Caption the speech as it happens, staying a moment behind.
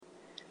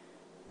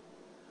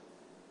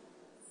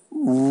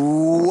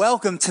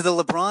welcome to the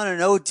LeBron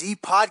and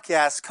OD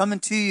podcast, coming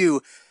to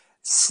you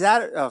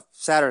Friday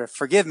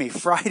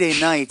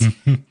night,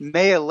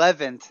 May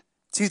 11th,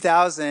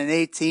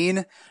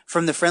 2018,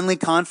 from the friendly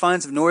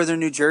confines of northern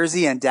New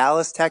Jersey and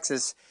Dallas,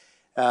 Texas.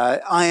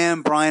 I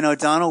am Brian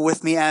O'Donnell.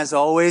 With me, as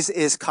always,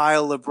 is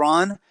Kyle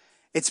LeBron.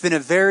 It's been a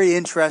very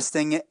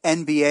interesting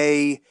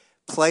NBA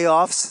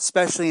playoffs,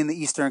 especially in the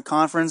Eastern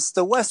Conference.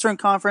 The Western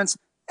Conference,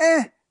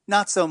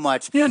 not so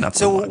much. Yeah, not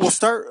so much.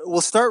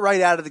 We'll start right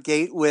out of the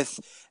gate with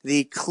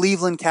the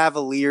Cleveland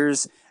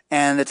Cavaliers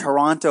and the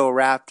Toronto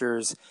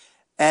Raptors.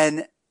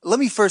 And let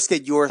me first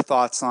get your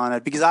thoughts on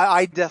it, because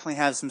I definitely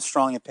have some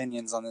strong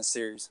opinions on this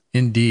series.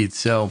 Indeed.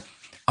 So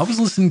I was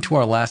listening to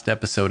our last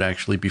episode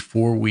actually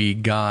before we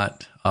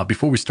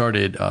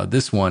started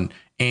this one.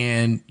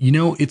 And, you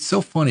know, it's so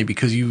funny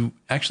because you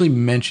actually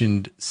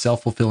mentioned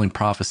self-fulfilling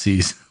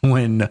prophecies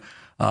when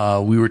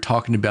we were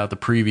talking about the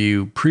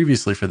preview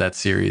previously for that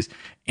series.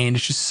 And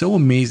it's just so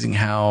amazing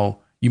how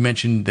you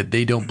mentioned that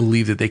they don't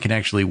believe that they can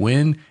actually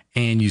win.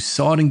 And you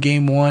saw it in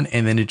game one,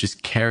 and then it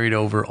just carried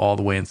over all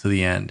the way into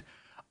the end.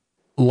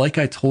 Like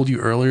I told you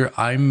earlier,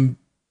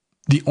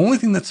 the only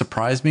thing that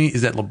surprised me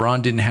is that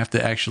LeBron didn't have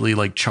to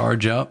actually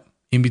charge up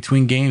in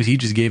between games. He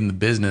just gave him the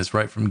business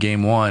right from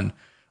game one.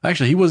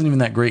 Actually, he wasn't even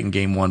that great in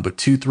game one, but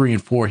 2, 3,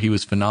 and 4, he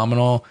was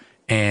phenomenal.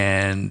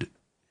 And,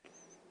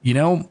 you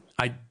know,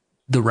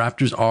 the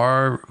Raptors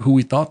are who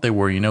we thought they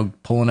were, you know,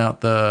 pulling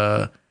out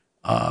the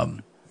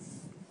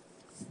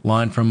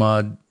line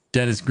from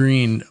Dennis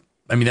Green.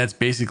 I mean, that's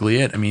basically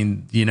it. I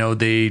mean, you know,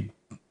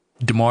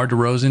 DeMar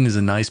DeRozan is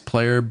a nice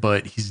player,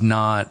 but he's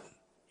not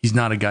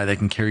a guy that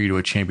can carry you to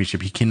a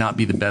championship. He cannot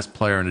be the best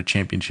player on a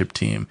championship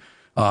team.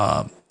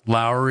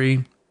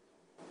 Lowry,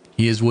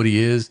 he is what he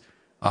is.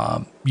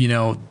 You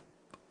know,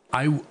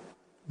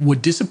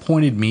 what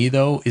disappointed me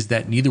though is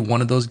that neither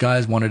one of those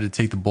guys wanted to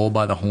take the bull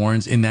by the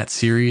horns in that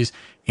series.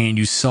 And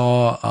you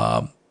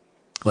saw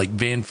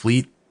Van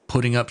Fleet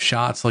putting up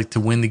shots to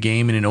win the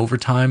game in an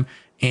overtime.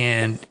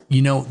 And,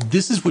 you know,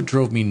 this is what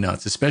drove me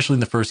nuts, especially in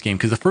the first game,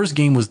 because the first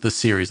game was the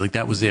series.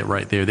 That was it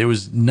right there. There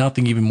was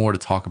nothing even more to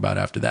talk about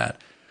after that.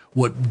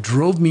 What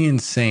drove me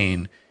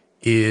insane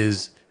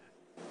is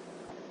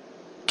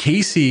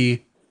KC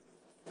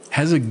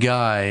has a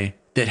guy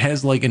that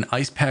has an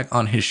ice pack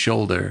on his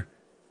shoulder.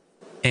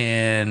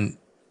 And,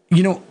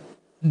 you know,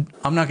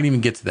 I'm not going to even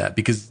get to that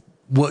because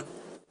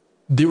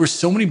there were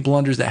so many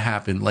blunders that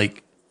happened.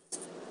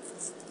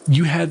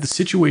 You had the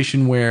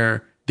situation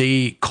where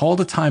they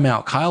called a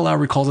timeout. Kyle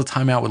Lowry calls a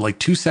timeout with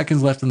 2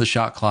 seconds left on the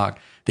shot clock.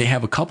 They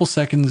have a couple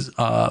seconds.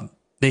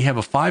 They have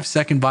a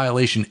 5-second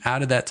violation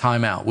out of that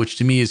timeout, which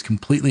to me is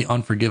completely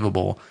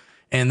unforgivable.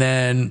 And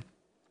then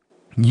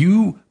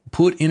you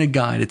put in a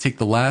guy to take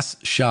the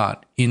last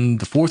shot in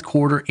the fourth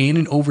quarter and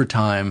in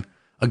overtime,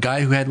 a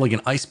guy who had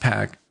an ice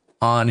pack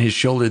on his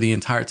shoulder the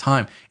entire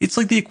time. It's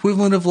the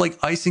equivalent of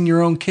icing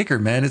your own kicker,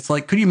 man. It's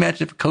could you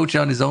imagine if a coach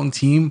on his own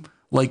team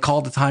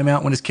called a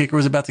timeout when his kicker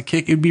was about to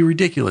kick? It'd be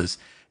ridiculous.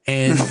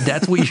 And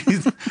that's what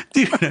you,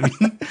 dude, I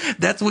mean,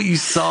 that's what you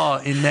saw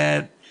in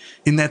that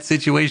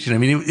situation. I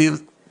mean, it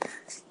was,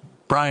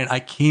 Brian, I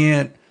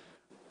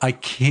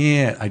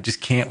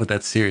just can't with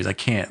that series. I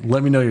can't.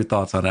 Let me know your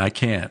thoughts on it. I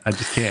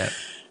just can't.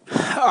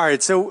 All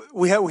right. So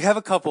we have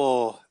a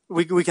couple,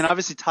 we can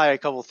obviously tie a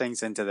couple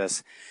things into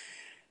this.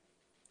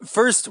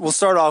 First, we'll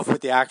start off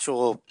with the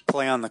actual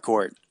play on the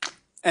court.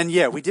 And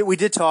yeah, we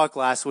did talk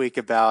last week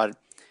about,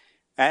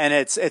 and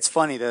it's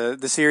funny, the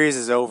series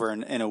is over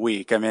in a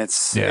week. I mean,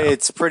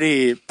 it's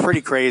pretty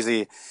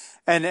crazy.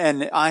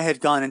 And I had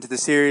gone into the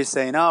series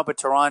saying, oh, but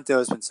Toronto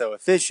has been so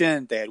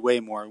efficient. They had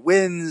way more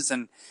wins,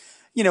 and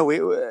you know,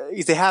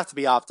 they have to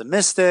be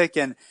optimistic.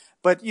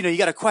 But you know, you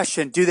got to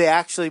question: do they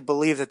actually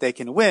believe that they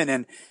can win?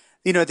 And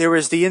you know, there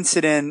was the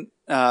incident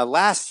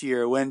last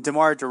year when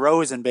DeMar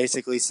DeRozan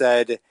basically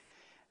said,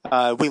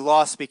 "We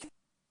lost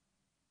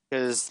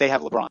because they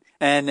have LeBron,"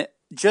 and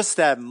just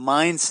that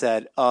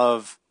mindset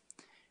of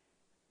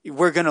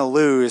we're going to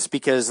lose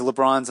because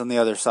LeBron's on the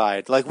other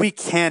side. We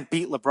can't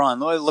beat LeBron.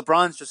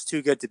 LeBron's just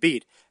too good to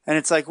beat. And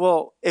it's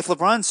well, if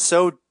LeBron's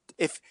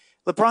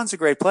a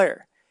great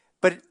player,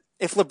 but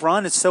if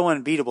LeBron is so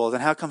unbeatable,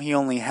 then how come he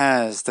only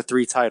has the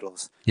 3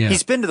 titles? Yeah.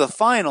 He's been to the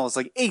finals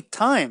 8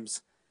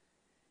 times.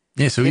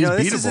 Yeah, so he's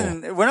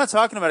beatable. We're not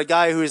talking about a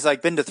guy who's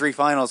been to 3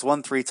 finals,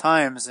 won 3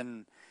 times.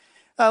 And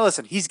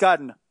listen, he's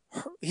gotten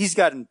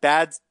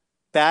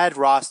bad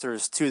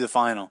rosters to the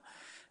final.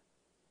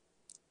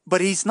 But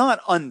he's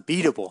not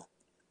unbeatable.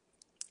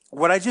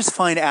 What I just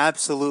find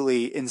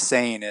absolutely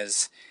insane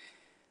is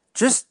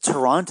just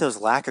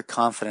Toronto's lack of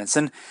confidence.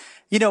 And,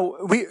 you know,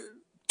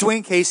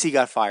 Dwayne Casey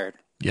got fired.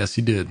 Yes,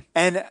 he did.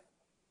 And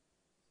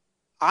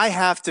I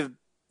have to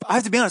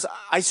be honest,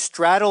 I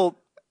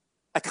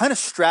kind of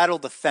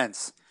straddled the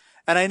fence.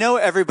 And I know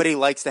everybody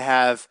likes to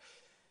have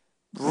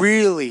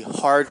really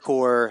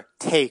hardcore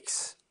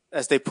takes,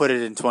 as they put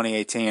it in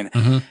 2018.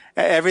 Mm-hmm.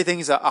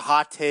 Everything's a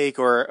hot take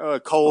or a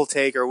cold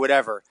take or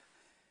whatever.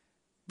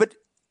 But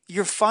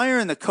you're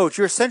firing the coach.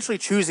 You're essentially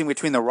choosing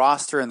between the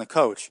roster and the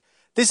coach.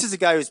 This is a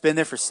guy who's been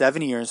there for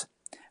 7 years,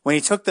 When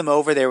he took them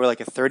over, they were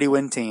like a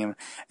 30-win team.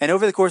 And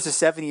over the course of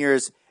 7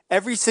 years,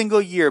 every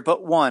single year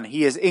but one,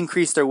 he has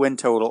increased their win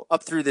total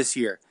up through this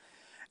year.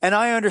 And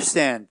I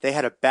understand they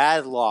had a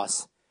bad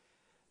loss,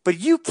 but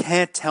you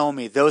can't tell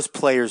me those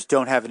players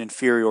don't have an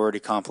inferiority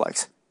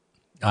complex.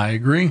 I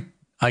agree.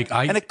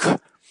 And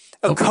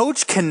a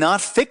coach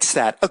cannot fix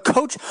that. A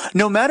coach,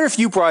 no matter if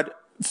you brought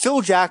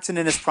Phil Jackson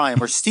in his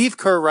prime or Steve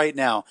Kerr right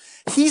now,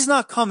 he's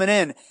not coming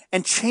in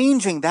and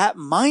changing that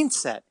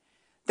mindset.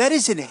 That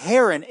is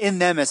inherent in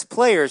them as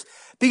players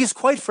because,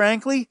 quite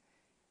frankly,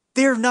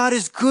 they're not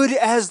as good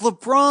as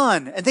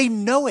LeBron, and they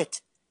know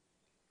it.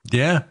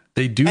 Yeah,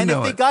 they do know it. And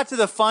if they got to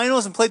the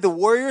finals and played the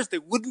Warriors, they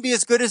wouldn't be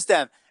as good as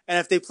them. And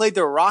if they played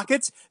the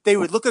Rockets, they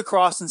would look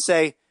across and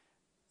say,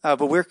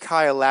 but we're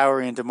Kyle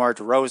Lowry and DeMar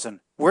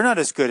DeRozan. We're not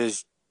as good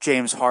as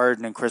James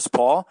Harden and Chris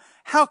Paul.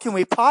 How can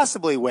we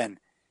possibly win?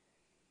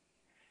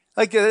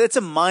 Like, it's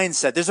a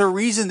mindset. There's a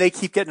reason they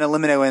keep getting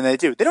eliminated when they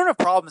do. They don't have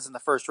problems in the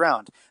first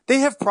round. They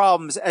have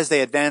problems as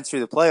they advance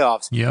through the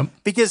playoffs. Yep.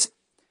 Because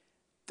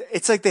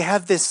it's like they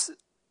have this,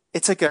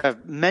 it's like a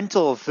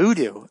mental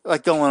voodoo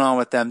like going on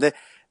with them.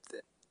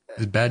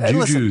 It's bad jujus.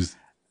 Listen,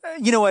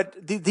 you know what?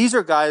 These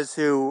are guys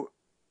who,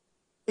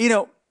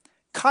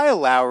 Kyle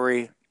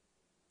Lowry,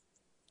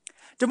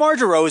 DeMar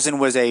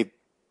DeRozan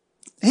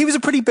he was a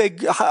pretty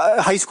big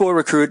high school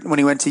recruit when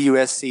he went to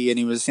USC, and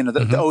he was, the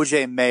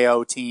OJ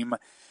Mayo team.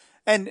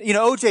 And,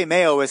 OJ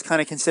Mayo is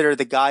kind of considered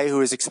the guy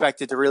who is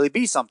expected to really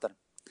be something.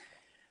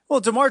 Well,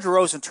 DeMar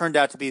DeRozan turned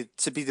out to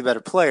be the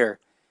better player.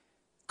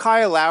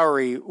 Kyle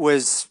Lowry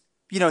was,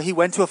 he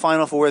went to a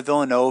Final Four with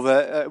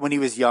Villanova when he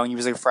was young. He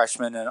was like a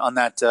freshman, and on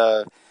that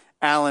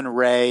Allen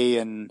Ray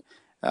and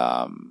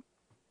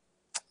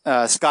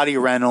Scotty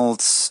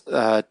Reynolds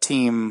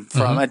team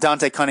from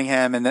Dante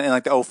Cunningham in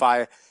like the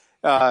 05.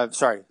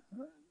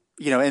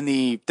 In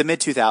the mid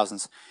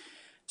 2000s.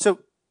 So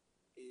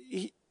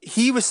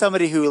he was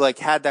somebody who like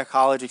had that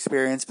college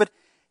experience, but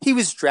he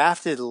was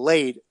drafted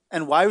late.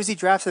 And why was he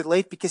drafted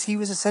late? Because he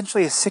was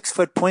essentially a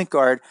 6-foot point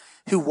guard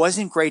who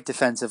wasn't great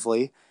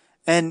defensively.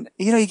 And,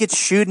 he could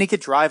shoot and he could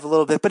drive a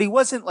little bit, but he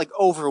wasn't like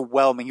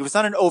overwhelming. He was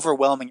not an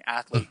overwhelming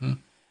athlete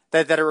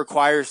that's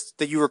required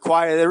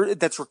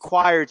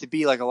to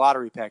be like a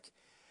lottery pick.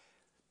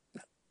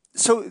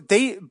 So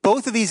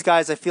both of these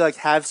guys, I feel like,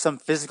 have some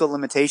physical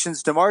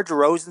limitations. DeMar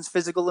DeRozan's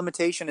physical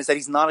limitation is that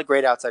he's not a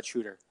great outside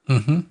shooter.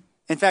 Mm-hmm.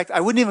 In fact, I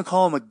wouldn't even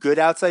call him a good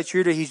outside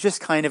shooter. He's just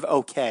kind of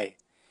okay.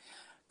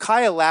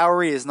 Kyle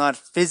Lowry is not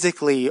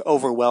physically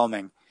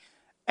overwhelming.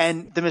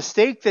 And the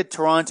mistake that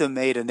Toronto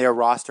made in their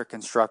roster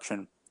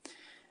construction,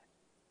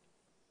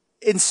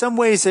 in some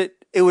ways it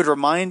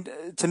reminds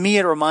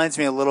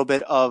me a little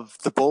bit of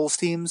the Bulls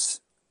teams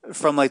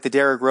from like the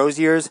Derrick Rose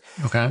years,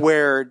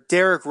 where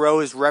Derrick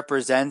Rose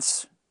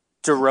represents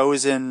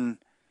DeRozan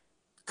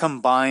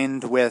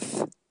combined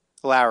with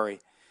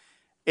Lowry.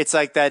 It's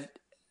like that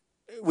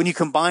when you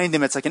combine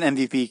them, it's like an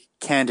MVP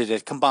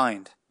candidate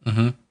combined.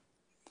 Mm-hmm.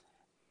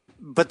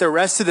 But the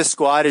rest of the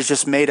squad is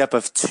just made up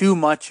of too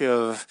much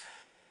of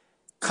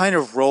kind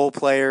of role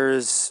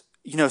players.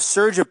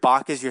 Serge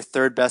Ibaka is your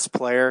third best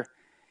player.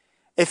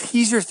 If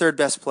he's your third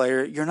best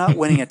player, you're not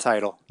winning a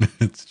title.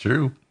 It's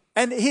true.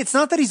 And it's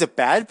not that he's a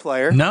bad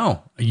player.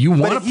 No, you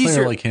want a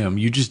player like him.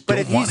 You just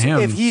don't want him.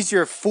 If he's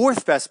your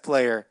fourth best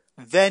player,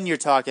 then you're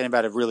talking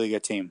about a really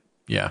good team.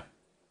 Yeah.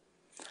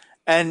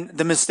 And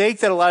the mistake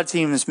that a lot of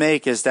teams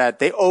make is that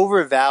they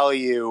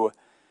overvalue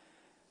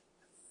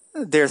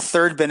their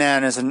third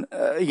bananas. And,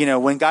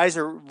 when guys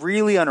are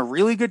really on a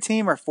really good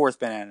team, are fourth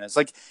bananas.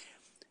 Like,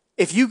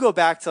 if you go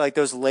back to like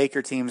those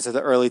Laker teams of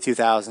the early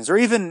 2000s, or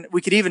even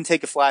we could even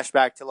take a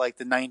flashback to like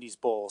the 90s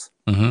Bulls.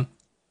 Mm-hmm.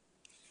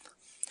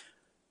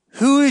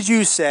 Who would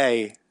you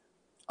say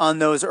on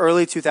those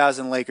early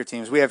 2000 Laker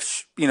teams? We have,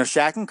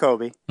 Shaq and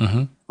Kobe.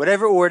 Mm-hmm.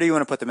 Whatever order you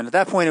want to put them in. At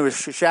that point, it was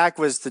Shaq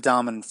was the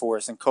dominant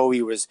force, and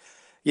Kobe was,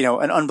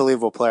 an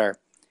unbelievable player.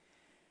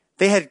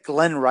 They had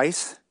Glenn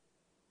Rice,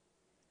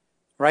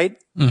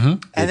 right?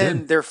 Mm-hmm. And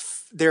then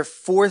their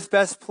fourth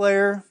best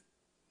player.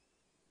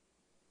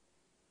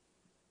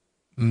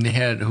 And they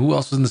had who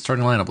else was in the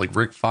starting lineup? Like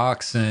Rick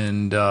Fox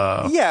and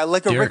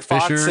like a Rick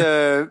Fox,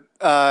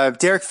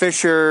 Derek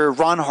Fisher,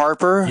 Ron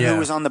Harper, who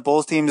was on the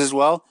Bulls teams as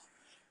well.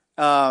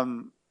 I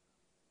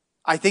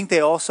think did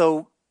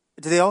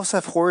they also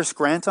have Horace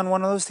Grant on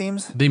one of those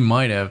teams? They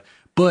might have.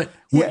 But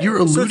what you're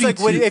alluding so it's like,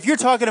 to, if you're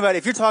talking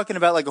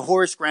about like a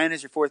Horace Grant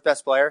as your fourth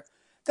best player,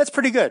 that's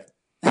pretty good.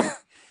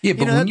 Yeah,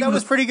 but that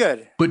was pretty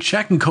good. But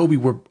Shaq and Kobe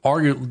were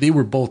they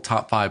were both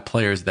top 5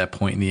 players at that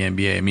point in the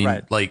NBA. I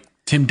mean, like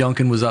Tim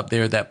Duncan was up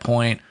there at that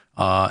point.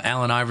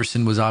 Allen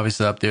Iverson was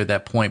obviously up there at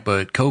that point,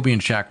 but Kobe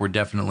and Shaq were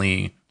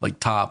definitely like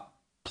top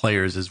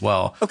players as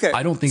well. Okay,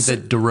 I don't think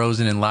that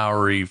DeRozan and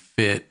Lowry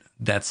fit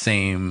that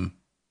same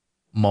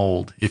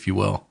mold, if you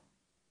will.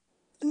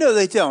 No,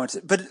 they don't.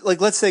 But like,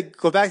 let's say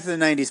go back to the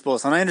 90s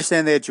Bulls, and I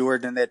understand they had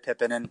Jordan and they had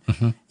Pippen, and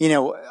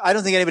I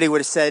don't think anybody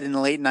would have said in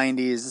the late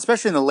 90s,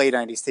 especially in the late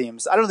 90s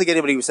teams, I don't think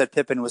anybody would have said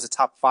Pippen was a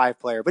top 5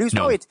 player, but he was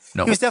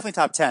he was definitely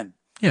top 10.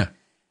 Yeah.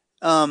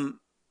 Rodman,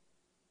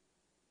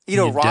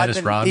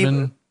 Dennis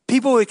Rodman.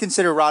 people would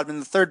consider Rodman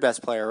the third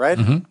best player, right?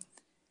 Mm-hmm.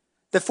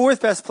 The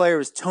fourth best player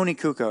was Tony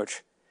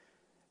Kukoc.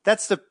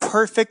 That's the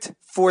perfect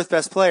fourth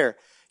best player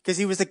because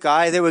he was the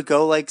guy that would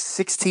go like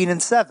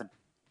 16-7.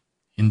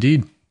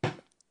 Indeed.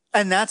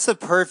 And that's the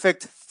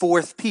perfect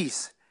fourth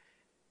piece.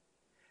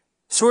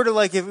 Sort of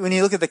like when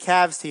you look at the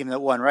Cavs team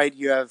that won, right?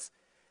 You have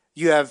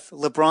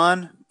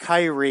LeBron,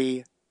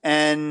 Kyrie,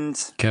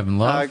 and Kevin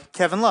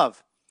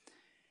Love.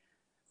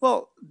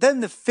 Well,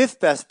 then the fifth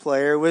best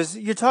player was,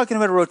 you're talking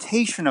about a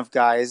rotation of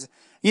guys,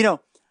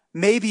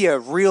 maybe a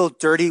real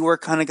dirty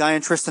work kind of guy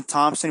in Tristan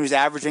Thompson who's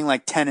averaging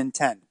like 10 and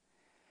 10.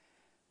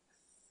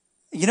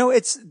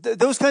 It's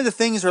those kinds of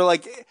things are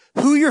like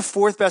who your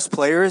fourth best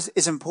player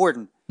is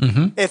important.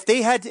 Mm-hmm.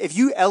 If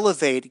you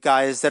elevate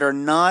guys that are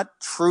not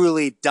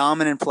truly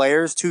dominant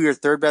players to your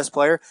third best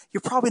player,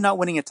 you're probably not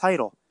winning a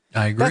title.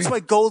 I agree. That's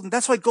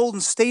why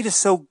Golden State is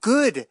so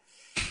good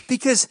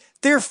because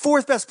their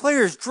fourth best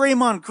player is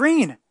Draymond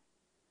Green.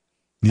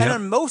 Yep. And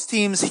on most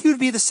teams, he would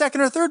be the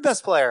second or third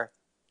best player.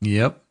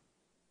 Yep.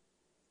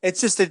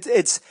 It's just,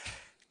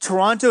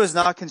 Toronto is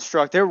not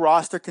construct. Their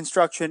roster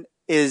construction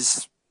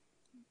is,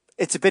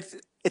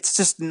 it's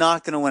just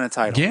not going to win a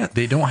title. Yeah.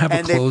 They don't have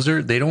a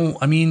closer.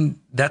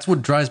 That's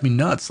what drives me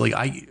nuts. Like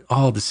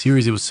the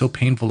series, it was so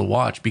painful to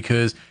watch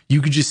because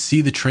you could just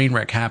see the train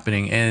wreck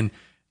happening. And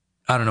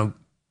I don't know,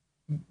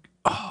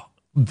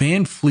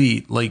 Van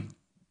Fleet, like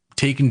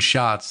taking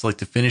shots, like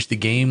to finish the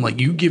game. Like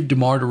you give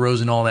DeMar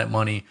DeRozan all that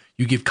money,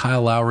 you give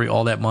Kyle Lowry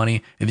all that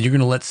money, and then you're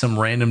going to let some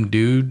random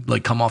dude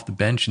like come off the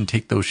bench and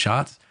take those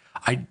shots.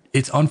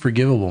 It's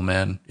unforgivable,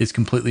 man. It's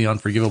completely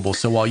unforgivable.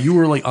 So while you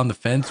were like on the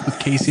fence with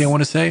Casey, I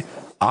want to say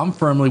I'm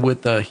firmly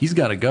with he's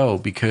got to go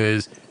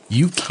because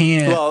you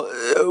can't.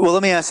 Well,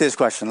 let me ask you this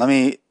question. Let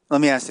me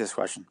ask you this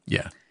question.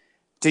 Yeah.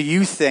 Do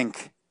you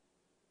think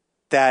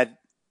that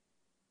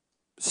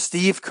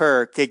Steve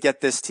Kerr could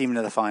get this team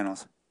to the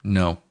finals?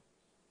 No.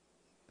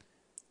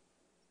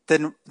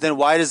 Then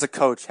why does the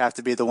coach have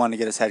to be the one to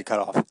get his head cut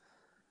off?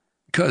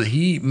 Because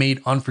he made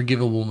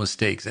unforgivable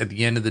mistakes at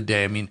the end of the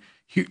day. I mean,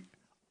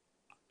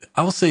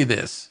 I'll say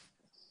this.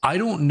 I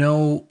don't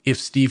know if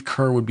Steve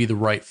Kerr would be the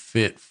right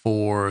fit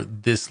for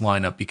this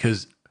lineup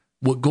because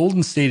what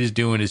Golden State is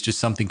doing is just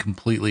something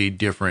completely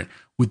different.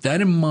 With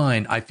that in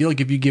mind, I feel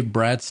like if you give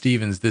Brad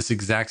Stevens this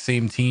exact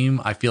same team,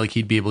 I feel like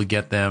he'd be able to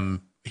get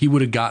them. He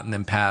would have gotten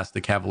them past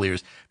the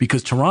Cavaliers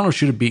because Toronto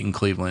should have beaten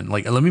Cleveland.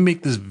 Like, let me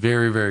make this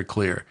very, very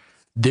clear.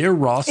 Their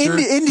roster,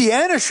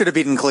 Indiana should have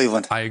beaten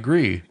Cleveland. I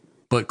agree,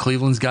 but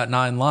Cleveland's got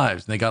 9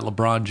 lives and they got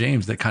LeBron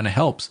James. That kind of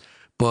helps.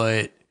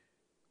 But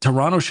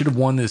Toronto should have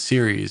won this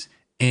series,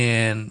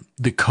 and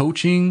the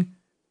coaching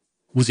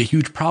was a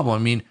huge problem.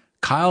 I mean,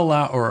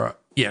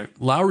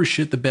 Lowry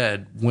shit the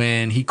bed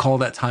when he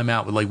called that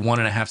timeout with like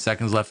 1.5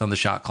 seconds left on the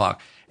shot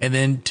clock, and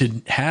then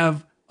to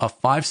have a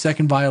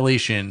 5-second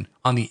violation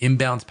on the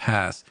inbounds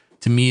pass,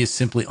 to me, is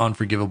simply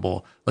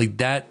unforgivable. Like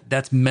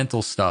that's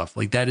mental stuff.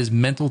 Like that is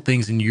mental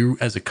things, and you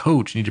as a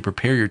coach need to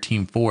prepare your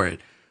team for it.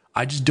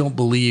 I just don't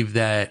believe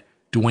that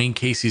Dwayne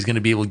Casey is going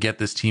to be able to get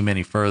this team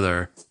any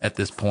further at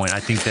this point. I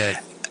think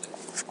that,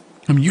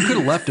 you could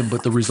have left him,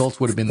 but the results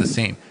would have been the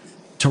same.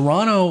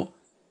 Toronto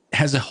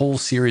has a whole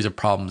series of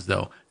problems,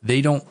 though.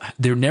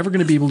 They're never going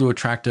to be able to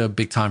attract a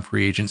big time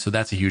free agent, so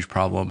that's a huge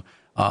problem.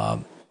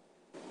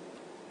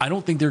 I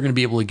don't think they're going to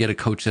be able to get a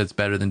coach that's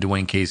better than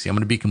Dwayne Casey. I'm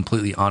going to be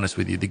completely honest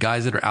with you. The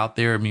guys that are out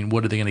there,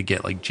 what are they going to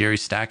get? Like Jerry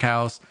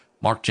Stackhouse,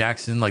 Mark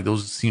Jackson, like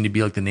those seem to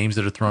be like the names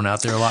that are thrown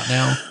out there a lot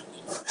now.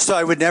 So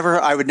I would never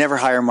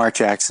hire Mark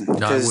Jackson.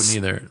 No, I wouldn't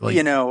either. Like,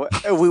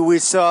 we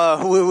saw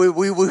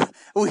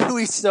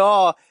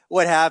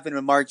what happened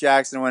with Mark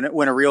Jackson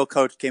when a real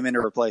coach came in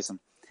to replace him.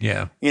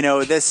 Yeah.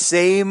 The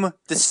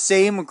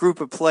same group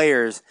of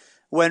players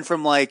went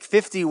from like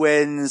 50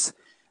 wins,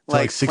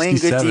 like playing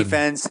good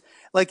defense.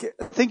 Like,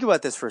 think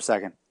about this for a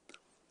second.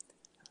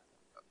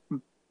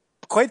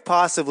 Quite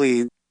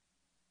possibly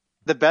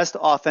the best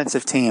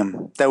offensive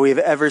team that we've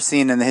ever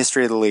seen in the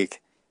history of the league.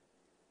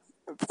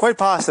 Quite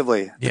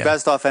possibly the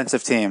best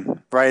offensive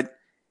team, right?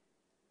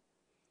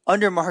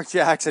 Under Mark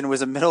Jackson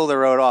was a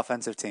middle-of-the-road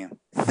offensive team.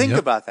 Think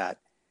about that.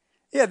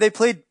 Yeah, they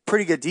played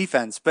pretty good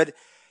defense, but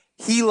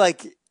he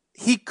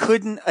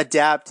couldn't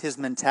adapt his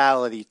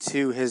mentality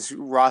to his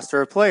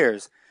roster of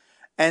players.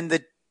 And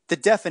the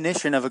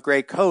definition of a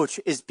great coach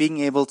is being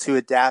able to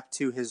adapt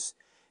to his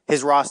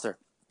roster.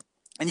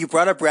 And you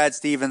brought up Brad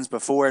Stevens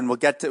before, and we'll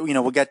get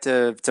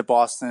to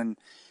Boston,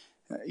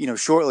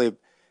 shortly.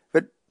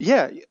 But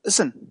yeah,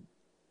 listen,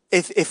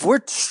 if we're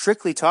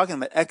strictly talking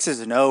about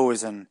X's and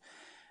O's and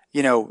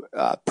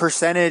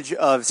percentage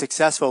of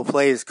successful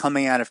plays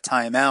coming out of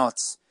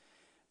timeouts,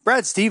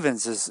 Brad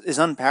Stevens is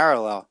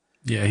unparalleled.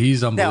 Yeah,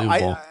 he's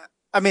unbelievable.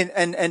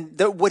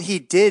 Now, what he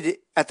did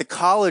at the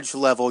college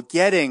level,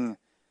 getting.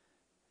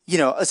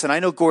 Listen, I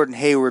know Gordon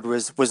Hayward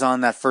was on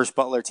that first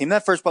Butler team.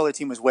 That first Butler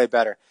team was way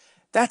better.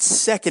 That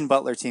second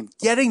Butler team,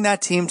 getting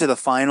that team to the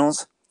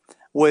finals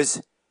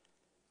was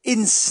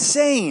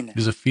insane. It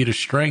was a feat of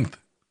strength.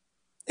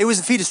 It was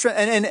a feat of strength.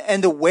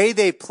 And the way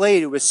they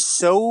played, it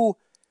was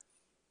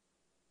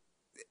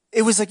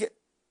like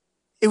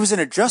it was an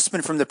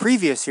adjustment from the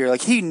previous year.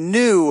 Like, he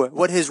knew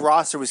what his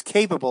roster was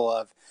capable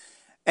of.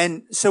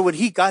 And so when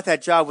he got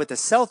that job with the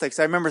Celtics,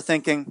 I remember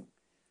thinking,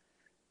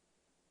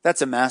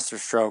 that's a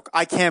masterstroke.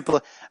 I can't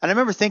believe. And I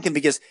remember thinking,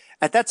 because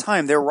at that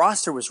time, their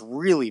roster was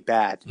really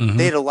bad. Mm-hmm.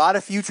 They had a lot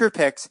of future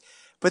picks,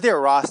 but their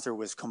roster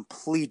was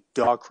complete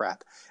dog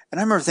crap. And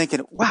I remember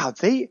thinking, wow,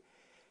 they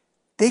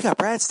got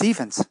Brad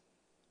Stevens.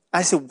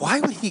 I said,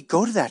 why would he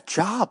go to that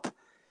job?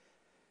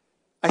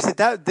 I said,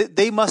 that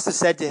they must have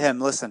said to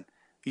him, listen,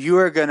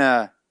 you're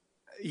gonna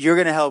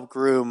help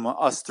groom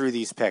us through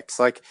these picks.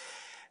 Like,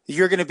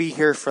 you're gonna be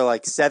here for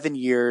like 7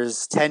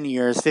 years, 10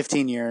 years,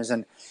 15 years,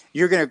 and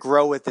you're gonna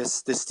grow with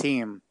this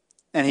team.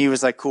 And he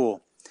was like,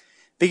 cool.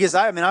 Because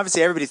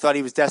obviously everybody thought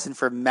he was destined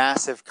for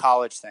massive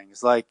college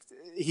things. Like,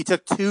 he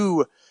took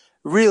 2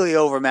 really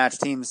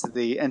overmatched teams to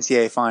the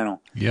NCAA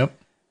final. Yep.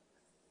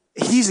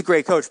 He's a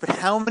great coach, but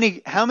how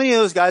many of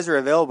those guys are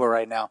available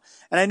right now?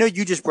 And I know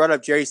you just brought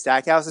up Jerry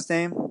Stackhouse's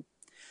name.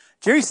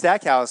 Jerry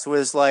Stackhouse, from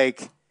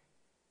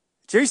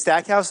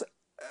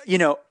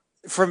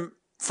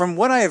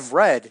what I have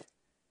read,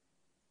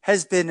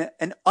 has been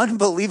an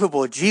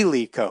unbelievable G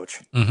League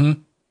coach.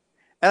 Mm-hmm.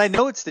 And I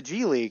know it's the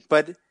G League,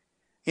 but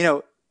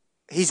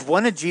he's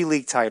won a G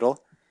League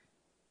title.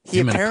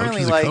 He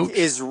apparently he's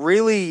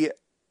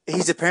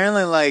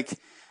apparently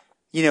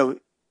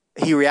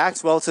he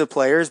reacts well to the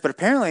players, but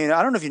apparently,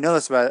 I don't know if you know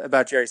this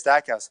about Jerry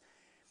Stackhouse.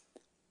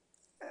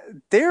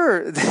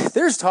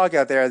 There's talk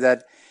out there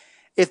that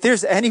if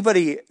there's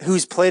anybody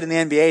who's played in the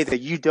NBA that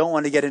you don't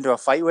want to get into a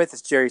fight with,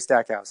 it's Jerry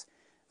Stackhouse.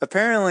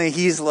 Apparently,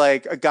 he's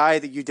like a guy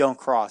that you don't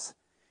cross.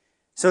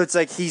 So it's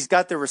like he's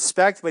got the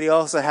respect, but he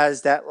also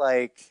has that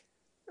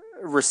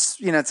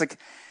it's like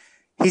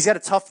he's got a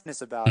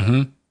toughness about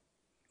him.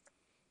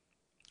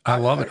 I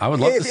love it. I would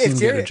love to see him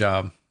get a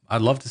job.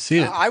 I'd love to see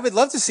it. I would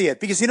love to see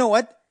it, because you know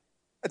what?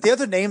 The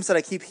other names that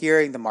I keep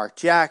hearing, the Mark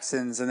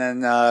Jacksons and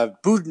then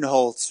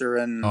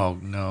Budenholzer and oh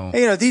no,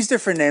 these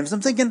different names.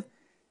 I'm thinking,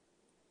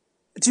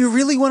 do you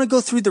really want to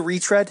go through the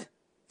retread?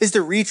 Is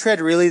the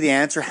retread really the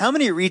answer? How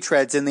many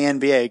retreads in the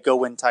NBA go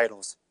win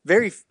titles?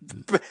 I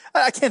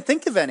can't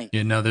think of any.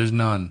 Yeah, no, there's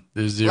none.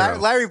 There's zero.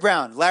 Larry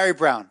Brown. Larry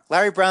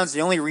Brown's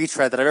the only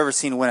retread that I've ever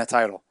seen win a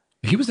title.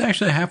 He was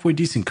actually a halfway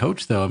decent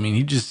coach, though. I mean,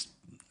 he just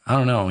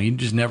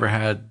never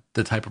had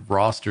the type of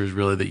rosters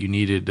really that you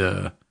needed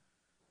to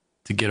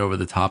get over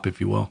the top, if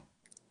you will.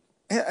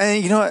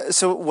 And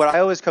so what I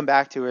always come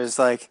back to is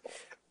like,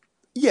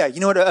 yeah,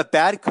 you know what? A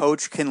bad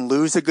coach can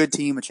lose a good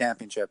team a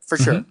championship for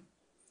sure.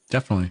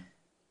 Definitely.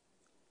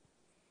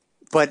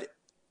 But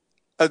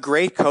a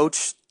great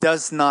coach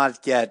does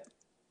not get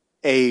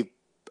a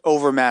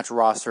overmatched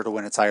roster to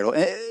win a title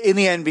in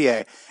the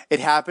NBA.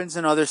 It happens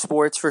in other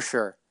sports for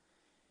sure.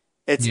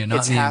 It's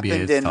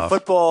happened in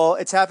football.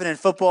 It's happened in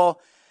football.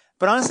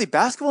 But honestly,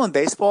 basketball and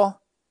baseball,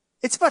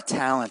 it's about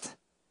talent.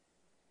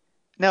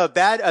 Now, a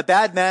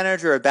bad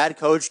manager or a bad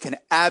coach can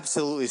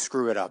absolutely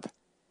screw it up.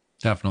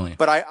 Definitely.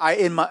 But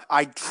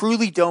I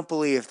truly don't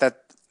believe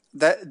that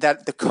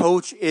the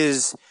coach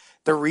is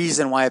the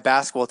reason why a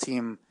basketball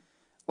team,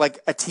 like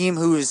a team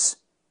who's,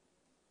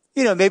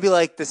 maybe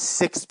like the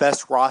 6th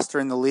best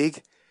roster in the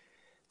league,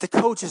 the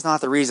coach is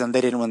not the reason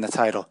they didn't win the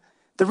title.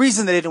 The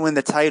reason they didn't win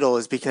the title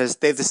is because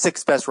they have the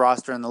 6th best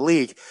roster in the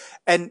league.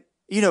 And,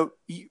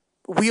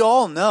 we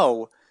all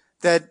know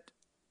that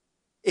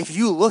if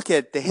you look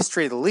at the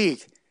history of the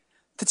league,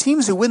 the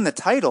teams who win the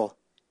title,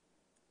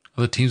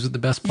 the teams with the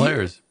best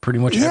players, pretty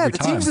much every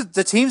time.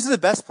 The teams are the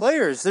best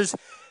players. There's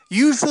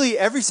usually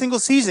every single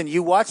season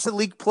you watch the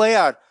league play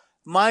out.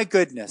 My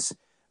goodness,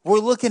 we're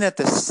looking at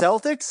the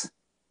Celtics,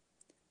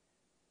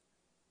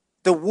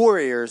 the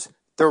Warriors,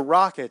 the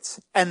Rockets,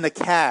 and the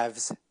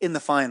Cavs in the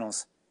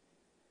finals.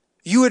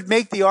 You would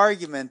make the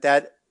argument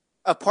that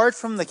apart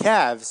from the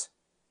Cavs,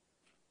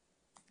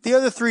 the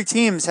other 3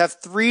 teams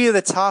have 3 of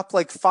the top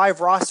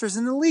 5 rosters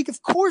in the league.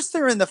 Of course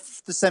they're in the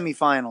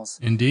semifinals.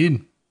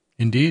 Indeed.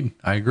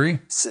 I agree.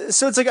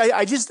 So it's like,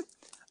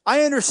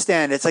 I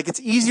understand. It's like,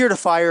 it's easier to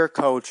fire a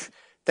coach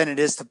than it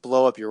is to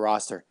blow up your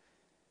roster.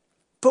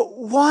 But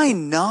why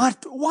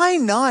not? Why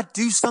not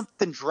do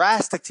something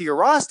drastic to your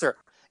roster?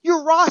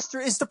 Your roster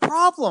is the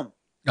problem.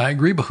 I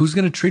agree, but who's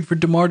going to trade for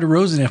DeMar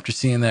DeRozan after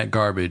seeing that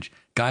garbage?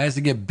 Guy has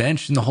to get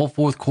benched in the whole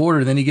 4th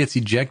quarter, then he gets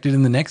ejected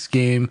in the next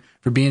game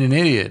for being an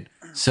idiot.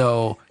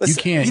 So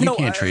listen, you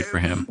can't trade for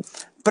him.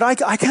 But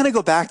I kind of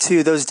go back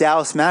to those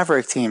Dallas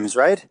Maverick teams,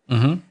 right?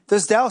 Mm-hmm.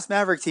 Those Dallas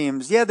Maverick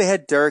teams, they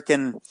had Dirk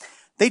and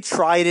they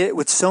tried it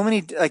with so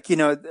many,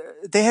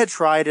 they had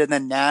tried it and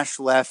then Nash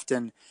left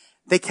and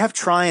they kept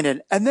trying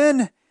it. And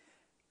then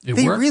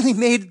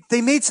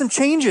they made some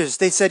changes.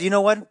 They said, you know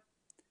what?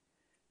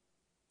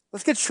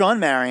 Let's get Sean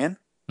Marion.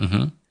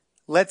 Mm-hmm.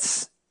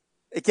 Let's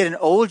get an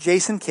old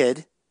Jason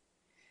Kidd,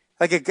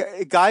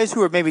 guys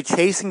who are maybe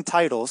chasing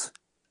titles.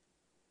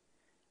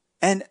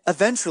 And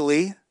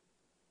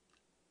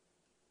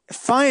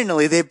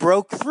finally, they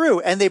broke through.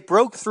 And they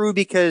broke through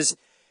because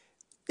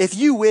if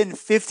you win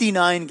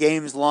 59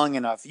 games long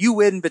enough, you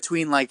win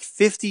between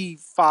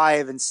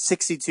 55 and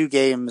 62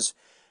 games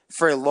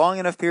for a long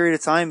enough period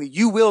of time,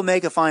 you will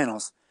make a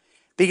finals.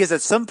 Because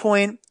at some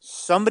point,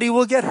 somebody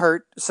will get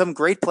hurt, some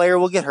great player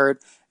will get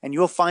hurt, and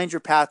you'll find your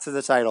path to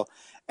the title.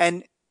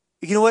 And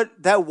you know what?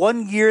 That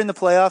 1 year in the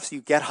playoffs,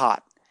 you get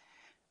hot.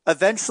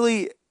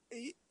 Eventually,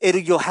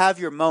 you'll have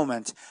your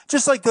moment.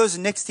 Just like those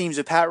Knicks teams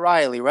with Pat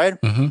Riley, right?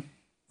 Mm-hmm.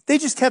 They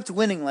just kept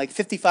winning like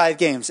 55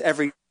 games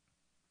every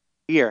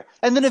year.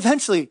 And then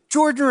eventually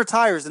Jordan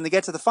retires and they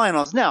get to the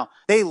finals. Now,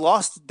 they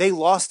lost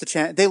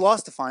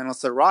the finals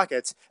to the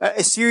Rockets,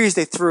 a series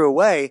they threw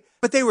away,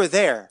 but they were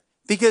there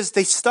because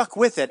they stuck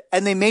with it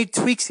and they made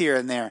tweaks here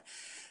and there.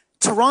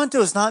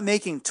 Toronto's not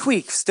making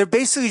tweaks. They're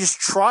basically just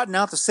trotting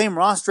out the same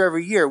roster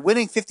every year,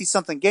 winning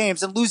 50-something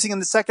games and losing in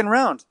the second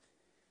round.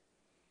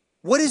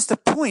 What is the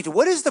point?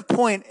 What is the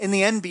point in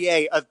the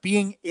NBA of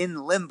being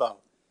in limbo?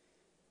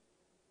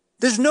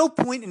 There's no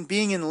point in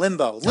being in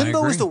limbo.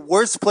 Limbo is the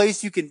worst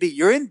place you can be.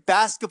 You're in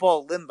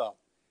basketball limbo.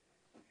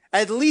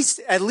 At least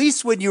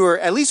when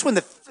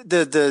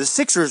the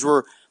Sixers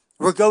were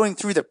going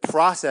through the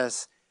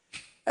process,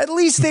 at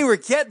least they were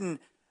getting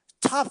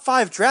top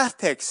 5 draft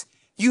picks.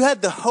 You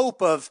had the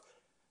hope of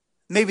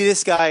maybe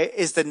this guy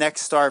is the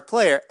next star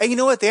player. And you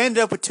know what? They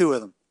ended up with 2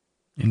 of them.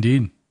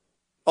 Indeed.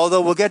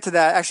 Although we'll get to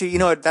that. Actually, you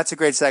know what? That's a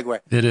great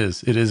segue. It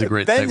is. It is a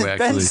great segue, actually.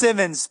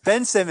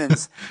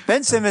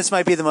 Ben Simmons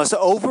might be the most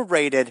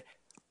overrated,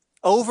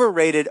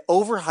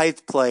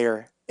 overhyped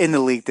player in the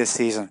league this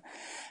season.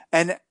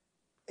 And,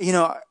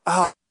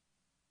 oh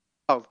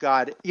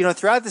God.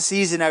 Throughout the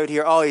season, I would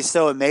hear, oh, he's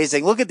so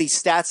amazing. Look at these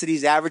stats that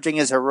he's averaging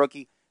as a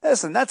rookie.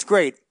 Listen, that's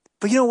great.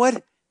 But you know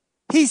what?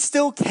 He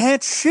still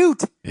can't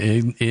shoot.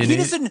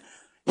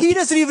 He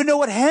doesn't even know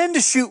what hand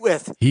to shoot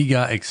with. He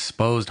got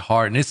exposed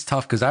hard, and it's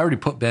tough because I already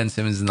put Ben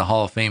Simmons in the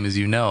Hall of Fame, as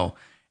you know.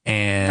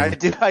 And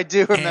I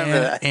do remember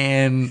that.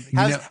 And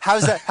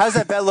how's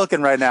that bet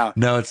looking right now?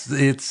 No,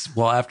 it's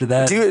well after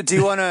that. Do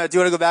you want to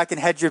go back and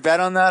hedge your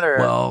bet on that, or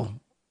well,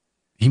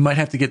 he might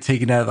have to get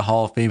taken out of the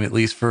Hall of Fame at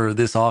least for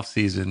this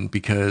offseason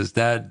because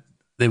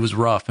it was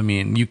rough. I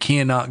mean, you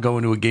cannot go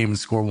into a game and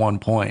score 1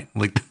 point.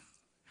 Like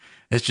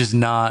it's just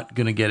not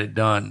gonna get it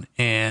done.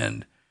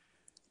 And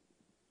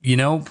he's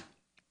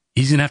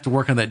going to have to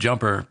work on that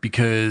jumper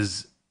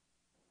because...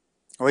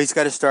 Well, he's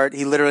got to start.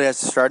 He literally has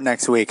to start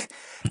next week.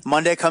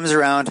 Monday comes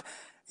around,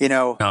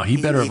 No,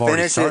 he better have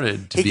already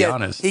started, to be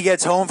honest. He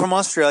gets home from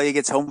Australia,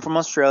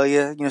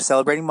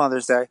 celebrating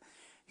Mother's Day.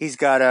 He's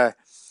got to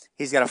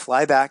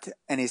fly back,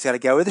 and he's got to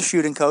go with the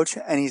shooting coach,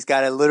 and he's got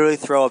to literally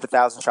throw up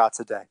 1,000 shots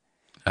a day.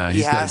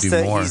 He's got to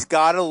do more. He's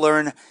got to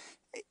learn.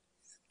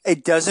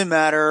 It doesn't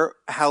matter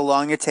how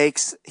long it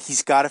takes.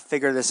 He's got to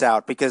figure this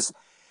out because...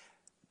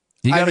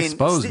 He got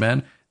exposed,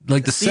 man.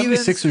 Like the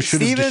 76ers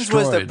should have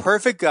destroyed. Was the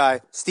perfect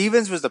guy.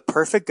 Stevens was the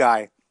perfect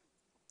guy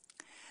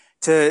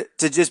to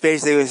just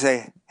basically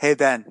say, hey,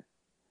 Ben,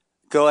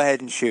 go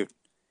ahead and shoot.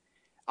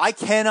 I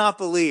cannot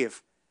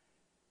believe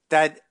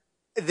that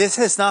this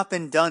has not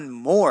been done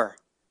more.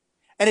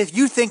 And if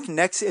you think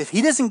if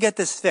he doesn't get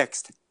this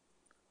fixed,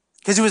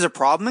 because it was a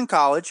problem in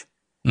college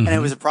and it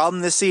was a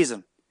problem this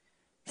season,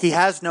 he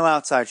has no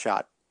outside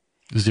shot.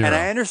 Zero. And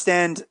I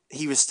understand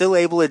he was still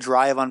able to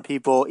drive on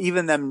people,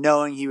 even them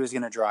knowing he was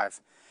going to drive.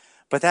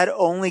 But that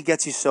only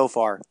gets you so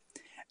far.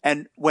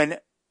 And when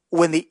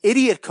the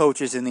idiot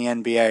coaches in the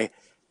NBA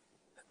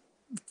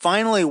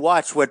finally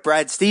watch what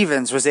Brad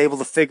Stevens was able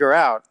to figure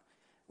out,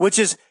 which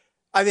is,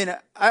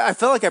 I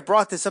felt like I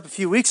brought this up a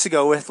few weeks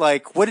ago with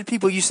what did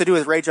people used to do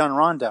with Rajon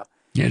Rondo?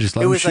 Yeah, just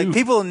let him shoot. Like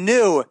people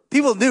knew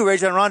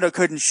Rajon Rondo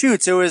couldn't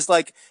shoot, so it was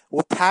like,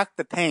 we'll pack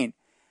the paint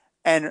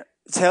and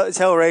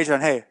tell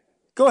Rajon, hey,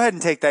 go ahead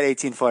and take that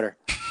 18-footer.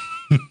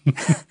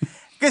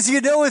 Because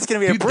it's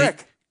going to be a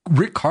brick.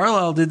 Rick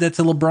Carlisle did that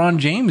to LeBron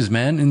James,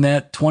 man, in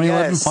that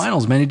 2011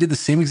 finals, man. He did the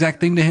same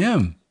exact thing to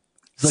him.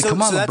 He's like,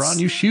 come on, LeBron,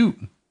 you shoot.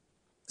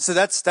 So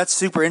that's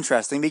super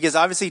interesting because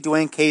obviously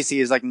Dwayne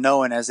Casey is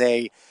known as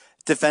a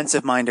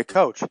defensive-minded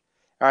coach. All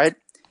right?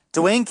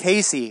 Dwayne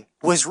Casey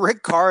was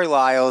Rick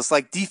Carlisle's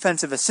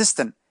defensive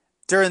assistant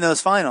during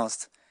those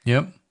finals.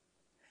 Yep.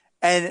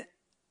 And,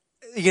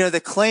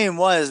 the claim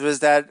was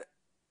that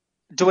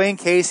Dwayne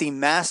Casey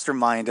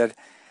masterminded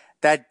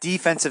that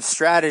defensive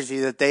strategy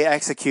that they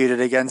executed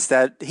against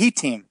that Heat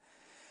team.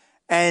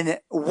 And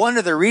one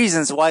of the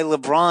reasons why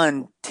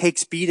LeBron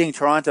takes beating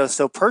Toronto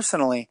so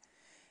personally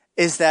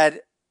is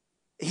that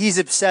he's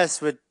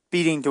obsessed with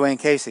beating Dwayne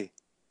Casey.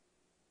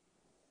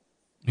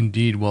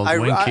 Indeed. Well,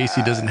 Dwayne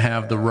Casey doesn't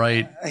have the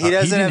right... He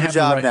doesn't have a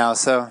job now,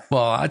 so...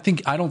 Well, I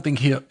don't think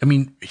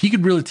he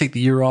could really take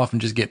the year off and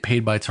just get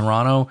paid by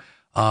Toronto.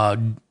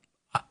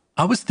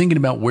 I was thinking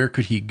about where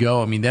could he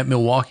go. I mean, that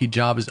Milwaukee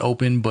job is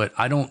open, but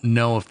I don't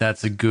know if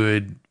that's a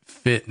good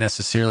fit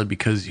necessarily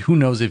because who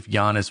knows if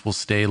Giannis will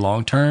stay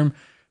long term.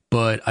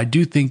 But I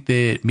do think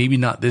that maybe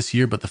not this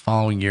year, but the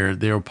following year,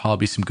 there will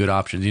probably be some good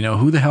options.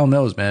 Who the hell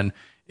knows, man?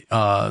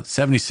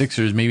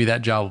 76ers, maybe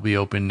that job will be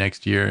open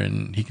next year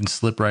and he can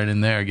slip right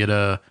in there, get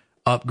a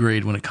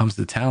upgrade when it comes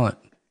to talent.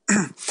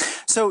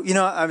 So,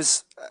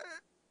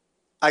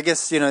 I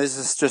guess, this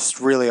is just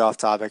really off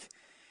topic.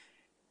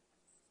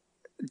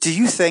 Do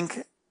you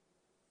think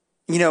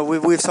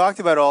we've talked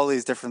about all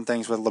these different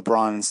things with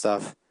LeBron and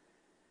stuff.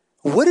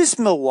 What is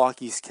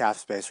Milwaukee's cap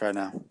space right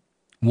now?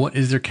 What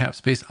is their cap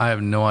space? I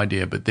have no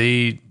idea, but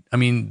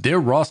their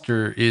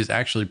roster is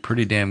actually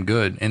pretty damn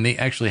good, and they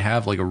actually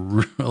have like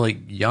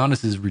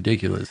Giannis is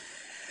ridiculous.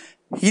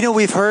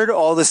 We've heard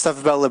all this stuff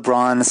about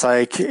LeBron. It's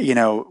like,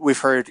 we've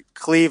heard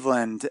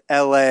Cleveland,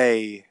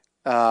 LA,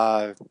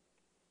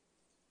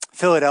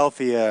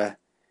 Philadelphia.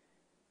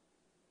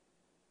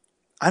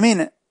 I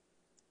mean,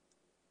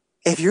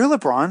 if you're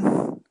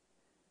LeBron,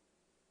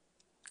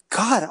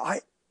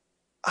 God,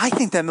 I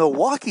think that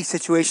Milwaukee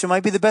situation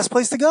might be the best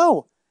place to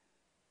go.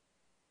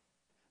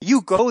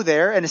 You go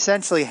there and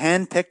essentially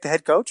handpick the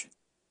head coach.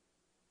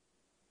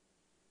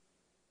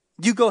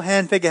 You go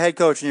handpick a head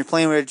coach and you're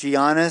playing with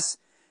Giannis,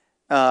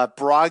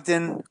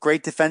 Brogdon,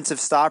 great defensive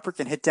stopper,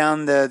 can hit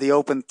down the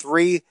open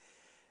three,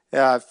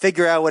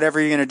 figure out whatever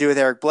you're going to do with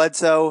Eric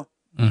Bledsoe.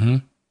 Mm-hmm.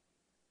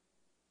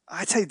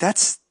 I tell you,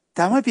 that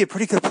might be a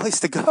pretty good place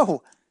to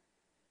go.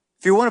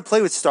 If you want to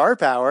play with star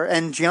power,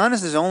 and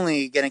Giannis is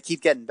only going to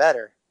keep getting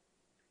better.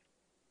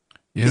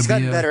 Yeah, he's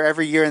gotten better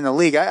every year in the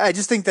league. I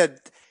just think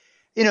that,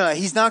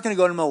 he's not going to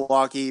go to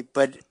Milwaukee,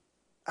 but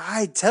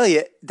I tell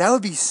you, that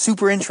would be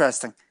super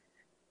interesting.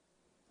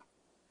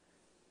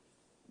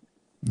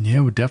 Yeah,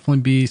 it would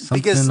definitely be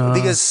something. Because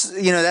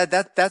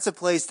that's a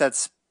place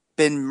that's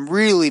been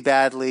really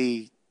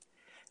badly,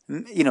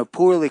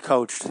 poorly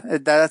coached.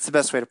 That's the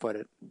best way to put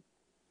it.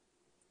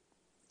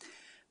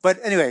 But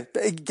anyway,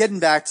 getting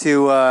back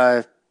to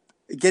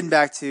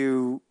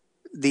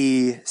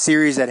the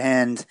series at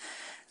hand.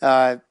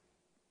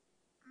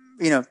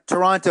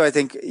 Toronto, I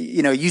think,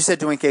 you said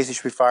Dwayne Casey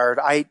should be fired.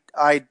 I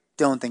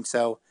don't think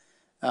so.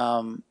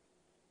 On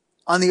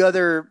the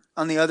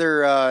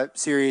other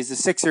series, the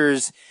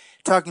Sixers,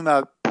 talking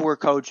about poor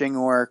coaching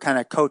or kind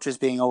of coaches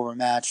being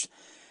overmatched.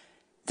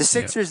 The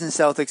Sixers and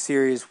Celtics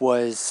series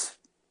was,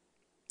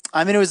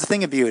 it was a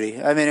thing of beauty.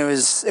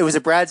 It was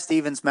a Brad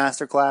Stevens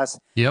masterclass.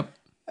 Yep.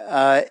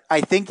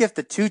 I think if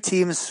the two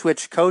teams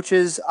switch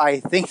coaches, I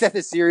think that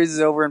the series is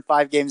over in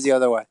 5 games the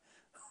other way.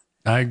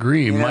 I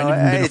agree. It might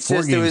have been a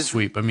 4-game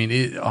sweep.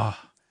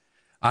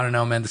 I don't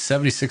know, man. The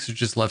 76ers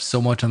just left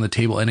so much on the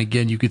table. And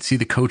again, you could see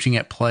the coaching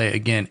at play.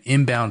 Again,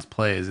 inbounds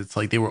plays. It's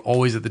like they were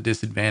always at the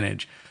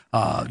disadvantage.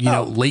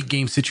 Late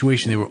game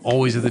situation, they were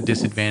always at the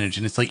disadvantage.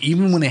 And it's like,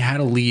 even when they had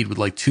a lead with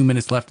like 2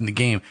 minutes left in the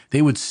game,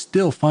 they would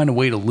still find a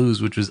way to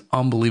lose, which was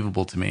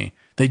unbelievable to me.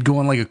 They'd go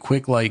on like a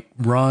quick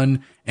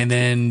run, and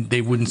then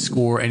they wouldn't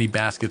score any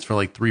baskets for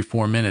like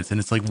 3-4 minutes. And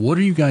it's like, what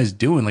are you guys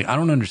doing? Like, I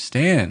don't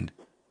understand.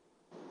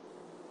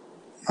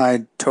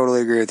 I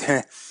totally agree with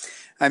you.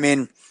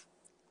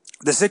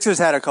 The Sixers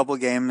had a couple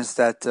games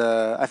that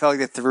I felt like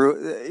they threw.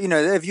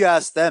 If you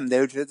asked them, they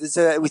would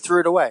say we threw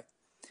it away.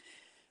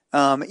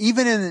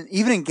 Even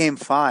in Game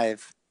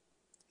 5,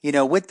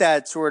 with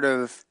that sort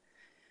of,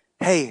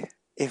 hey,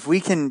 if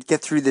we can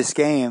get through this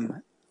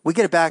game, we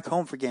get it back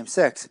home for Game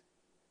 6.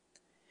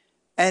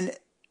 And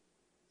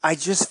I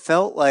just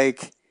felt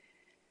like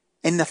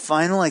in the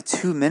final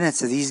 2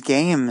 minutes of these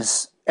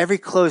games, every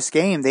close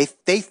game,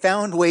 they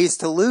found ways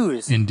to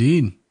lose.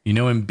 Indeed.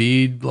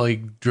 Embiid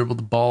dribbled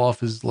the ball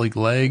off his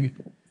leg.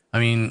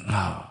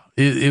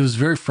 It was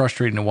very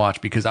frustrating to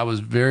watch because I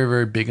was very,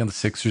 very big on the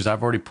Sixers.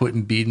 I've already put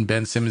Embiid and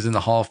Ben Simmons in the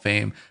Hall of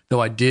Fame,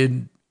 though I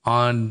did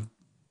on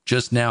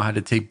just now had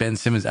to take Ben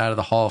Simmons out of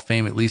the Hall of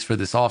Fame, at least for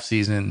this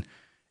offseason.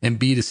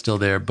 Embiid is still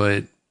there,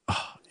 but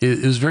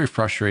it was very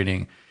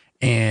frustrating.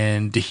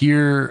 And to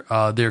hear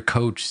their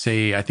coach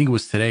say, I think it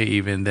was today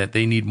even, that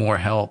they need more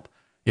help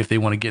if they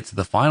want to get to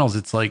the finals.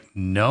 It's like,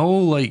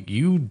 no,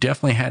 you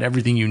definitely had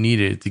everything you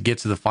needed to get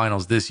to the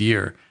finals this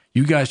year.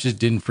 You guys just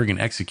didn't friggin'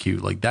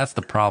 execute. That's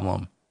the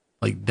problem.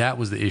 That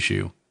was the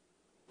issue.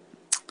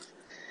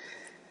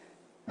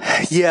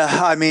 Yeah,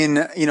 I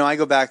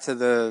go back to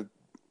the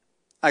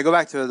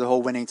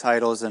whole winning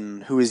titles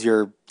and who is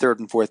your third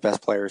and fourth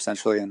best player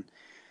essentially, and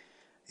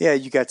yeah,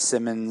 you got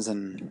Simmons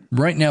and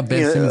right now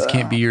Ben Simmons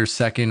can't be your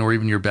second or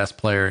even your best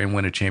player and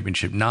win a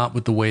championship. Not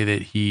with the way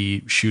that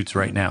he shoots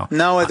right now.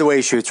 Not with the way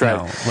he shoots right.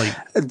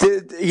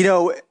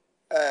 No,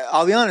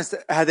 I'll be honest.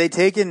 Had they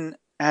taken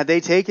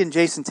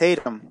Jason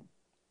Tatum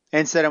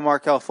instead of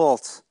Markelle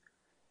Fultz,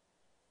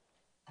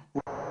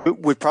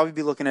 we'd probably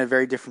be looking at a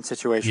very different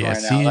situation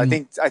right now. I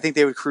think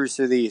they would cruise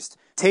through the East.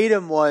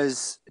 Tatum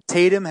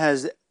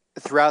has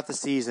throughout the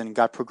season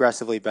got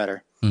progressively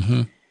better.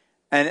 Mm-hmm.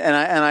 And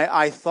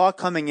I thought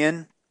coming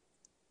in,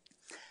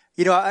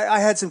 I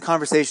had some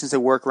conversations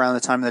at work around the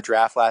time of the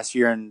draft last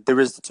year, and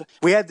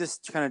we had this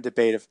kind of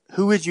debate of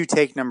who would you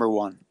take number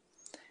one?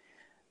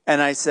 And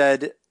I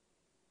said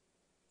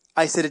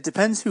it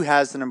depends who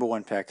has the number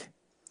one pick.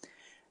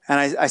 And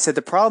I said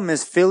the problem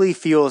is Philly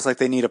feels like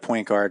they need a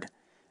point guard,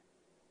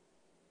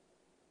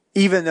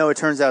 even though it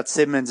turns out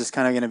Simmons is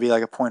kind of going to be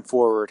like a point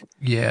forward.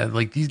 Yeah,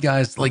 these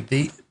guys,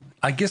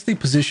 I guess they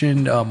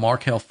positioned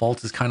Markelle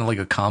Fultz as kind of like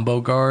a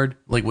combo guard,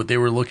 like what they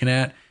were looking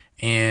at.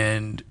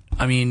 And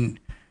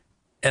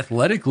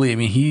athletically, I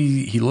mean,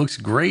 he looks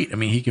great. I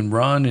mean, he can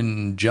run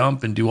and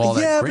jump and do all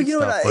that Yeah, great but you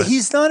know stuff. what?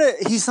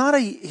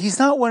 But He's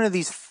not one of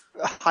these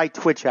high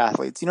twitch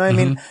athletes. You know what I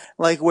mean?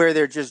 Like where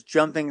they're just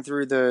jumping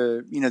through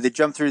they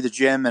jump through the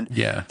gym and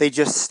yeah, they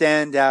just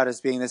stand out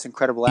as being this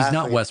incredible he's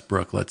athlete. not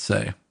Westbrook, let's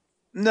say.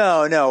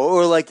 No,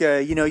 or like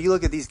you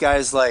look at these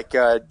guys like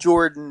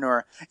Jordan,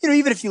 or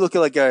even if you look at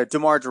like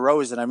DeMar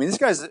DeRozan. I mean,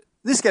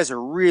 these guys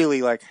are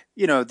really like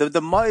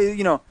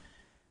the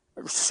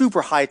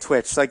super high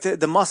twitch. Like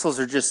the muscles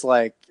are just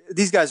like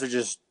these guys are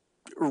just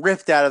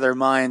ripped out of their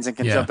minds and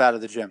can jump out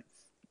of the gym.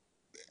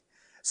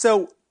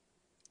 So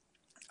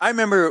I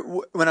remember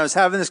when I was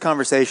having this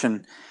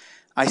conversation,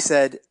 I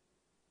said,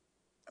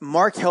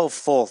 Markelle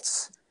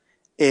Fultz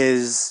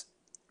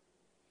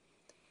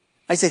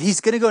I said,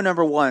 he's going to go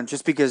number one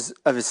just because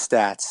of his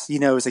stats.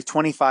 It was like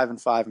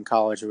 25-5 in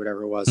college or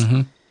whatever it was.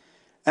 And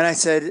I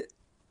said,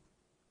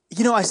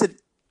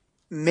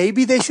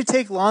 maybe they should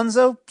take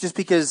Lonzo just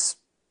because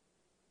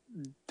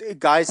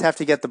guys have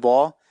to get the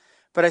ball.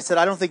 But I said,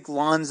 I don't think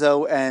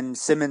Lonzo and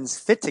Simmons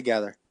fit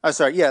together. Oh,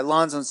 sorry. Yeah,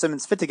 Lonzo and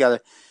Simmons fit together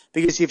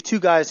because you have two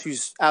guys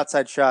whose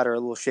outside shot are a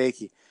little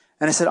shaky.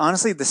 And I said,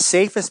 honestly, the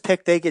safest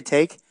pick they could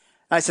take,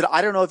 and I said,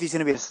 I don't know if he's going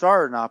to be a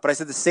star or not, but I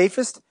said the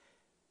safest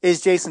is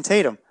Jason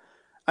Tatum.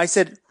 I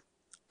said,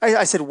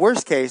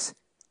 worst case,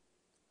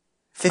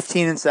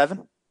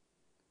 15-7.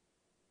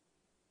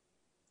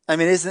 I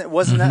mean,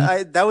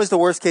 that was the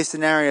worst case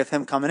scenario of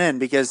him coming in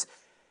because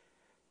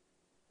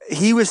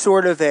he was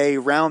sort of a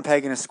round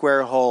peg in a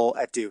square hole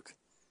at Duke.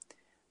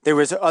 There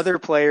was other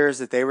players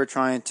that they were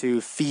trying to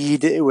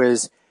feed. It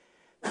was,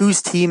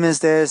 whose team is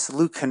this?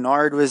 Luke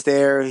Kennard was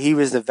there. He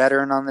was the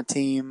veteran on the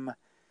team.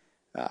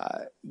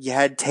 You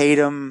had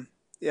Tatum.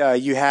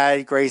 You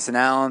had Grayson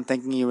Allen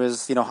thinking he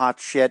was, hot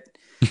shit.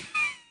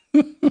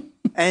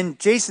 And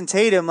Jason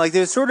Tatum, like there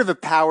was sort of a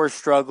power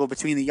struggle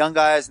between the young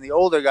guys and the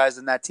older guys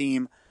in that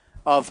team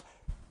of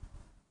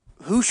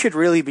who should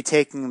really be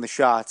taking the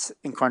shots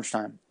in crunch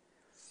time.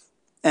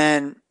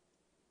 And,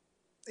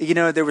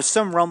 there was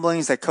some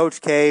rumblings that Coach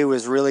K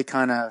was really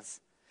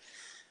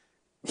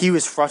he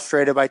was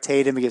frustrated by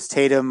Tatum because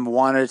Tatum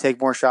wanted to take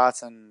more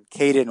shots and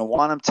K didn't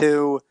want him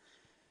to.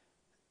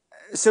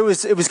 So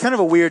it was kind of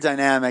a weird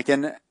dynamic.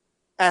 And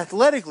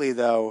athletically,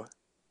 though,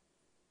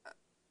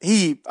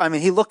 he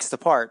looks the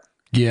part.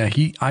 Yeah,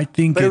 I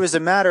think. But it was a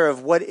matter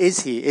of what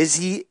is he? Is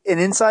he an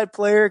inside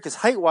player? Because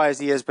height-wise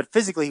he is, but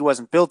physically he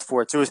wasn't built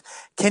for it. So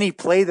can he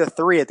play the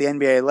three at the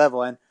NBA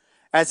level? And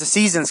as the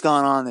season's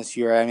gone on this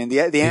year, I mean, the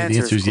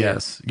answer is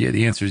yes. Yeah,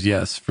 the answer is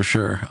yes, for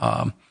sure.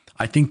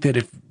 I think that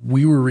if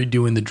we were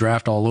redoing the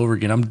draft all over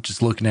again, I'm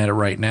just looking at it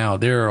right now.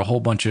 There are a whole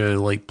bunch of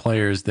like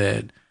players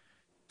that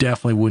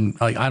definitely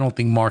wouldn't. Like, I don't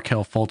think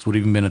Markelle Fultz would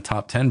even been a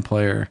top 10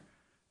 player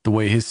the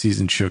way his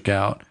season shook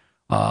out.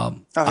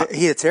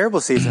 He had a terrible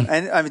season,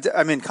 and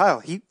I mean, Kyle,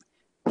 he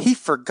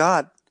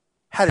forgot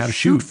how to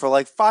shoot for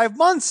like 5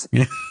 months.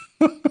 Yeah,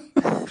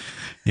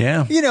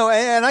 yeah.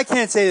 And I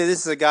can't say that this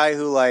is a guy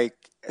who like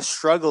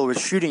struggled with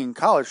shooting in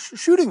college.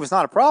 Shooting was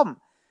not a problem,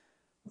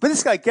 but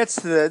this guy gets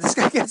to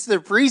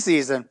the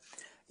preseason.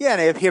 Yeah,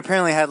 and he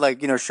apparently had like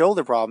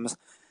shoulder problems,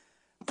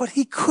 but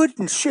he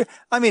couldn't shoot.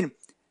 I mean,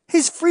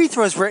 his free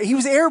throws he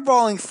was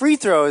airballing free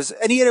throws,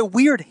 and he had a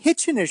weird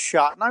hitch in his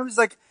shot, and I was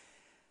like,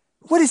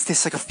 what is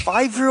this? Like a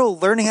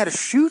 5-year-old learning how to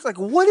shoot? Like,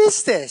 what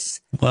is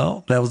this?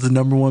 Well, that was the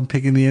number one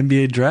pick in the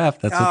NBA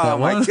draft. That's what that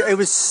was. God, it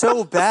was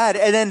so bad.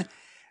 And then,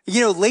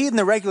 late in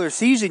the regular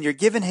season, you're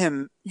getting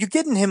him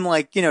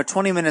like,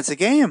 20 minutes a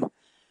game.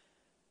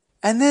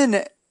 And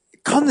then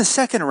come the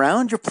second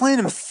round, you're playing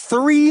him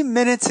 3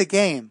 minutes a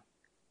game.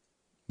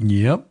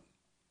 Yep.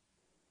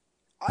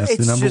 That's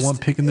the number one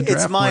pick in the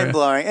draft. It's mind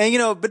blowing.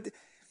 And,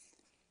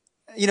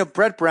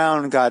 Brett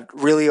Brown got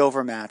really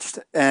overmatched.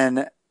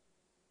 And,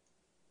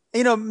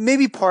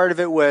 maybe part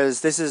of it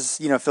was this is,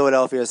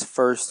 Philadelphia's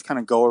first kind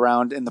of go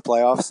around in the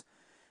playoffs.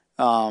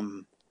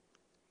 And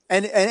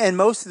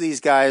most of these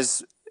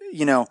guys,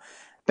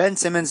 Ben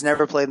Simmons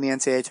never played in the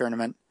NCAA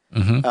tournament.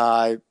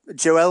 Mm-hmm.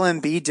 Joel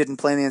Embiid didn't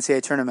play in the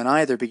NCAA tournament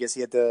either because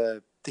he had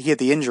the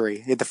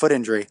injury. He had the foot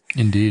injury.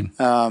 Indeed.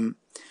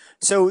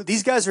 So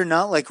these guys are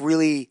not like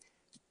really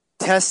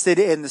tested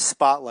in the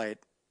spotlight.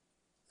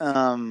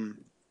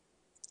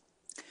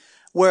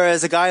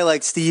 Whereas a guy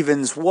like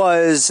Stevens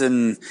was,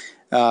 and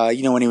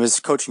when he was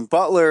coaching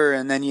Butler,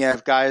 and then you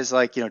have guys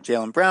like,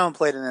 Jaylen Brown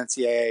played in the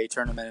NCAA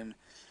tournament,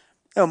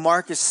 and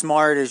Marcus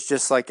Smart is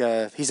just like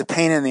he's a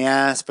pain in the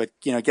ass, but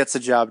gets the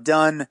job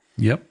done.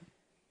 Yep.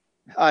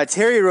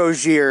 Terry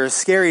Rozier,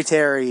 Scary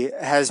Terry,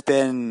 has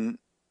been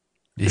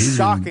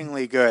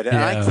shockingly good, and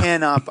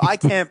I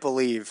can't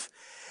believe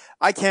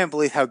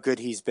how good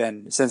he's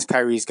been since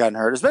Kyrie's gotten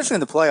hurt, especially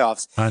in the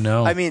playoffs. I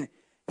know. I mean,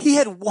 he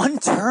had one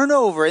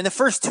turnover in the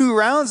first 2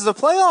 rounds of the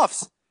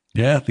playoffs.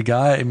 Yeah, the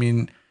guy,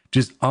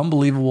 just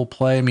unbelievable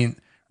play.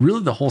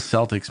 Really the whole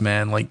Celtics,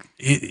 man, like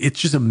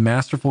it's just a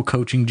masterful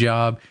coaching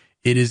job.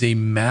 It is a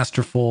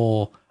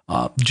masterful,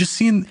 just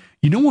seeing,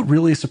 what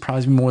really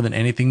surprised me more than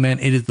anything, man?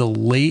 It is the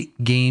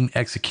late game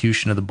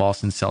execution of the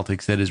Boston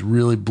Celtics that has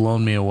really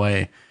blown me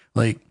away.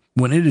 Like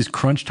when it is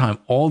crunch time,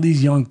 all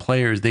these young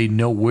players, they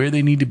know where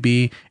they need to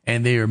be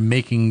and they are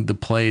making the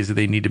plays that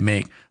they need to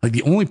make. Like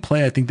the only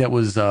play I think that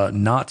was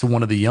not to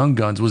one of the young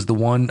guns was the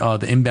one,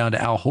 the inbound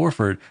to Al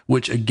Horford,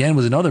 which again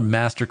was another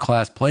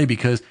masterclass play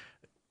because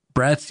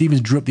Brad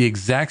Stevens drew up the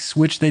exact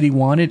switch that he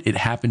wanted. It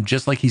happened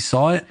just like he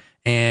saw it,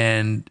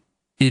 and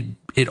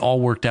it all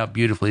worked out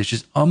beautifully. It's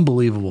just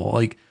unbelievable.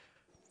 Like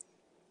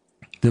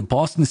the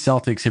Boston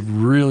Celtics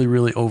have really,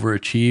 really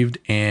overachieved,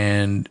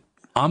 and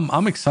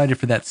I'm excited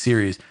for that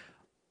series.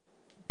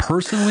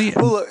 Personally,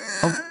 Well,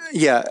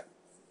 yeah.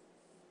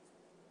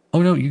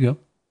 Oh no, you go.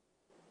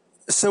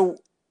 So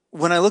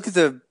when I look at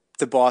the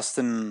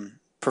Boston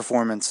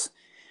performance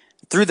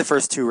through the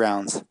first two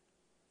rounds,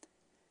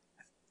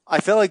 I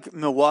felt like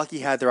Milwaukee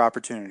had their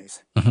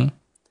opportunities. Mm-hmm.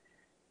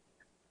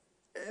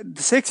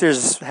 The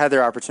Sixers had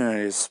their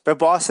opportunities, but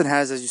Boston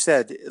has, as you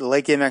said,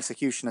 late game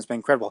execution has been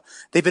incredible.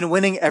 They've been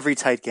winning every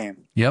tight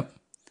game. Yep.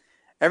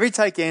 Every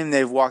tight game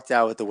they've walked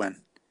out with the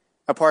win,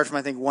 apart from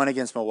I think one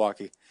against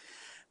Milwaukee.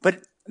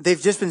 But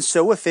they've just been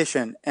so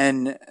efficient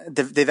and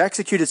they've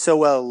executed so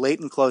well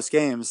late in close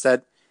games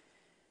that,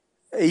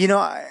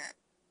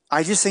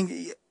 I just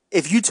think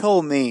if you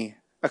told me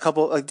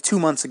 2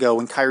 months ago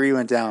when Kyrie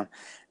went down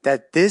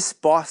that this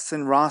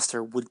Boston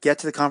roster would get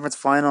to the conference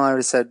final, I would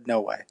have said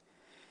no way.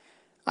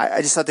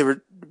 I just thought they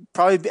would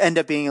probably end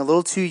up being a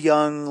little too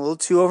young, a little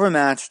too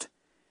overmatched.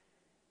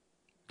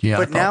 Yeah.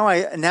 But now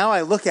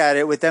I look at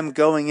it with them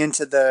going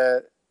into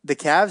the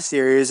Cavs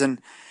series,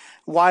 and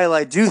while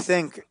I do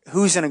think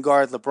who's going to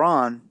guard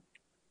LeBron,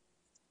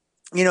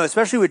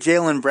 especially with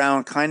Jaylen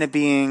Brown kind of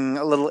being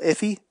a little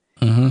iffy.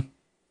 Mm-hmm.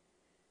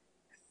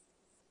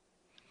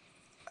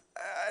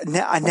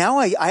 Now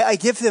I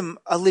give them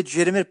a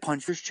legitimate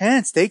puncher's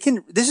chance.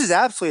 This is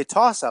absolutely a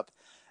toss-up.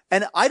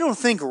 And I don't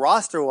think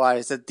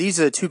roster-wise that these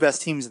are the two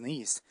best teams in the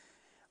East.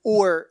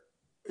 Or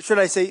should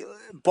I say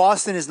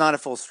Boston is not at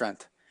full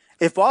strength.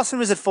 If Boston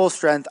was at full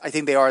strength, I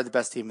think they are the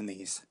best team in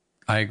the East.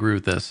 I agree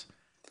with this.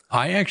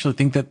 I actually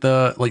think that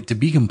to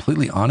be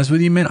completely honest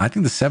with you, man, I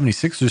think the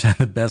 76ers had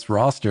the best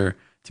roster,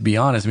 to be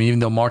honest. I mean, even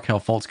though Markelle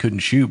Fultz couldn't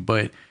shoot,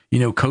 but,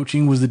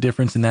 coaching was the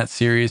difference in that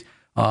series.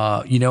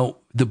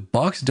 The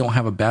Bucks don't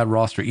have a bad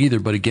roster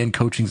either, but again,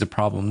 coaching's a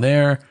problem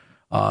there.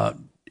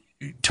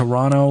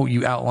 Toronto,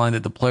 you outlined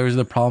that the players are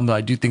the problem, but I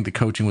do think the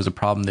coaching was a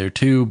problem there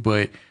too.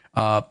 But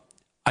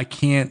I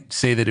can't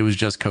say that it was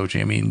just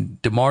coaching. I mean,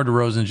 DeMar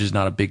DeRozan is just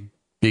not a big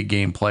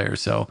game player,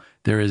 so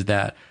there is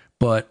that.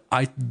 But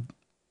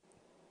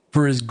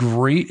for as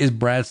great as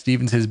Brad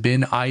Stevens has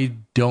been, I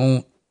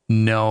don't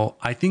know.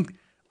 I think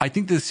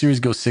this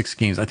series goes 6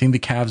 games. I think the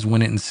Cavs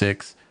win it in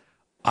 6.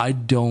 I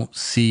don't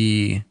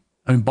see.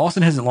 I mean,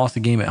 Boston hasn't lost a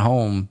game at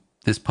home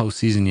this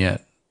postseason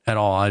yet at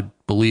all. I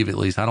believe, at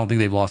least. I don't think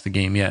they've lost a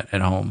game yet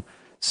at home.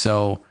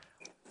 So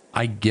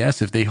I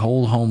guess if they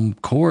hold home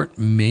court,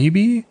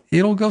 maybe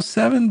it'll go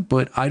 7.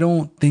 But I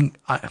don't think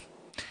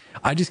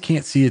I just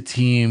can't see a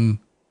team.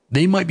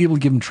 They might be able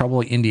to give them trouble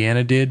like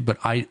Indiana did, but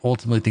I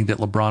ultimately think that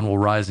LeBron will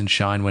rise and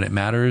shine when it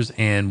matters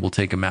and will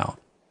take them out.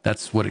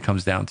 That's what it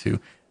comes down to.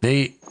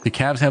 The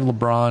Cavs have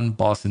LeBron,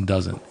 Boston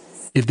doesn't.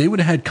 If they would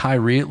have had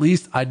Kyrie at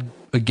least, I'd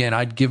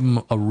give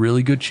them a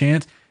really good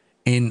chance.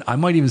 And I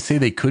might even say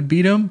they could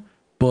beat him,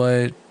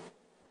 but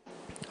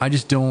I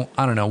just don't.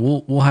 I don't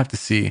know. We'll have to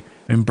see.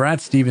 I mean,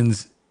 Brad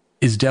Stevens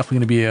is definitely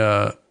going to be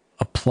a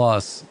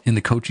plus in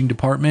the coaching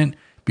department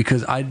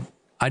because I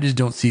just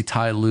don't see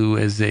Ty Lue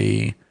as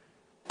a.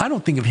 I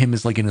don't think of him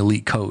as like an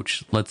elite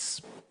coach.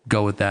 Let's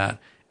go with that.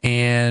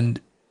 And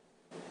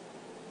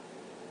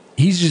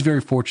he's just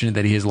very fortunate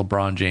that he has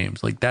LeBron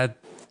James. Like that.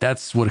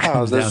 That's what it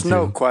comes down to. There's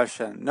no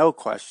question. No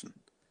question.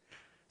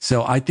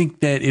 So I think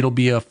that it'll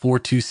be a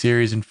 4-2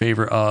 series in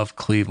favor of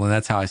Cleveland.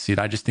 That's how I see it.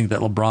 I just think that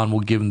LeBron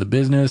will give him the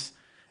business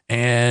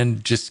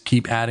and just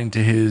keep adding to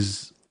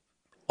his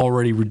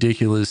already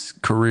ridiculous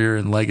career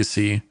and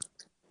legacy.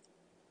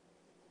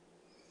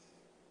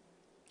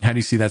 How do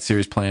you see that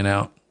series playing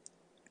out?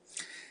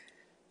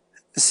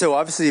 So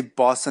obviously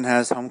Boston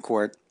has home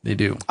court. They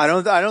do. I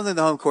don't think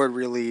the home court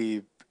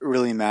really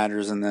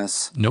matters in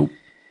this. Nope.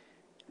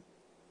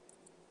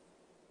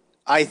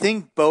 I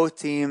think both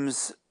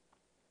teams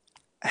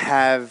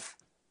have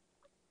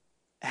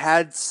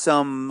had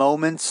some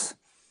moments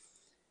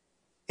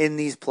in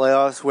these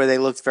playoffs where they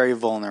looked very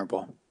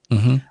vulnerable.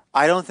 Mm-hmm.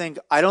 I don't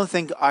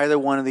think either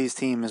one of these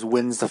teams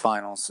wins the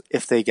finals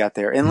if they get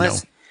there.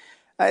 Unless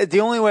the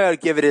only way I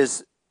would give it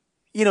is,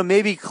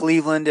 maybe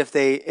Cleveland if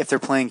they're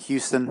playing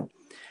Houston,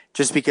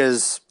 just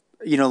because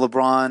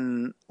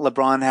LeBron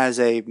has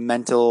a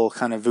mental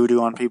kind of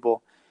voodoo on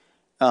people,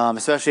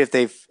 especially if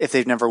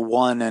they've never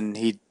won and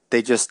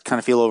they just kind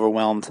of feel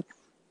overwhelmed.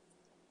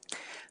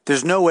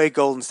 There's no way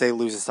Golden State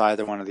loses to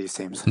either one of these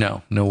teams.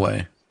 No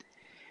way.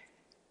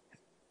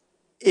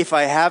 If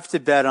I have to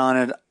bet on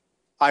it,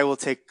 I will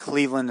take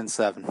Cleveland in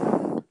 7.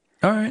 All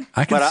right,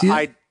 I can see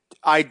it.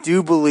 I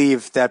do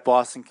believe that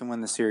Boston can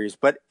win the series,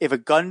 but if a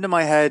gun to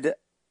my head,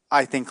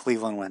 I think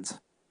Cleveland wins.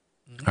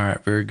 All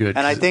right, very good.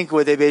 And I think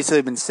what they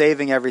basically been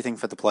saving everything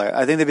for the play.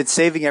 I think they've been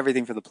saving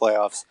everything for the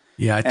playoffs.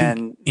 Yeah, I think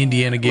and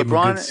Indiana gave him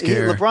a good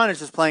scare. LeBron is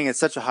just playing at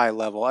such a high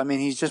level. I mean,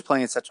 he's just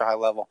playing at such a high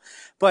level.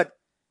 But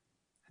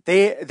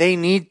they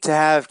need to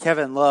have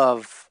Kevin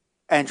Love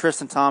and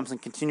Tristan Thompson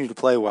continue to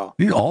play well.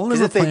 Dude, all of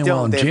them are playing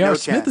well. And J.R.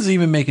 Smith is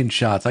even making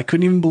shots. I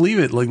couldn't even believe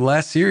it. Like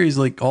last series,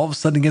 like all of a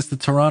sudden against the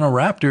Toronto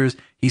Raptors,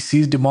 he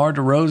sees DeMar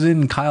DeRozan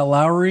and Kyle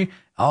Lowry.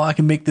 Oh, I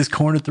can make this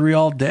corner three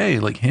all day.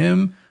 Like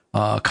him,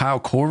 Kyle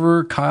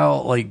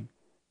Korver, like,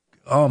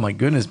 oh my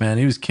goodness, man.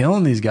 He was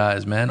killing these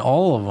guys, man.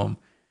 All of them.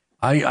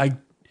 I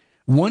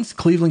once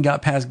Cleveland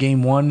got past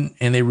game one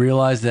and they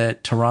realized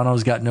that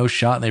Toronto's got no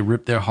shot and they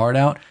ripped their heart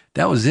out,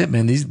 that was it,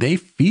 man. They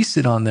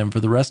feasted on them for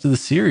the rest of the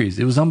series.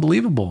 It was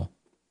unbelievable.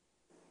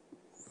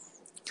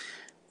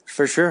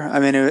 For sure. I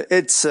mean,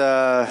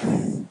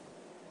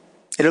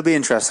 it'll be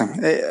interesting.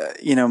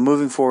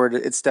 Moving forward,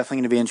 it's definitely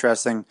going to be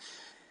interesting.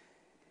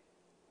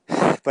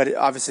 But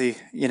obviously,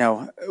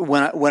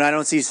 when I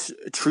don't see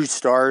true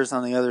stars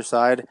on the other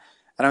side,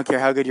 I don't care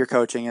how good your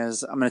coaching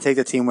is. I'm going to take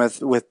the team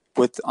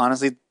with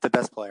honestly the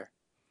best player.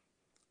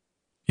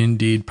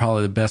 Indeed,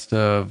 probably the best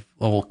of,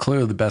 well,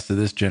 clearly the best of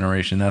this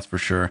generation, that's for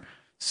sure.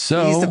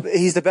 So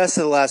he's the best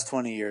of the last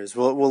 20 years.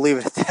 We'll leave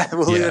it at that.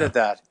 Leave it at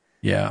that.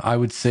 Yeah, I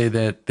would say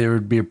that there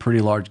would be a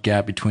pretty large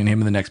gap between him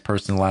and the next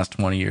person in the last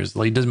 20 years.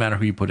 Like, it doesn't matter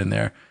who you put in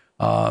there.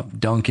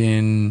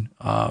 Duncan,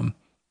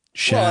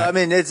 Shaq. Well, I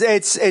mean,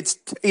 it's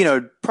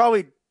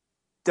probably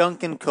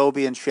Duncan,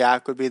 Kobe, and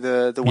Shaq would be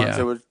the ones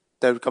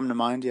that would come to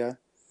mind. Yeah.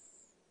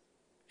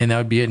 And that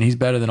would be it. And he's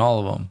better than all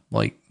of them.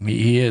 Like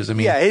he is. I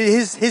mean, yeah,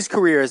 his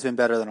career has been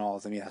better than all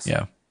of them. Yes.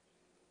 Yeah.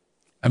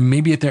 And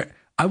maybe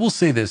I will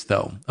say this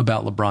though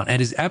about LeBron. At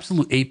his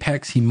absolute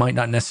apex, he might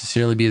not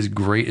necessarily be as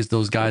great as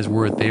those guys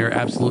were at their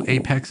absolute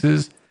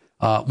apexes.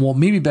 Well,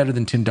 maybe better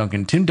than Tim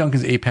Duncan. Tim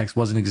Duncan's apex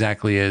wasn't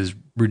exactly as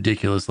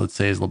ridiculous, let's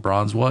say, as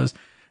LeBron's was.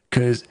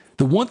 Because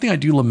the one thing I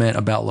do lament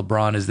about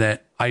LeBron is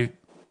that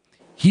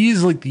he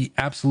is like the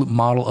absolute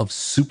model of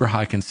super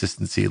high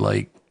consistency.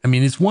 Like, I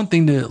mean, it's one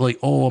thing to like,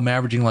 oh, I'm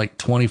averaging like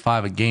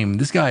 25 a game.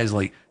 This guy is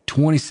like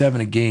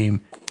 27 a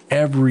game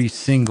every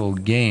single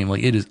game.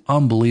 Like, it is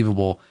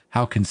unbelievable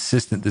how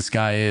consistent this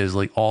guy is,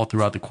 like all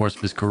throughout the course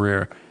of his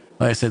career.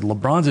 Like I said,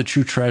 LeBron's a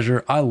true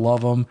treasure. I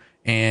love him.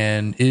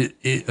 And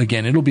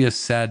it'll be a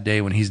sad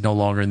day when he's no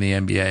longer in the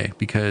NBA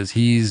because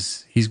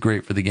he's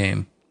great for the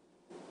game.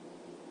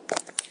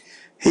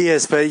 He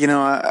is, but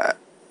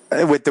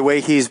with the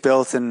way he's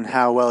built and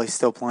how well he's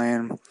still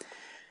playing,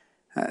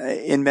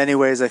 in many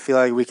ways, I feel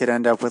like we could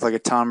end up with like a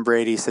Tom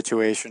Brady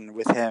situation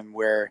with him,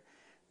 where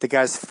the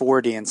guy's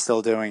 40 and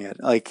still doing it.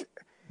 Like,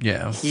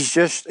 yeah, he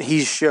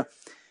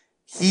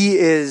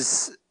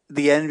is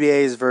the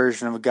NBA's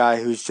version of a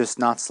guy who's just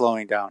not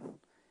slowing down.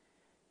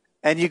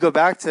 And you go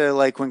back to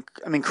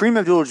Kareem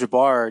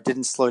Abdul-Jabbar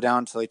didn't slow down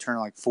until he turned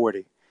like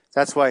 40.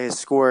 That's why his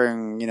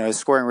scoring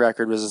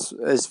record was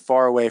as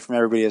far away from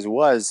everybody as it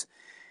was.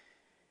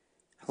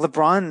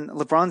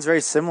 LeBron's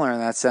very similar in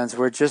that sense,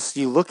 where just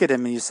you look at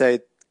him and you say,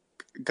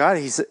 God,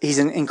 he's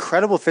in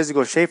incredible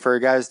physical shape for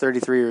a guy who's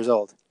 33 years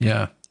old.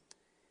 Yeah.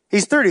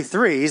 He's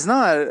 33. He's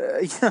not,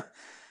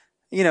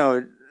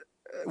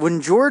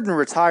 when Jordan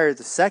retired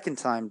the second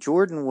time,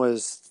 Jordan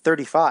was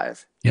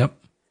 35. Yep.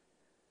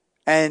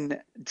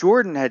 And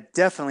Jordan had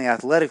definitely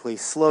athletically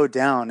slowed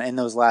down in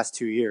those last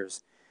 2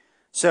 years.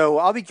 So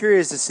I'll be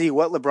curious to see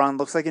what LeBron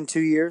looks like in 2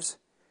 years.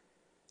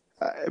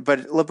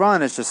 But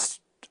LeBron is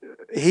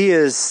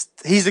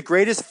he's the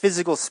greatest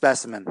physical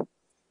specimen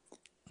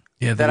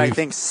that I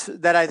think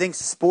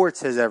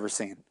sports has ever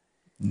seen.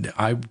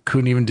 I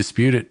couldn't even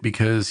dispute it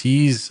because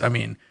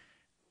you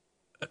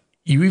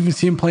even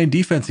see him playing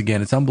defense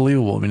again. It's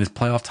unbelievable. I mean, his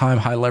playoff time,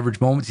 high leverage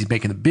moments, he's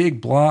making the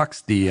big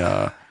blocks.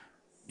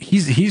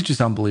 He's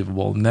just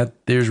unbelievable, and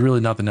that there's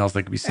really nothing else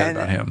that could be said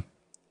about him.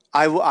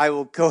 I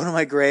will go to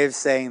my grave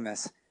saying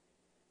this.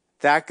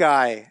 That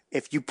guy,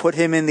 if you put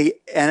him in the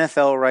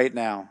NFL right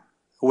now,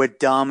 would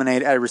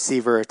dominate at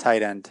receiver or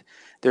tight end.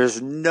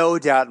 There's no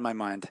doubt in my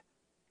mind.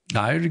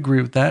 I would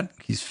agree with that.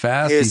 He's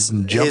fast, he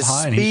can jump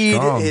high, and he's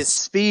strong. His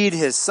speed,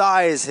 his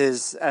size,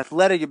 his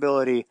athletic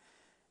ability,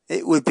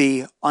 it would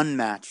be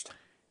unmatched.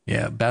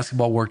 Yeah,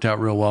 basketball worked out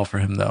real well for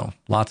him, though.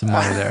 Lots of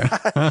money there.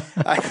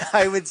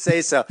 I would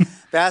say so.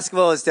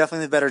 Basketball is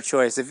definitely the better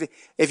choice.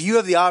 If you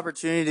have the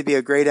opportunity to be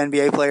a great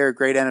NBA player, a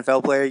great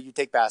NFL player, you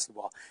take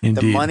basketball.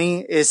 Indeed. The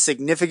money is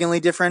significantly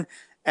different,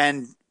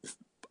 and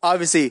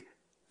obviously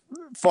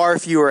far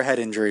fewer head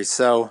injuries.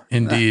 So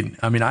indeed.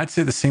 I mean, I'd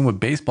say the same with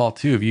baseball,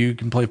 too. If you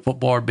can play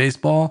football or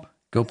baseball,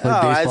 go play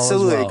baseball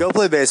absolutely. as well. Go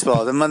play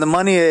baseball. The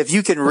money, if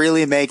you can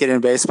really make it in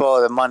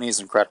baseball, the money is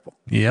incredible.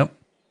 Yep.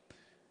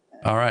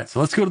 All right, so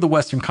let's go to the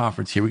Western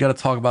Conference here. We got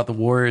to talk about the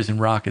Warriors and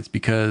Rockets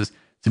because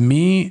to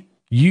me,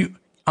 I'm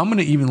going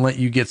to even let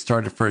you get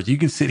started first. You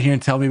can sit here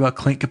and tell me about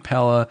Clint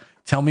Capella.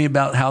 Tell me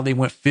about how they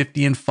went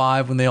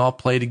 50-5 when they all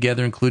played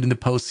together, including the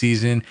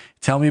postseason.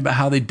 Tell me about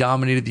how they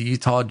dominated the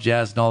Utah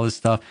Jazz and all this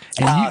stuff.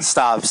 And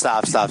stop.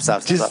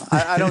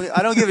 I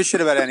don't give a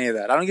shit about any of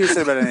that.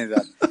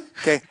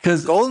 Okay,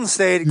 Golden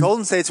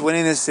State's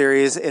winning this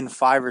series in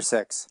 5 or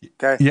 6.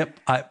 Okay. Yep.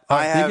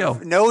 I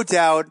have no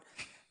doubt.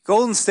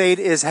 Golden State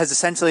has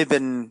essentially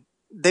been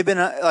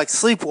like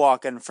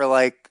sleepwalking for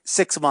like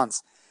 6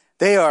 months.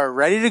 They are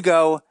ready to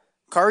go.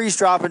 Curry's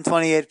dropping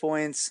 28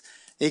 points.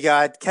 You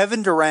got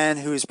Kevin Durant,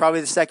 who's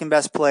probably the second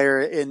best player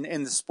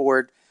in the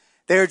sport.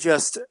 They're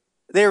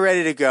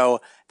ready to go.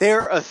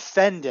 They're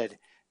offended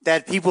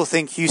that people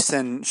think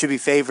Houston should be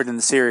favored in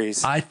the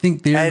series. I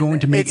think they're going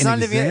to make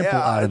an example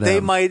out of them. They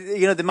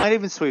might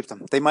even sweep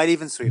them.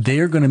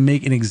 They're going to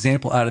make an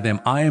example out of them.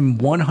 I am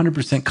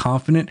 100%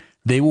 confident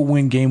they will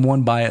win game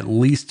 1 by at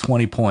least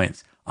 20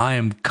 points. I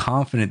am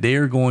confident they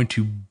are going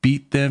to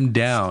beat them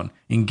down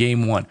in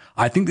game 1.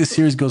 I think this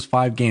series goes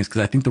 5 games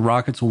because I think the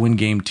Rockets will win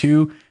game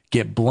 2,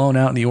 get blown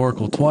out in the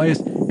Oracle twice,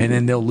 and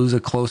then they'll lose a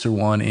closer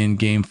one in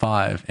game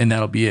 5, and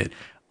that'll be it.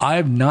 I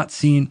have not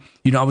seen,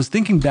 I was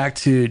thinking back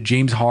to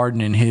James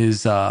Harden and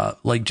his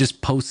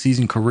just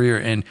postseason career.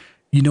 And,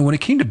 when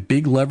it came to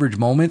big leverage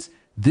moments,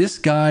 this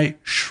guy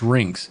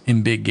shrinks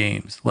in big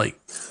games. Like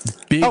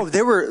big. Oh,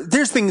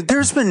 there's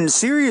been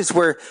series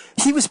where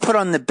he was put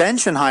on the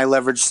bench in high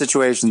leverage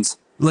situations.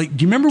 Like,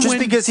 do you remember just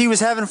because he was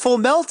having full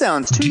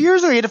meltdowns? 2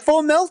 years ago, he had a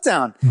full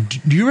meltdown.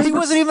 Do you remember? He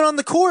wasn't even on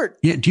the court.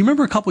 Yeah. Do you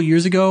remember a couple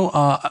years ago?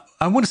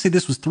 I want to say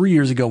this was 3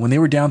 years ago when they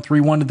were down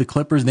 3-1 to the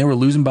Clippers and they were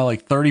losing by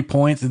like 30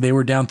 points and they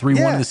were down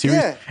 3-1 in the series.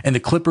 Yeah. And the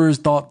Clippers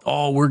thought,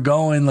 oh, we're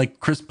going. Like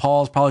Chris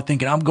Paul's probably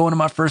thinking, I'm going to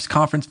my first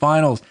conference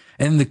finals.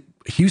 And the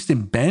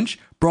Houston bench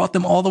brought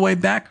them all the way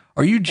back.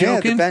 Are you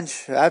joking? Yeah, the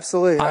bench.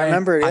 Absolutely. I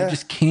remember. Yeah. I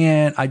just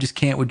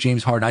can't with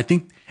James Harden. I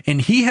think,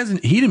 and he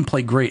didn't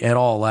play great at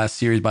all last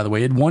series, by the way.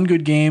 He had one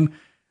good game.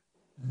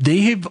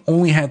 They have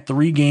only had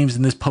 3 games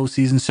in this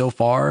postseason so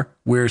far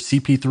where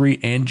CP3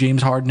 and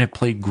James Harden have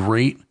played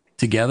great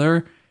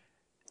together.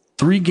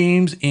 3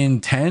 games in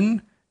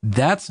 10,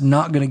 that's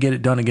not going to get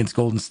it done against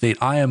Golden State.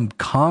 I am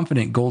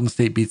confident Golden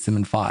State beats them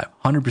in 5,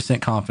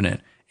 100% confident,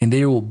 and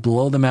they will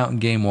blow them out in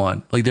game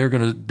 1. Like they're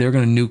gonna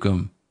nuke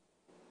them.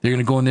 They're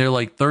gonna go in there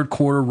like third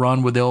quarter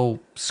run where they'll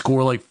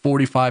score like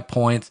 45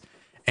 points,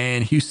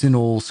 and Houston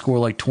will score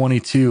like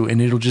 22,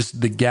 and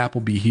the gap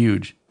will be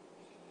huge.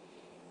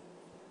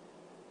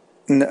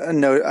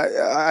 No,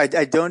 I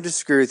don't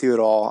disagree with you at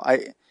all.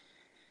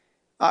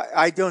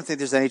 I don't think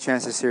there's any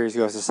chance the series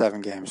goes to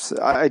 7 games.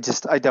 I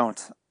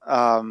don't.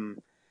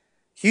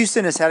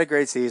 Houston has had a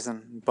great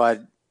season,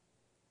 but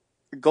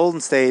Golden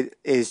State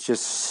is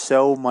just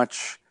so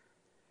much.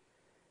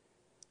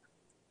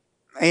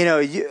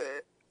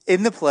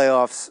 In the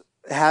playoffs,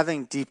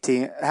 having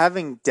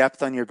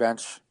depth on your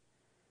bench,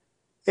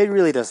 it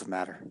really doesn't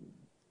matter.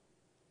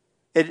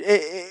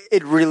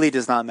 It really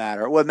does not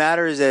matter. What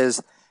matters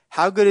is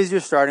how good is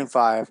your starting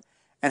 5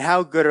 and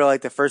how good are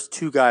like the first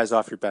 2 guys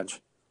off your bench?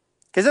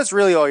 Because that's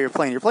really all you're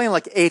playing. You're playing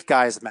like 8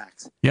 guys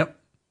max. Yep.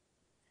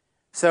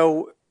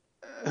 So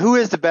who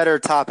is the better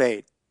top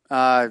 8?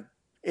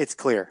 It's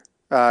clear.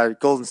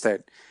 Golden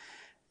State.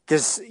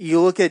 Because you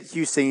look at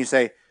Houston, you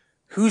say,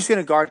 who's going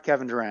to guard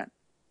Kevin Durant?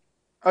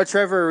 Oh,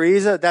 Trevor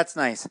Ariza? That's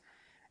nice.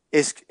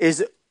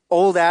 Is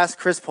old-ass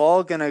Chris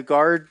Paul going to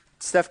guard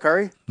Steph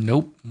Curry?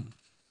 Nope.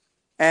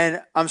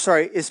 And I'm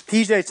sorry, is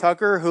PJ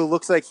Tucker, who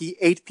looks like he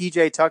ate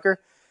PJ Tucker,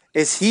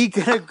 is he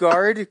going to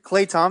guard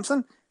Klay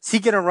Thompson? Is he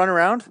going to run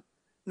around?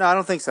 No, I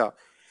don't think so.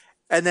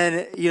 And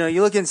then,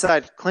 you look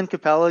inside, Clint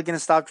Capella going to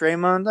stop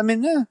Draymond? I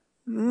mean,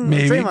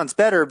 maybe. Draymond's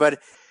better,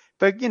 but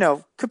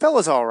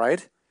Capella's all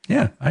right.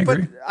 Yeah, I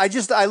agree.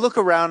 But I look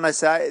around and I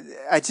say,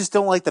 I just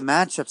don't like the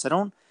matchups.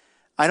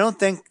 I don't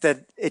think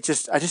that I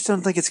just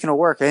don't think it's going to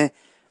work.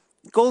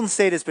 Golden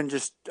State has been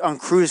just on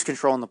cruise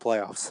control in the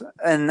playoffs,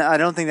 and I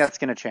don't think that's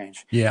going to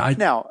change. Yeah.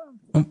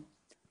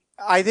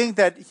 I think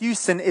that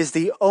Houston is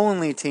the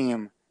only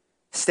team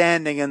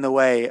standing in the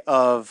way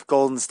of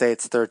Golden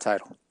State's 3rd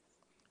title.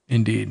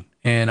 Indeed.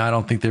 And I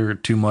don't think they're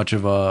too much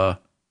of a,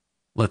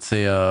 let's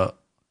say,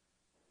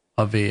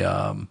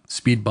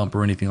 speed bump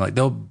or anything like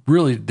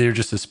that. They're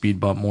just a speed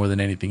bump more than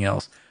anything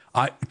else.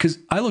 Because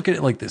I look at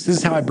it like this. This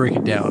is how I break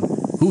it down.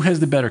 Who has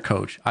the better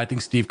coach? I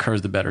think Steve Kerr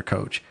is the better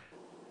coach.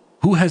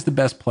 Who has the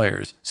best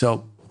players?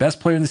 So best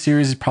player in the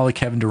series is probably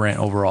Kevin Durant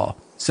overall.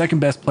 Second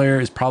best player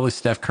is probably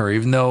Steph Curry,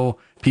 even though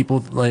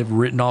people have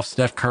written off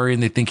Steph Curry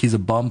and they think he's a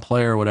bum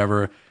player or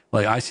whatever.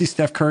 Like I see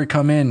Steph Curry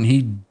come in and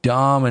he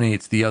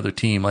dominates the other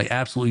team, like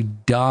absolutely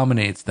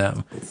dominates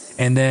them.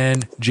 And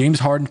then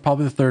James Harden's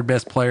probably the 3rd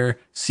best player.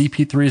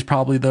 CP3 is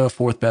probably the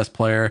 4th best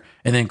player.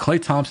 And then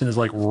Klay Thompson is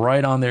like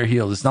right on their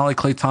heels. It's not like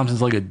Klay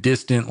Thompson's like a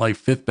distant like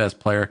 5th best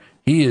player.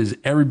 He is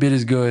every bit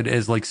as good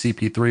as like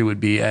CP3 would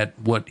be at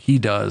what he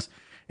does.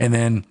 And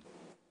then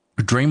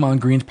Draymond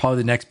Green's probably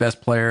the next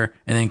best player.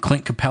 And then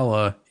Clint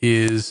Capella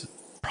is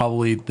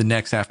probably the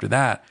next after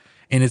that.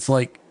 And it's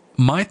like,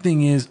 my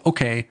thing is,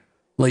 okay,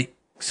 like,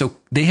 so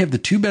they have the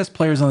 2 best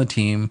players on the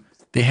team.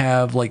 They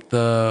have like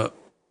the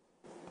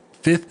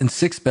 5th and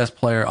 6th best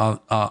player on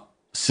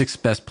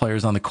 6th best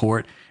players on the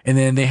court. And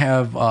then they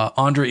have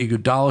Andre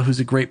Iguodala, who's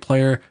a great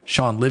player.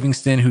 Sean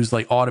Livingston, who's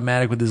like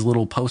automatic with his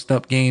little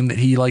post-up game that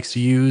he likes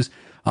to use.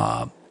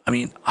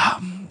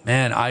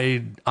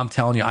 man, I'm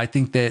telling you, I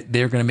think that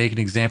they're going to make an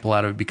example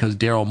out of it because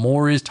Daryl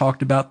Morey has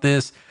talked about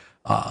this.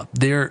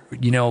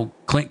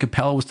 Clint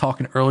Capella was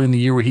talking early in the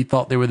year where he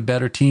thought they were the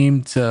better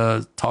team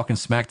to talking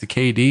smack to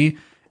KD.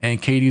 And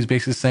KD is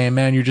basically saying,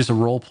 man, you're just a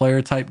role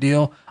player type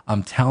deal.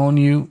 I'm telling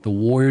you, the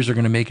Warriors are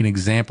going to make an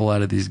example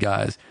out of these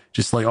guys.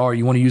 Just like,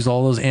 you want to use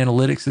all those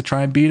analytics to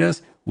try and beat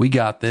us? We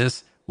got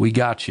this. We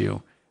got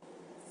you.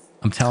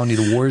 I'm telling you,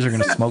 the Warriors are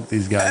going to smoke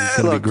these guys.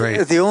 It's going to be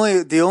great.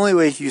 The only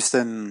way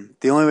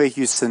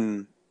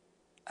Houston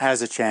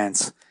has a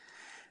chance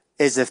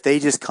is if they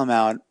just come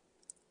out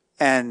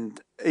and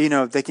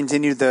they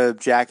continue the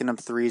jacking up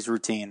threes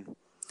routine,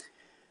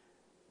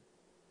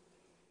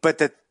 but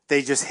that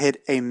they just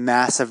hit a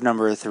massive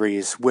number of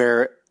threes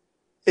where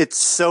it's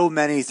so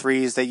many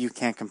threes that you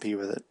can't compete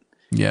with it.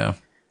 Yeah.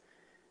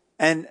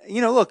 And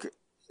look,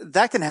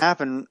 that can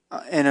happen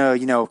in a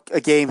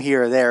game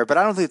here or there, but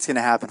I don't think it's going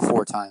to happen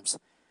 4 times.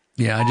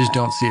 Yeah, I just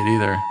don't see it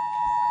either.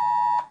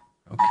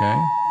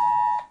 Okay.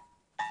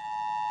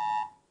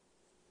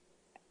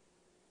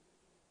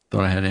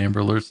 Thought I had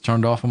Amber Alerts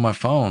turned off on my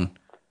phone.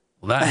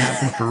 Well, that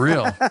happened for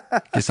real.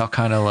 Guess I'll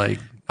kind of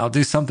I'll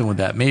do something with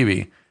that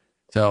maybe.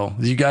 So,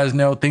 as you guys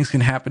know, things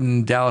can happen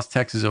in Dallas,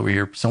 Texas over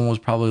here. Someone was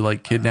probably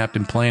kidnapped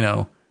in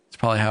Plano. It's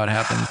probably how it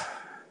happens.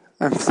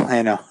 In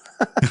Plano.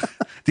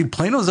 Dude,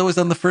 Plano's always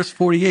on the first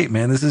 48,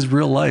 man. This is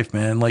real life,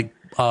 man.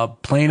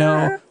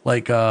 Plano,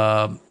 what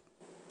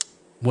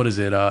is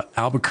it?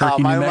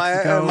 Albuquerque, New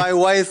Mexico.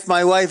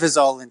 My wife is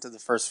all into the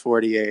first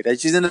 48.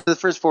 She's into the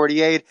first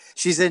 48.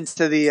 She's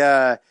into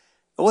the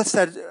what's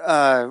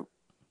that?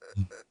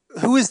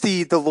 Who is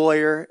the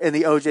lawyer in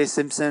the O.J.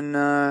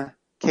 Simpson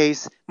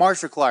case?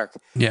 Marsha Clark.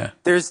 Yeah.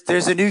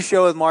 There's a new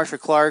show with Marsha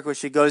Clark where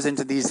she goes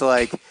into these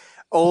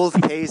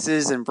old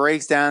cases and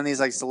breaks down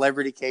these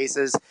celebrity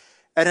cases.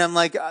 And I'm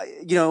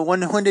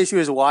one day she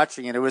was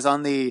watching it. It was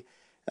on the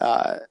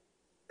not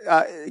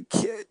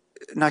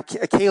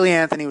Kaylee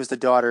Anthony was the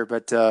daughter,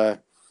 but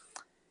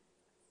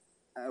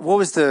what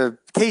was the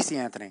Casey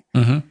Anthony?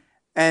 Mm-hmm.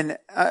 And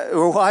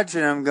we're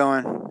watching. I'm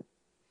going,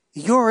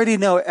 you already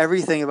know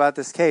everything about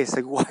this case.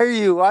 Why are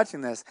you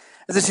watching this?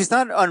 I said,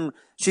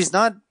 she's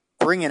not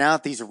bringing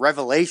out these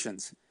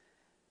revelations.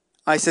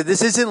 I said,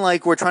 this isn't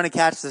we're trying to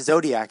catch the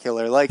Zodiac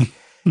killer.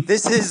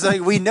 This is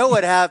we know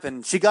what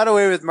happened. She got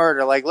away with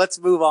murder. Let's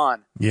move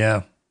on.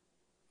 Yeah.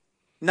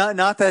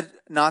 Not that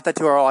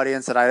to our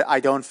audience that I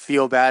don't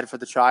feel bad for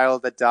the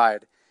child that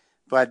died,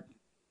 and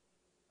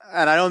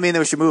I don't mean that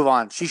we should move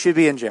on. She should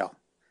be in jail.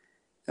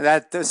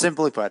 That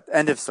simply put,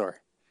 end of story.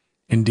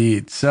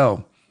 Indeed.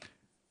 So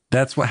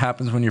that's what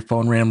happens when your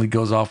phone randomly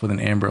goes off with an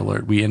Amber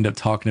Alert. We end up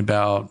talking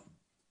about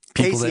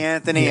Casey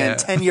Anthony and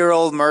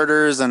 10-year-old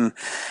murders, and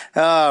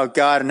oh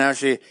god, and now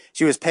she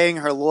was paying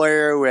her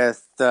lawyer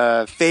with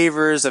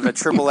favors of a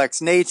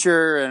XXX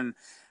nature, and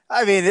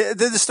I mean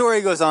the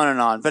story goes on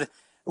and on. But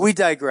we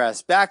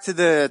digress. Back to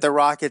the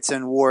Rockets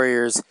and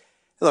Warriors.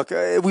 Look,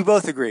 we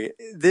both agree.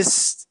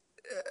 This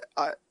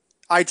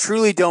I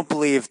truly don't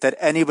believe that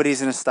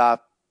anybody's going to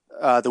stop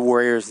the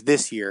Warriors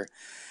this year.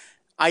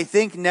 I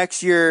think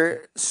next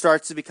year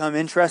starts to become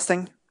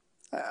interesting.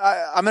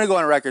 I'm going to go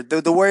on record.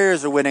 The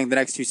Warriors are winning the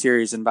next 2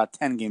 series in about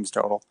 10 games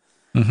total.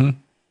 Mm-hmm.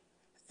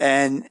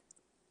 And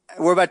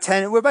we're about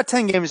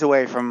 10 games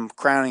away from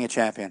crowning a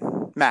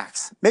champion.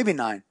 Max. Maybe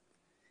 9.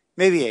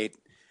 Maybe 8.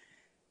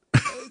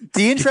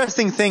 The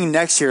interesting thing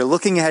next year,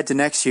 looking ahead to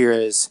next year,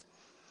 is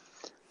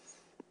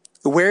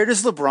where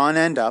does LeBron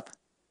end up?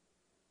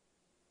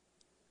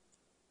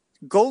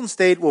 Golden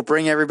State will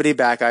bring everybody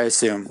back, I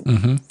assume.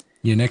 Mm-hmm.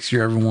 Yeah, next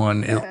year,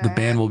 the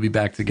band will be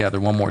back together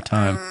one more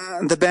time.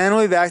 The band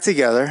will be back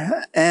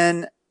together.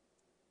 And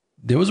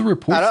there was a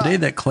report today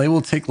that Clay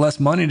will take less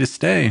money to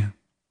stay.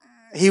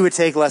 He would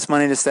take less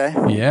money to stay?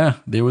 Yeah,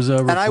 there was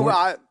a report.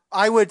 And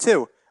I would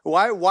too.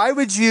 Why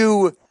would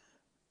you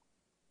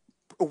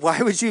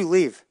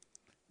leave?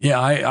 Yeah,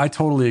 I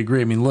totally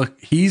agree. I mean, look,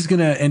 he's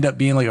going to end up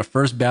being a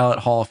first ballot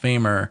Hall of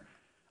Famer.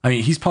 I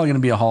mean, he's probably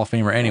going to be a Hall of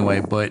Famer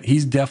anyway, but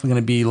he's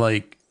definitely going to be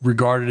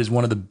regarded as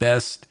one of the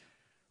best.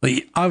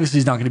 Obviously,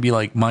 he's not going to be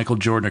like Michael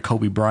Jordan or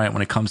Kobe Bryant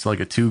when it comes to a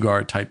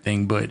 2-guard type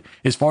thing. But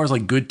as far as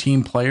good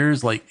team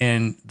players,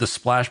 and the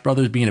Splash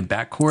Brothers being a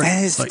backcourt,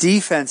 and his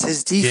defense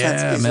is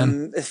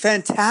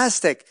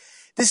fantastic.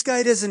 This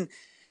guy doesn't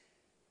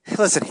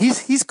listen.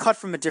 He's cut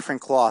from a different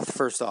cloth.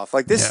 First off,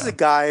 this is a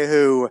guy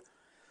who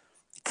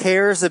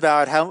cares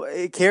about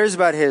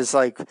his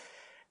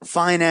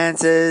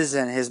finances,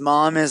 and his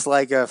mom is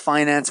a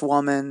finance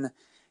woman.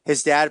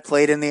 His dad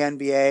played in the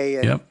NBA,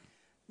 and yep.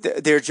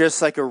 They're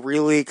just a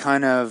really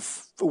kind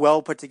of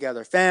well put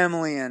together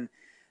family, and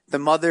the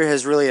mother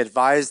has really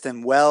advised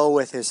him well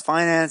with his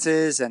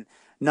finances and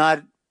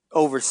not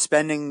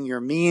overspending your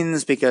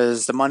means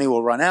because the money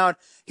will run out.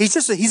 He's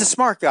a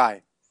smart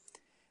guy,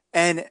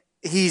 and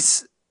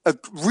he's a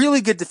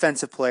really good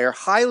defensive player,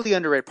 highly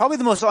underrated, probably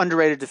the most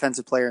underrated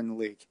defensive player in the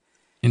league.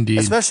 Indeed.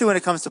 Especially when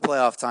it comes to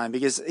playoff time,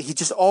 because he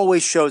just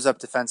always shows up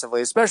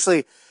defensively,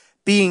 especially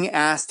being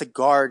asked to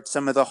guard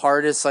some of the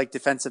hardest like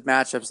defensive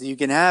matchups that you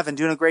can have and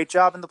doing a great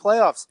job in the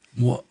playoffs.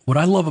 What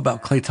I love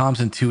about Klay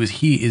Thompson too is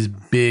he is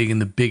big in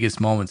the biggest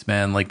moments,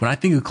 man. Like when I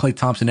think of Klay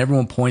Thompson,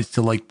 everyone points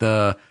to like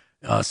the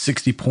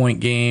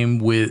 60-point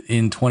game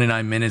in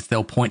 29 minutes.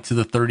 They'll point to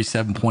the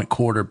 37-point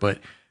quarter. But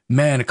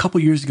man, a couple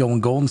years ago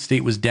when Golden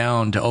State was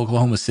down to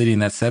Oklahoma City in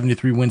that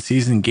 73-win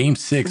season, Game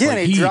 6, Yeah, like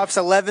and he drops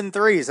 11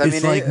 threes.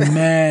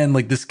 Man,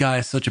 like this guy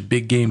is such a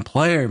big game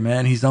player,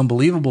 man. He's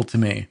unbelievable to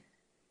me.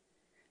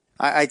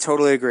 I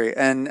totally agree.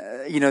 And,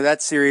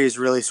 that series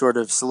really sort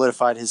of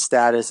solidified his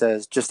status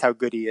as just how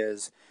good he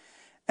is.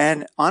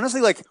 And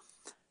honestly, like,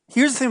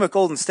 here's the thing about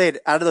Golden State.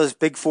 Out of those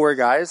big four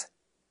guys,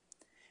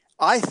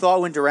 I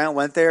thought when Durant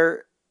went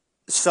there,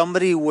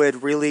 somebody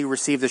would really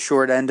receive the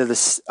short end of the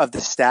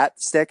stat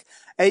stick.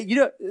 And,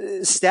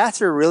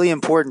 stats are really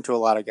important to a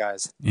lot of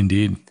guys.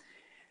 Indeed.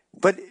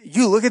 But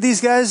you look at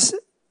these guys,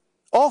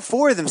 all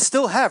four of them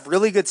still have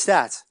really good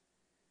stats.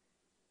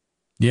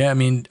 Yeah, I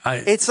mean,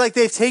 it's like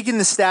they've taken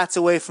the stats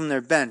away from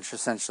their bench,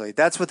 essentially.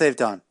 That's what they've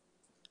done.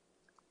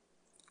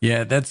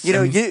 Yeah, that's... you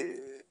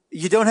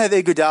don't have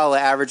Iguodala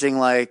averaging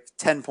like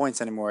 10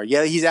 points anymore.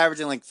 Yeah, he's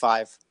averaging like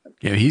 5.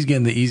 Yeah, he's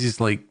getting the easiest,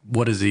 like,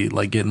 what is he?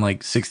 Like getting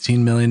like $16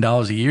 million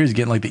a year? He's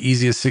getting like the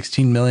easiest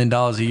 $16 million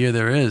a year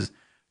there is.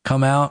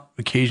 Come out,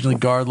 occasionally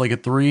guard like a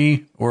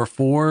 3 or a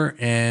 4,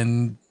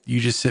 and you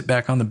just sit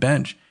back on the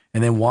bench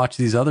and then watch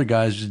these other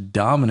guys just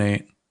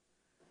dominate.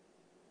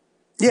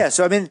 Yeah,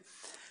 so I mean...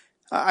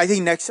 I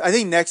think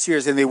next year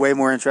is going to be way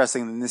more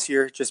interesting than this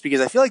year, just because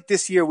I feel like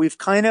this year we've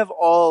kind of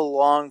all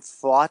along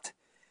thought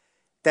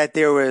that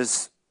there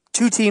was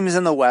 2 teams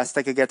in the West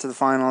that could get to the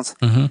finals,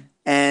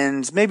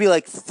 and maybe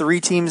like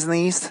 3 teams in the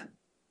East,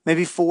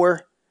 maybe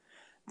 4.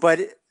 But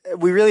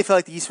we really felt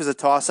like the East was a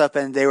toss-up,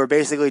 and they were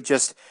basically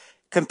just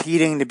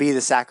competing to be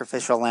the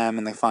sacrificial lamb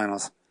in the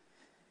finals.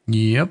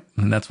 Yep,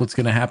 and that's what's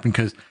going to happen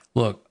because,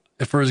 look,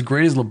 for as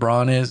great as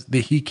LeBron is,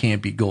 he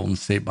can't beat Golden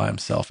State by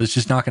himself. It's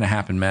just not going to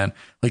happen, man.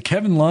 Like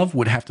Kevin Love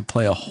would have to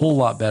play a whole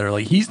lot better.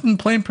 Like he's been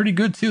playing pretty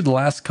good too the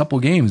last couple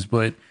games,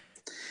 but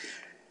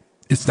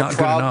it's not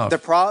good enough. The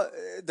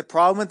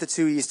problem with the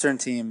 2 Eastern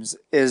teams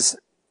is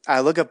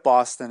I look at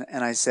Boston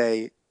and I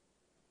say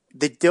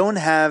they don't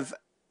have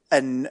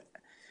I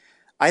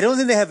don't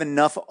think they have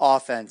enough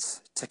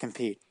offense to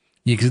compete.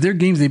 Yeah, because their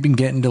games they've been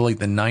getting to like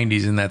the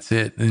 90s and that's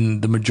it.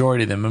 And the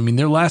majority of them, I mean,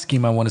 their last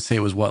game I want to say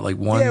was what, like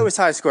 1? Yeah, it was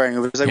high scoring. It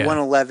was like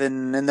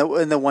 111 in the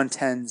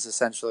 110s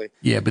essentially.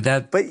 Yeah, but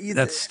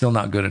that's still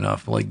not good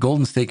enough. Like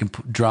Golden State can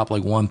drop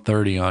like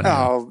 130 on you.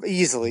 Oh,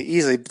 easily.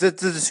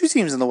 The 2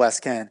 teams in the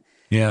West can.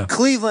 Yeah,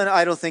 Cleveland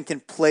I don't think can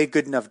play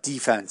good enough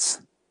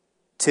defense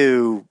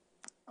to.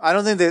 I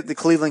don't think that the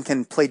Cleveland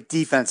can play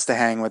defense to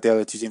hang with the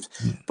other 2 teams.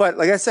 But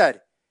like I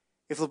said.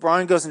 If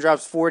LeBron goes and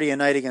drops 40 a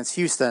night against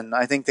Houston,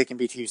 I think they can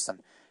beat Houston.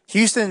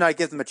 Houston, I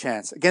give them a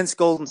chance. Against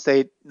Golden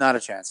State, not a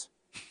chance.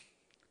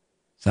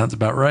 Sounds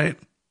about right.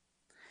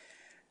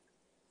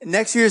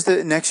 Next year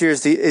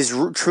is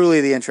truly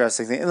the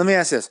interesting thing. Let me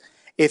ask you this: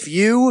 if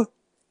you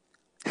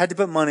had to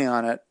put money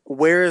on it,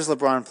 where is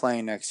LeBron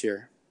playing next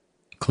year?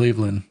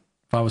 Cleveland.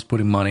 If I was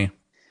putting money.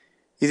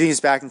 You think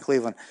he's back in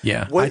Cleveland?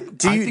 Yeah.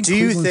 Do you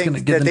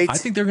think that I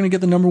think they're going to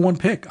get the number 1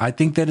 pick. I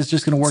think that it's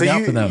just going to work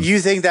out for them.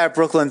 You think that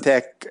Brooklyn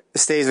pick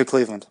stays with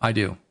Cleveland? I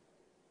do.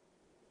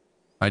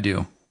 I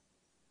don't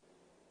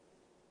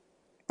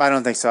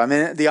think so. I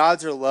mean, the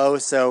odds are low,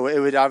 so it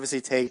would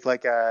obviously take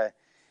like a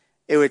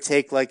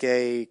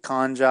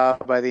con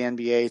job by the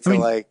NBA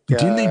to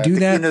didn't they do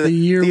that the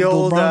year the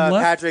old LeBron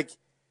left? Patrick?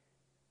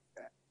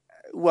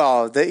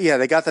 Well,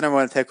 they got the number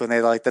 1 pick when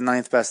they like the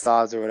 9th best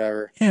odds or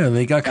whatever. Yeah,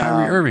 they got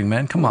Kyrie Irving,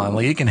 man. Come on,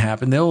 like it can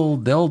happen.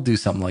 They'll do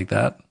something like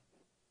that.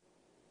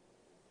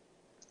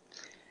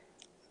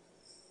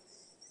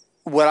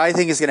 What I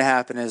think is going to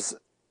happen is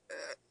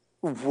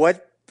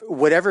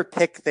whatever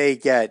pick they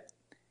get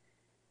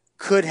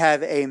could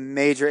have a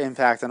major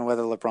impact on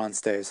whether LeBron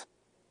stays.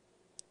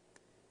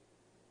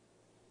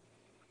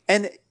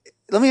 And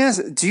let me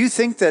ask, do you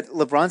think that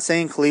LeBron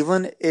staying in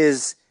Cleveland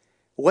is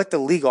what the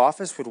league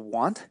office would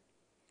want?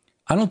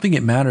 I don't think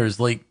it matters.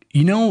 Like,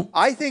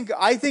 I think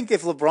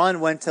if LeBron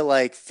went to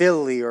like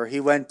Philly or he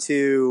went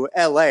to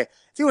LA,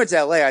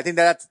 I think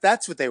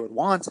that's what they would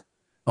want.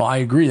 Oh, I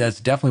agree.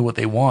 That's definitely what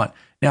they want.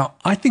 Now,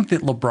 I think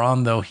that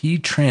LeBron, though, he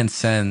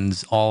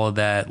transcends all of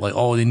that. Like,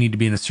 oh, they need to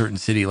be in a certain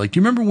city. Like, do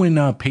you remember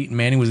when Peyton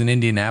Manning was in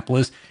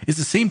Indianapolis? It's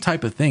the same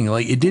type of thing.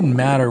 Like, it didn't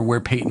matter where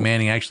Peyton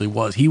Manning actually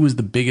was. He was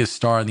the biggest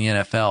star in the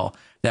NFL.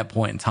 That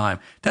point in time.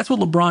 That's what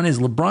LeBron is.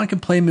 LeBron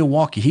can play in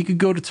Milwaukee. He could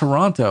go to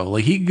Toronto.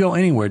 Like he could go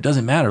anywhere. It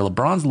doesn't matter.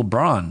 LeBron's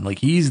LeBron. Like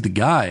he's the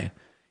guy.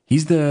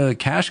 He's the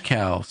cash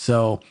cow.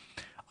 So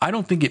I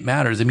don't think it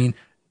matters. I mean,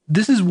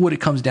 this is what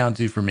it comes down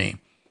to for me.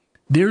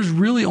 There's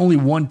really only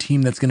 1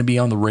 team that's going to be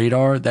on the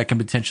radar that can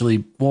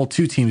potentially, 2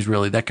 teams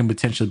really, that can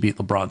potentially beat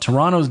LeBron.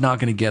 Toronto's not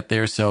going to get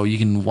there, so you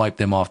can wipe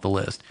them off the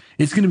list.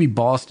 It's going to be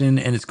Boston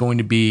and it's going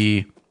to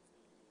be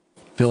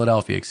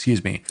Philadelphia,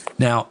 excuse me.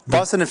 Now,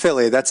 Boston and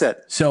Philly, that's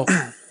it. So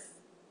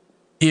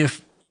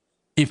if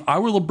I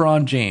were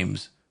LeBron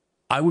James,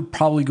 I would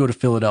probably go to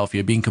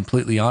Philadelphia, being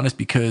completely honest,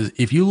 because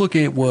if you look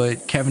at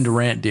what Kevin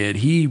Durant did,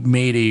 he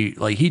made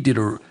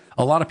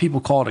a lot of people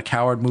call it a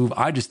coward move.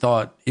 I just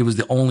thought it was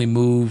the only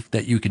move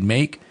that you could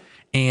make.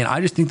 And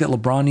I just think that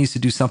LeBron needs to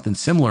do something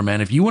similar,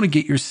 man. If you want to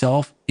get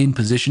yourself in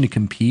position to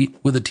compete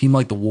with a team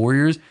like the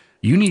Warriors,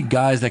 you need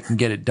guys that can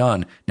get it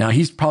done. Now,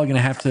 he's probably going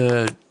to have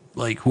to,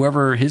 like,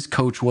 whoever his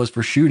coach was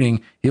for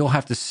shooting, he'll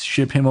have to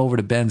ship him over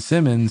to Ben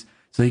Simmons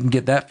so he can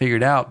get that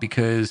figured out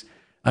because,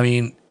 I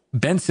mean,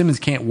 Ben Simmons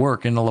can't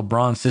work in a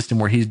LeBron system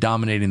where he's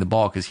dominating the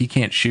ball because he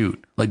can't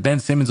shoot. Like, Ben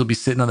Simmons will be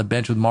sitting on the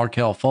bench with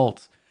Markelle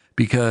Fultz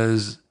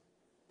because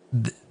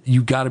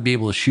you got to be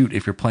able to shoot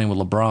if you're playing with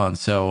LeBron.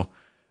 So,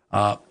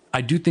 I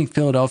do think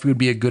Philadelphia would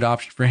be a good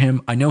option for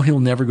him. I know he'll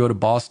never go to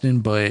Boston,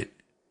 but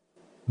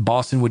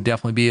Boston would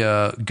definitely be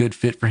a good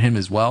fit for him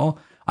as well.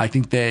 I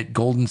think that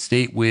Golden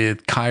State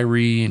with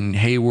Kyrie and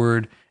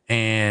Hayward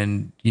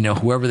and, you know,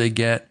 whoever they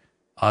get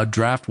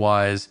draft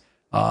wise,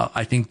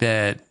 I think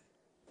that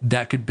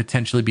could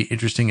potentially be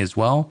interesting as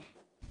well.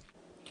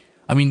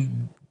 I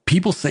mean,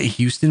 people say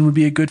Houston would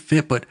be a good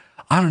fit, but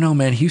I don't know,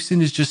 man.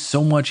 Houston is just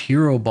so much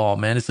hero ball,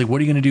 man. It's like, what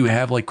are you going to do?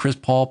 Have like Chris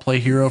Paul play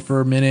hero for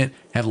a minute,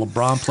 have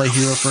LeBron play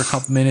hero for a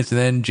couple minutes, and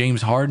then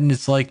James Harden?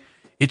 It's like,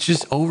 it's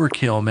just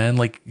overkill, man.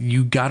 Like,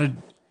 you got to,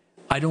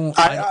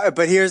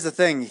 but here's the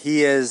thing.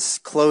 He is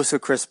close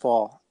with Chris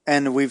Paul,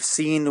 and we've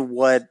seen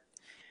what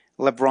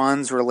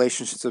LeBron's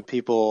relationships with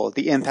people,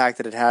 the impact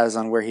that it has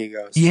on where he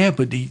goes. Yeah,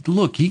 but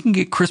look, he can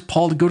get Chris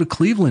Paul to go to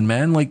Cleveland,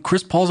 man. Like,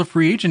 Chris Paul's a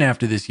free agent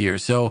after this year.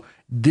 So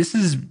this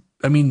is,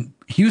 I mean,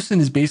 Houston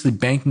is basically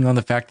banking on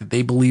the fact that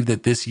they believe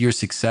that this year's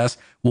success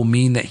will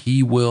mean that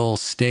he will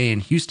stay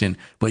in Houston,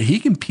 but he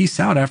can peace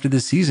out after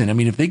this season. I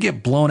mean, if they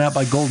get blown out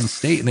by Golden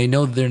State and they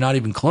know that they're not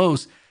even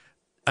close,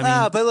 I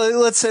mean, but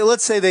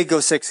let's say they go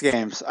 6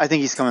 games. I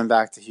think he's coming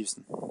back to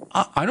Houston.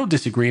 I don't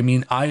disagree. I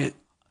mean, I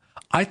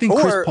think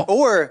Chris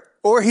Paul,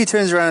 or he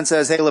turns around and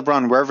says, "Hey,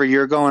 LeBron, wherever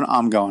you're going,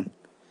 I'm going."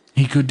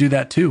 He could do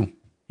that too.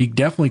 He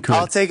definitely could.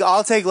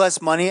 I'll take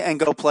less money and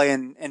go play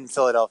in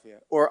Philadelphia,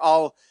 or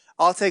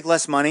I'll take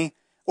less money.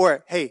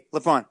 Or, hey,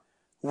 LeBron,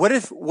 what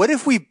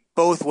if we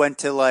both went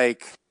to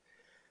like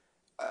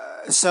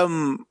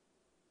some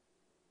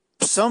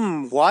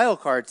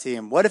wild card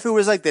team? What if it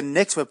was like the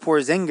Knicks with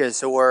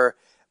Porzingis or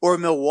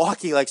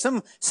Milwaukee, like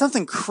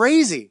something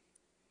crazy?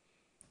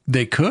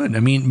 They could.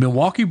 I mean,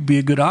 Milwaukee would be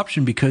a good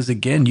option because,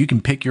 again, you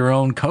can pick your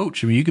own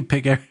coach. I mean, you could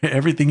pick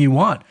everything you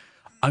want.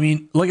 I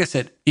mean, like I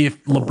said,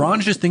 if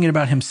LeBron's just thinking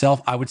about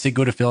himself, I would say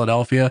go to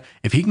Philadelphia.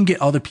 If he can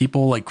get other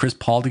people like Chris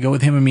Paul to go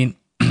with him, I mean,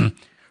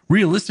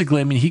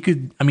 realistically, I mean,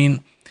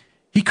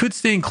 he could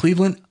stay in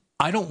Cleveland.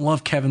 I don't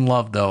love Kevin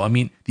Love, though. I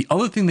mean, the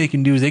other thing they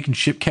can do is they can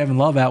ship Kevin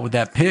Love out with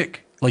that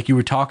pick, like you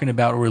were talking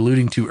about or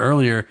alluding to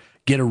earlier,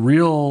 get a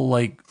real,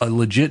 like a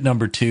legit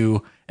number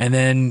 2, and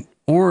then,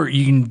 or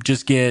you can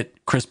just get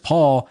Chris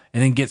Paul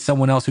and then get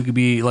someone else who could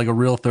be like a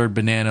real third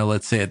banana,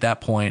 let's say at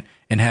that point,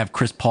 and have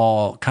Chris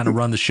Paul kind of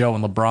run the show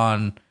and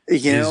LeBron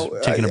is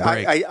taking a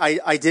break.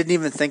 I didn't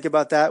even think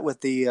about that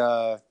with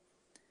the,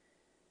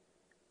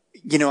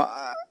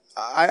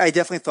 I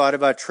definitely thought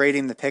about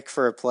trading the pick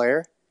for a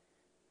player,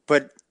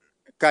 but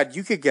God,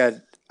 you could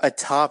get a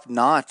top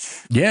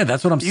notch. Yeah,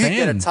 that's what I'm saying. You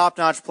could get a top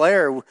notch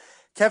player,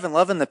 Kevin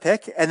Love in the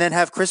pick, and then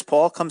have Chris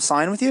Paul come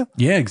sign with you.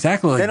 Yeah,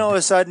 exactly. Then all of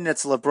a sudden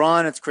it's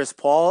LeBron, it's Chris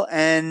Paul,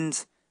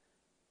 and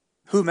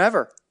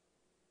whomever.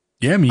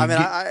 Yeah, I mean,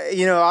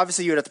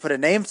 obviously you would have to put a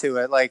name to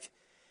it. Like,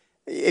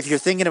 if you're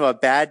thinking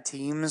about bad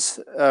teams,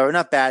 or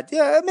not bad,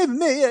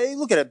 maybe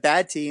look at a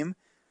bad team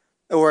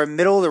or a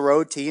middle of the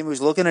road team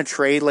who's looking to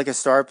trade like a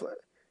star player.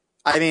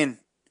 I mean,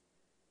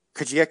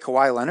 could you get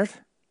Kawhi Leonard?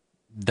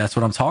 That's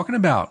what I'm talking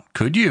about.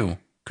 Could you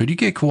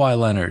get Kawhi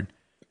Leonard?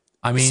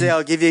 I mean, say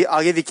I'll give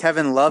you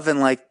Kevin Love in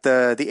like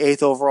the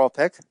 8th overall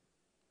pick.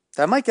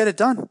 That might get it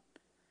done.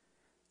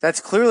 That's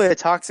clearly a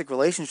toxic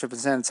relationship in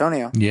San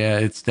Antonio. Yeah,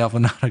 it's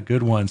definitely not a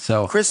good one.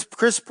 So Chris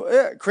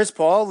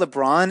Paul,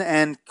 LeBron,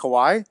 and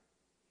Kawhi.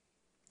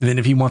 Then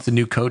if he wants a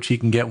new coach, he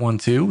can get one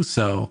too.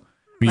 So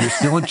I mean, you're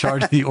still in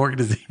charge of the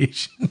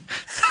organization.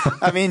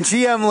 I mean,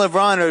 GM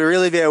LeBron would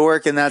really be at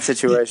work in that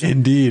situation.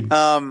 Indeed.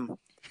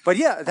 But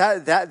yeah,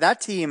 that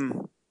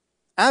team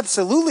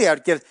absolutely I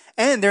would give,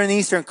 and they're in the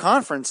Eastern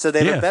Conference, so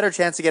they have a better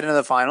chance to get into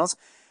the finals.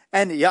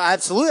 And yeah,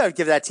 absolutely I would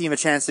give that team a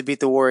chance to beat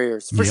the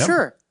Warriors for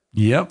sure.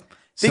 Yep.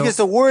 Because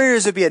the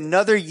Warriors would be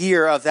another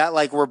year of that,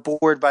 like we're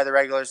bored by the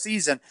regular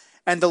season,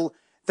 and the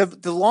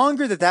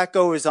longer that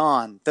goes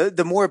on,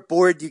 the more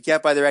bored you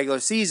get by the regular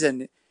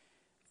season,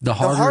 the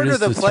harder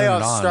the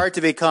playoffs start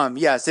to become.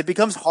 Yes, it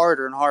becomes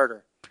harder and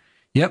harder.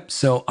 Yep.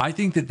 So I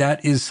think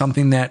that is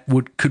something that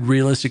could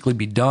realistically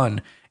be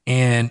done,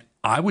 and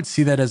I would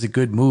see that as a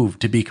good move.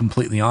 To be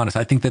completely honest,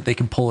 I think that they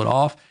can pull it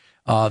off.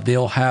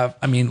 They'll have.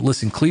 I mean,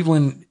 listen,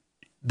 Cleveland.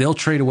 They'll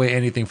trade away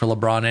anything for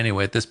LeBron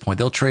anyway at this point.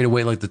 They'll trade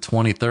away like the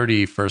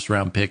 2030 first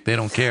round pick. They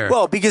don't care.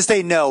 Well, because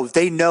they know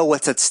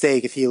what's at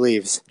stake if he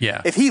leaves.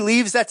 Yeah. If he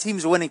leaves, that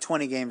team's winning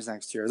 20 games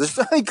next year.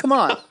 I mean, come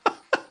on.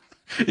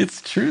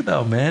 It's true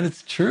though, man.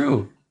 It's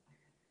true.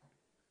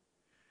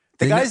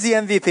 The guy's the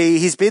MVP.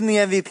 He's been the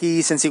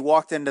MVP since he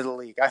walked into the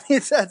league. I mean,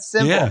 it's that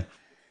simple. Yeah.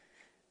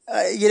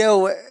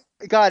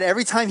 God,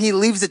 every time he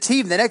leaves the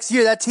team, the next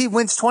year that team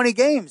wins 20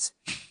 games.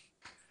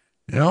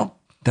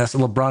 That's the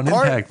LeBron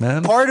impact,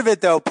 man. Part of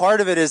it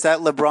is that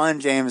LeBron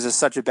James is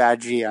such a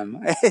bad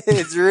GM.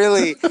 It's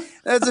really,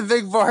 that's a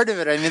big part of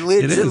it. I mean,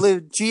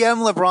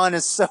 GM LeBron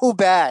is so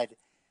bad.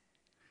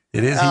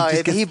 It is.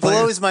 He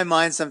blows my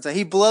mind sometimes.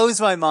 He blows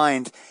my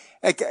mind.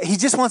 Like, he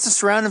just wants to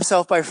surround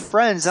himself by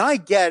friends. And I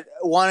get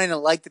wanting to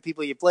like the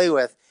people you play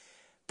with.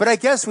 But I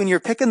guess when you're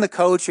picking the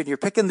coach and you're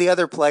picking the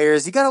other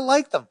players, you got to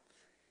like them.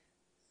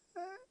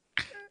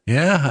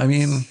 Yeah, I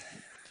mean,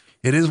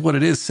 it is what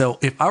it is. So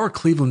if I were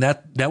Cleveland,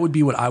 that would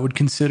be what I would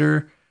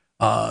consider.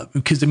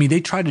 Because, I mean,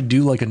 they tried to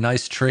do like a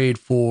nice trade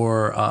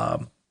for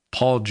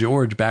Paul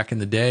George back in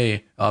the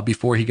day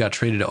before he got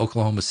traded to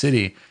Oklahoma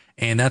City.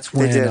 And that's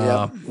when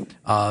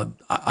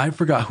I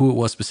forgot who it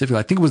was specifically.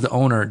 I think it was the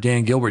owner,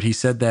 Dan Gilbert. He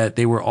said that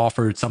they were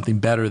offered something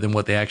better than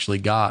what they actually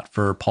got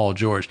for Paul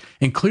George.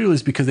 And clearly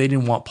it's because they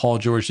didn't want Paul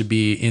George to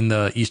be in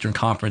the Eastern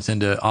Conference and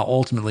to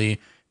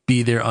ultimately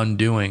be their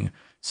undoing.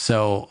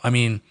 So, I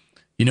mean,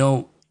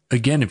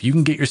 again, if you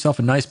can get yourself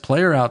a nice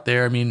player out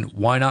there, I mean,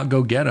 why not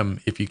go get him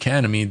if you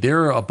can? I mean,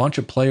 there are a bunch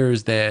of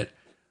players that,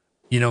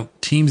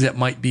 teams that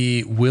might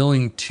be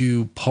willing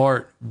to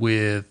part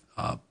with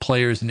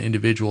players and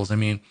individuals. I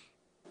mean,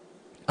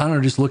 I don't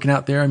know, just looking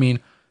out there, I mean,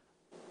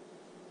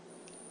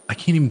 I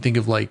can't even think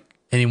of like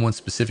anyone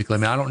specifically. I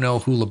mean, I don't know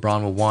who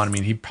LeBron would want. I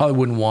mean, he probably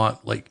wouldn't want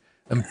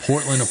and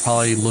Portland will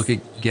probably look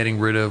at getting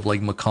rid of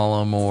like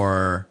McCollum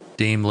or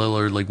Dame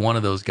Lillard, like one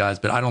of those guys,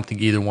 but I don't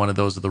think either one of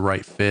those are the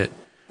right fit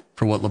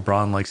for what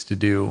LeBron likes to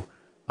do.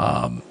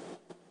 Trying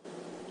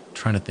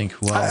to think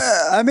who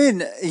else. I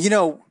mean,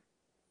 you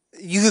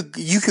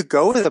could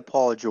go with a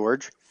Paul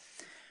George.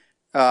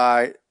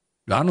 I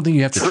don't think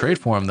you have to trade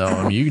for him though.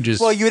 I mean, you could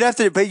just you would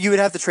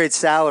have to trade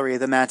salary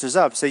that matches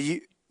up. So you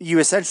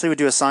essentially would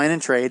do a sign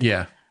and trade.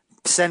 Yeah.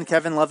 Send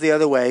Kevin Love the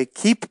other way.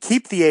 Keep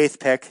the 8th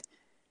pick.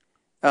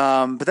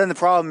 But then the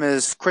problem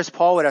is Chris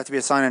Paul would have to be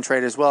a sign and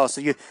trade as well.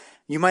 So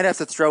you might have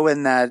to throw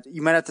in that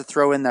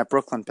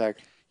Brooklyn pick.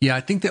 Yeah, I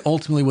think that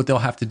ultimately what they'll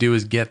have to do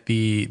is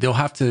they'll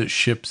have to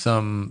ship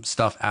some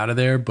stuff out of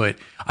there, but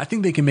I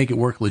think they can make it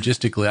work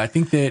logistically. I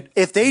think that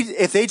if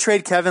they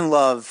trade Kevin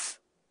Love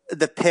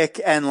the pick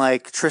and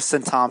like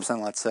Tristan Thompson,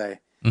 let's say,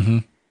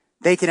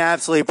 they can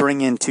absolutely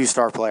bring in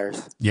 2-star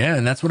players. Yeah,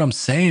 and that's what I'm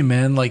saying,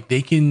 man. Like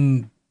they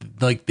can,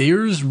 like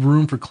there's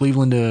room for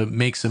Cleveland to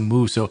make some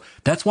moves. So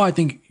that's why I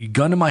think,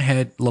 gun to my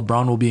head,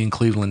 LeBron will be in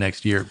Cleveland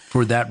next year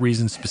for that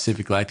reason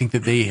specifically. I think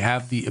that they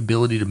have the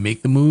ability to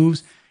make the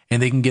moves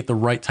and they can get the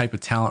right type of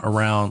talent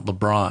around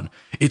LeBron.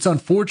 It's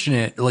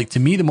unfortunate. Like to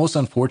me, the most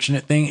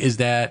unfortunate thing is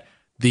that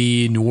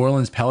the New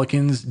Orleans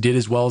Pelicans did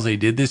as well as they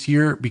did this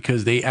year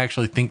because they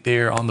actually think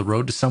they're on the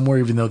road to somewhere,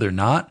 even though they're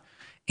not.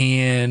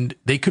 And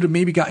they could have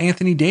maybe got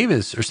Anthony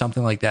Davis or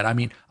something like that. I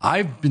mean,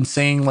 I've been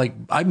saying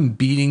I've been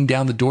beating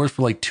down the doors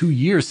for 2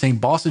 years saying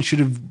Boston should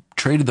have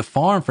traded the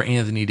farm for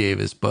Anthony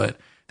Davis, but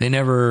they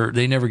never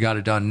got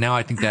it done. Now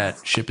I think that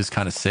ship has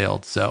kind of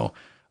sailed. So,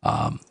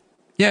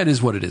 yeah, it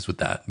is what it is with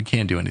that. You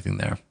can't do anything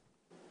there.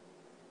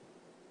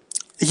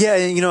 Yeah.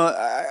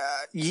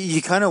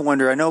 You kind of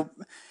wonder, I know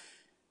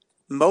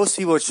most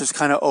people just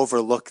kind of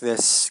overlook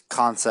this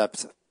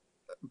concept,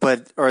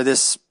 or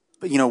this,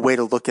 way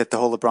to look at the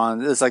whole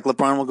LeBron. It's like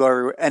LeBron will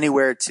go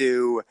anywhere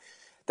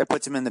that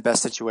puts him in the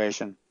best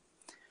situation.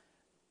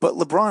 But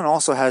LeBron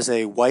also has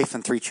a wife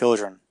and 3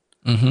 children.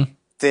 Mm-hmm.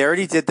 They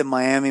already did the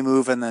Miami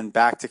move and then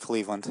back to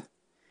Cleveland.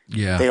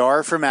 Yeah. They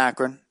are from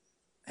Akron.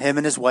 Him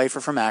and his wife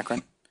are from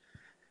Akron.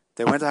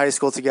 They went to high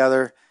school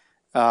together.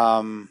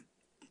 And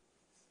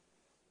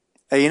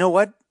you know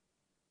what?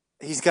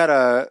 He's got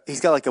a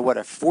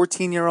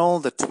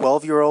 14-year-old, a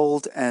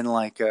 12-year-old, and a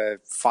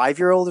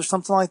 5-year-old or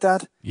something like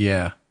that.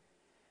 Yeah.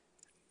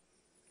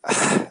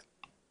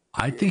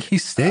 I think he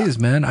stays,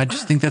 man. I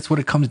just think that's what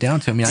it comes down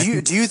to. I mean,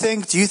 do you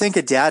think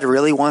a dad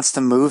really wants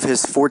to move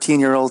his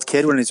 14-year-old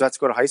kid when he's about to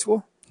go to high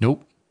school?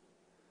 Nope.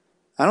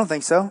 I don't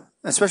think so.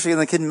 Especially in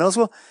the kid in middle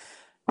school.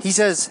 He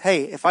says,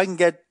 "Hey, if I can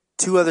get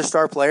 2 other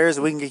star players,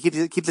 we can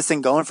keep this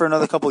thing going for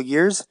another couple of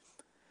years.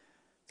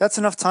 That's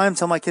enough time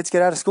till my kids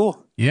get out of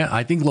school." Yeah,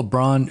 I think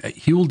LeBron,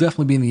 he will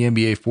definitely be in the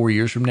NBA 4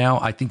 years from now.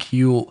 I think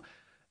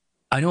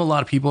I know a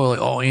lot of people are like,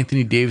 "Oh,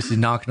 Anthony Davis is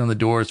knocking on the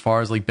door as far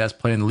as best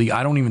player in the league."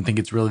 I don't even think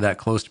it's really that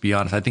close, to be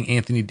honest. I think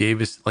Anthony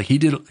Davis,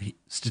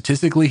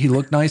 statistically, he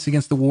looked nice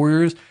against the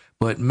Warriors,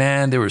 but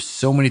man, there were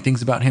so many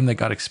things about him that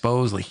got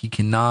exposed. He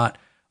cannot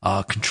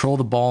control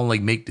the ball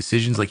and make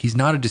decisions. He's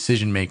not a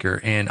decision maker.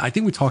 And I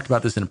think we talked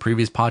about this in a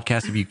previous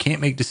podcast. If you can't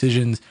make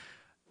decisions,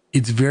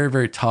 it's very,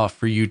 very tough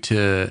for you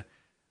to.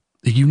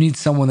 You need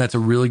someone that's a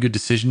really good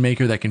decision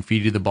maker that can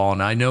feed you the ball.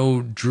 And I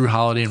know Drew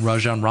Holiday and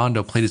Rajon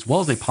Rondo played as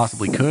well as they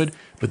possibly could,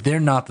 but they're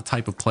not the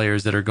type of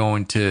players that are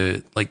going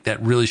to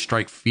that really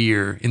strike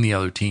fear in the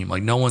other team.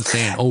 No one's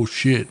saying, "Oh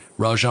shit,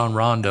 Rajon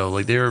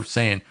Rondo." They're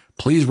saying,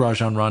 "Please,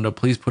 Rajon Rondo,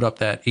 please put up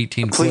that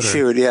 18-footer." Please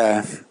shoot,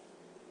 yeah.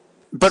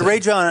 But Ray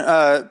John,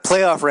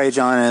 playoff Ray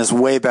John is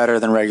way better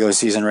than regular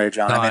season Ray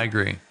John. No, I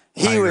agree.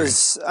 He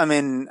was. I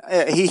mean,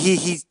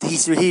 he.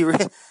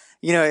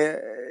 You know,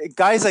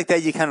 guys like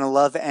that you kind of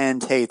love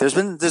and hate. There's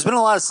been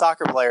a lot of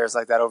soccer players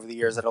like that over the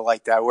years that are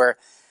like that, where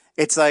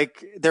it's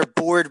like they're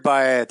bored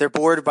by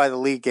the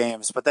league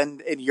games, but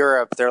then in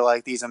Europe they're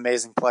like these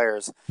amazing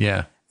players.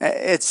 Yeah,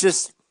 it's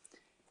just,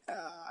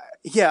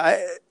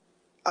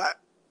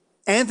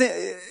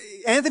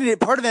 Anthony.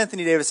 Part of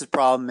Anthony Davis's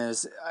problem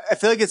is I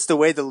feel like it's the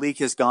way the league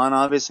has gone.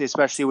 Obviously,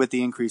 especially with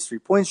the increased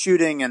 3-point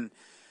shooting and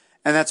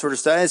that sort of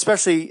stuff.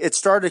 Especially, it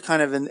started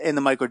kind of in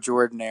the Michael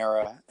Jordan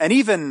era, and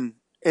even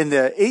in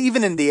the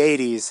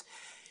 80s,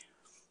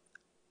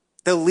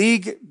 the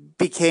league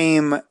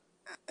became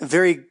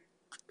very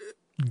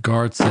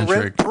guard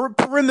centric,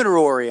 perimeter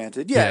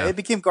oriented. Yeah, it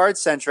became guard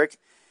centric,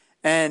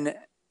 and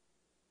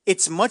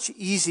it's much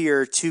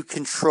easier to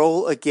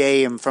control a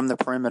game from the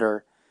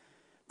perimeter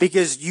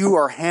because you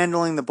are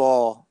handling the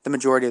ball the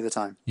majority of the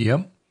time.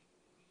 Yep.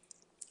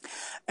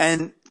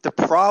 And the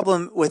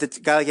problem with a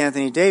guy like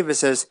Anthony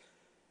Davis is,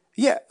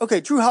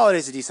 Jrue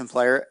Holiday's a decent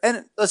player,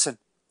 and listen,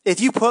 if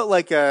you put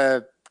like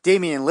a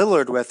Damian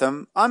Lillard with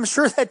him, I'm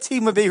sure that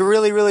team would be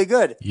really, really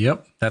good.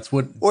 Yep, that's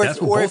what. Or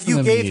if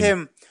you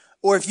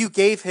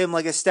gave him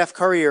like a Steph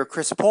Curry or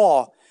Chris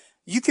Paul,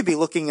 you could be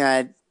looking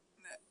at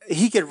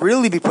he could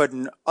really be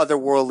putting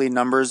otherworldly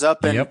numbers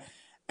up,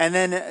 and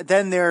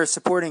then their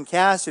supporting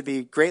cast would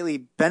be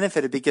greatly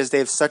benefited because they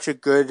have such a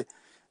good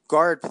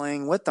guard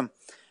playing with them.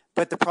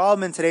 But the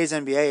problem in today's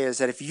NBA is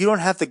that if you don't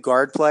have the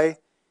guard play,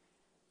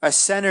 a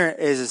center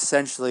is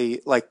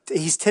essentially like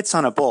he's tits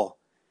on a bull.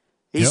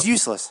 He's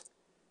useless.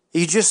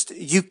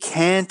 You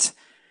can't.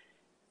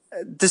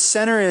 The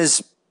center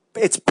it's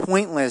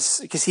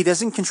pointless because he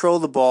doesn't control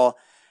the ball.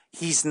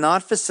 He's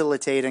not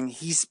facilitating.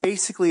 He's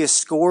basically a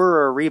scorer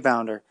or a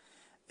rebounder.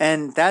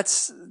 And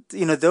that's,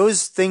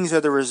 those things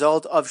are the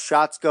result of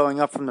shots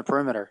going up from the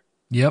perimeter.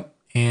 Yep.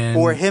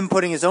 Or him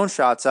putting his own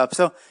shots up.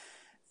 So,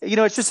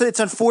 it's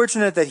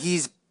unfortunate that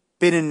he's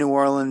been in New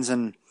Orleans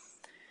and,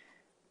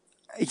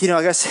 I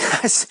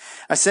guess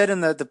I said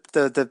in the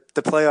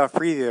playoff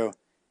preview,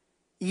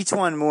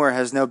 Etuan Moore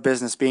has no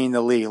business being in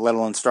the league, let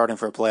alone starting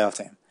for a playoff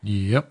team.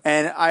 Yep.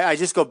 And I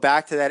just go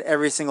back to that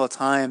every single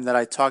time that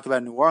I talk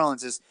about New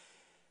Orleans is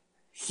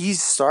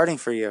he's starting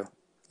for you.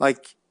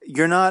 Like,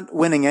 you're not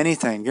winning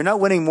anything. You're not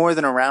winning more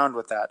than a round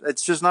with that.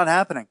 It's just not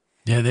happening.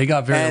 Yeah, they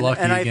got very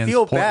lucky and against I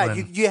feel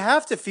Portland. bad. You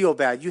have to feel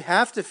bad. You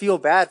have to feel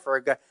bad for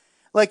a guy.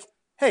 Like,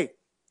 hey,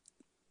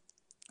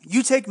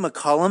 you take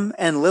McCollum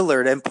and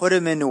Lillard and put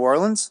him in New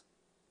Orleans.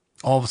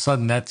 All of a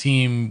sudden, that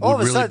team would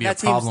really be a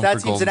problem for Golden State.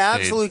 That team's an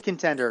absolute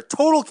contender.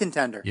 Total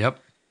contender. Yep.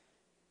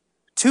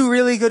 Two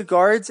really good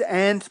guards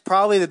and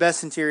probably the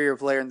best interior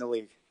player in the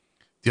league.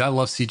 Dude, I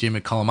love CJ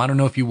McCollum. I don't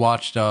know if you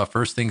watched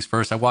First Things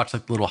First. I watched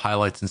like little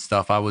highlights and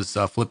stuff. I was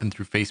flipping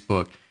through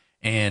Facebook,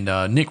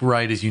 and Nick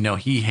Wright, as you know,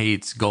 he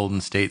hates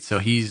Golden State, so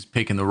he's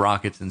picking the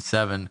Rockets in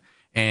 7.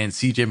 And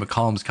CJ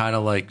McCollum's kind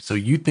of like, so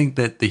you think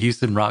that the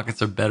Houston Rockets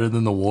are better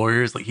than the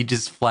Warriors? Like, he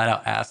just flat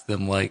out asked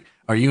them, like,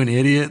 are you an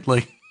idiot?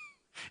 Like,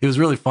 it was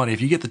really funny. If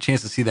you get the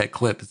chance to see that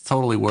clip, it's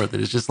totally worth it.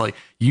 It's just like,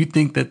 you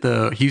think that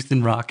the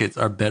Houston Rockets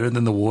are better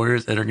than the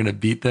Warriors and are going to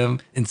beat them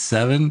in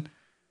 7?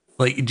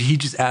 Like, he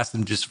just asked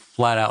them just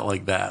flat out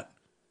like that.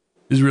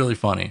 It was really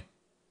funny.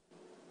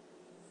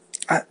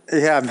 I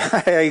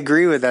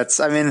agree with that.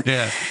 I mean,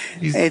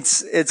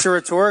 it's a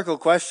rhetorical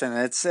question.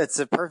 It's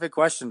a perfect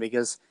question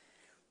because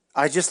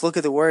I just look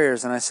at the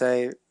Warriors and I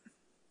say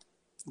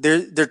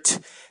they're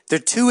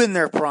too in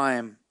their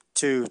prime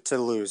to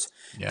lose.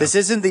 Yeah. This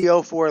isn't the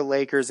 2004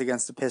 Lakers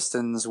against the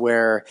Pistons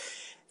where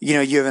you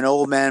have an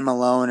old man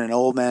Malone and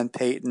old man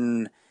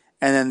Peyton.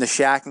 And then the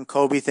Shaq and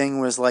Kobe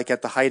thing was like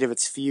at the height of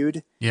its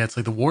feud. Yeah, it's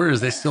like the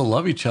Warriors, they still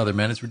love each other,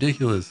 man. It's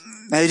ridiculous.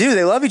 They do.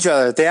 They love each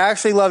other. They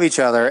actually love each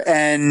other.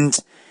 And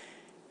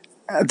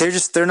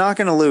they're not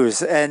going to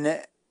lose.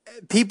 And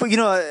people,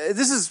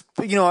 this is,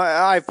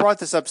 I've brought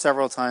this up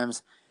several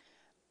times.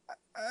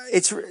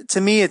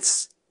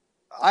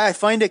 I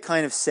find it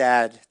kind of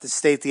sad the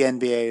state the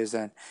NBA is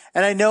in.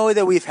 And I know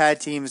that we've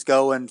had teams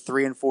go in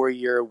 3 and 4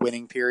 year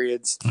winning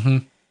periods.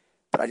 Mm-hmm.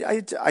 But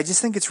I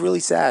just think it's really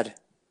sad.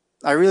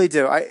 I really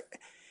do.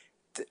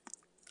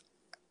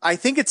 I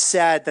think it's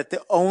sad that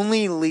the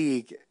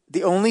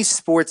only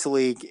sports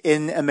league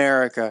in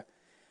America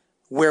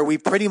where we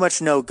pretty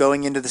much know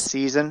going into the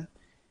season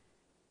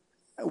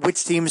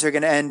which teams are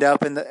going to end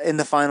up in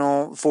the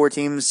final 4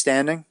 teams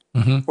standing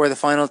or the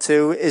final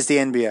 2 is the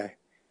NBA.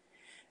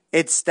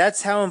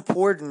 That's how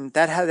important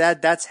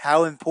that's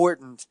how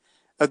important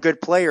a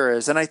good player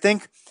is. And I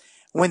think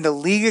when the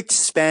league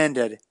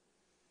expanded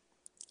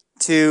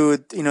to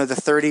the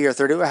 30 or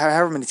 30,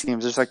 however many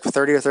teams, there's like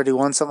 30 or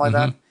 31, something like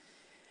that.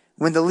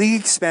 When the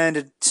league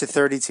expanded to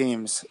 30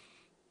 teams,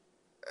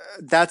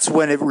 that's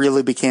when it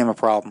really became a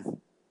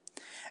problem.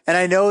 And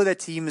I know that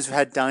teams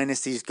had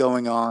dynasties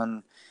going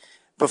on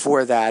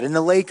before that, and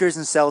the Lakers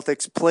and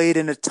Celtics played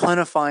in a ton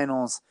of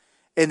finals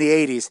in the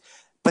 80s,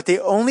 but they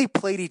only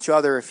played each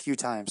other a few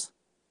times.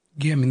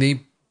 Yeah, I mean,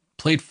 they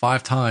played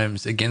 5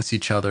 times against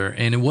each other,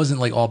 and it wasn't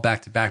like all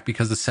back to back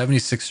because the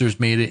 76ers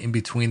made it in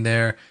between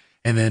there.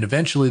 And then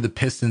eventually the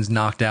Pistons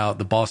knocked out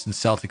the Boston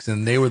Celtics,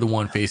 and they were the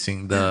one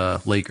facing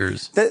the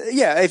Lakers.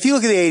 Yeah, if you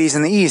look at the 80s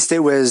in the East, it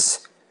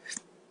was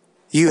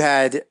you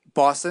had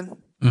Boston,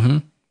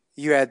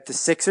 you had the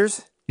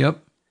Sixers, Yep.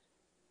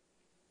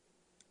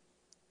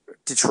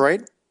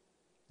 Detroit.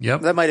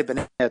 Yep. That might have been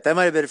it. That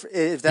might have been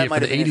if that Yeah, might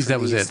for have the been 80s, that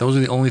was it. East. Those are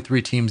the only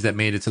 3 teams that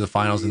made it to the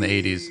finals in the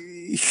 80s.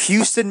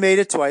 Houston made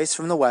it twice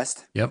from the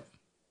West. Yep.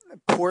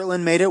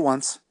 Portland made it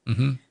once.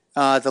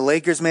 The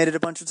Lakers made it a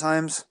bunch of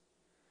times.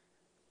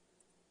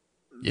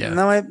 Yeah.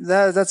 And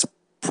that's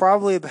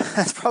probably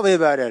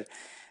about it.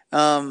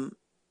 I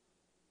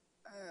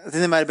think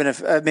there might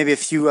have been maybe a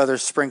few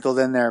others sprinkled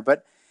in there,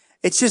 but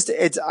I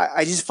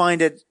just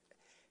find it.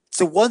 It's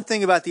the one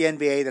thing about the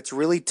NBA that's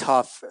really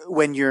tough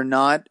when you're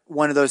not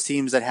one of those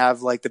teams that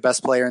have like the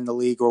best player in the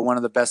league or one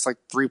of the best like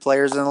 3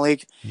 players in the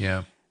league.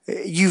 Yeah.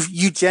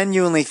 You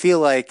genuinely feel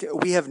like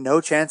we have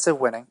no chance of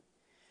winning.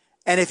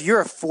 And if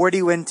you're a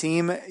 40-win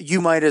team, you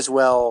might as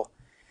well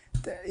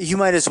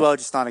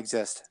just not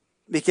exist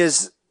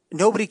because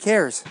nobody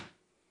cares.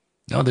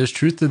 No, there's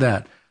truth to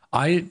that.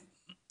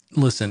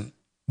 Listen,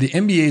 the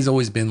NBA has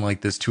always been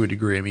like this to a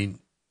degree. I mean,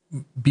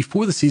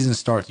 before the season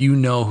starts, you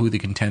know who the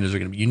contenders are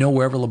going to be. You know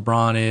wherever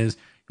LeBron is.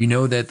 You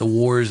know that the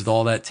Warriors with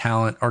all that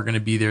talent are going to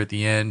be there at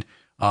the end.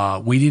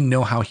 We didn't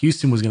know how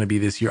Houston was going to be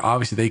this year.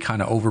 Obviously, they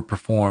kind of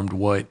overperformed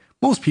what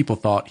most people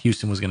thought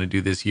Houston was going to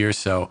do this year,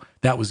 so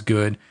that was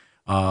good.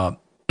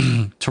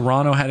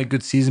 Toronto had a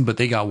good season, but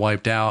they got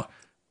wiped out.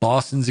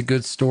 Boston's a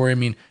good story. I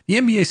mean, the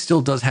NBA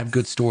still does have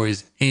good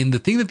stories. And the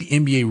thing that the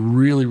NBA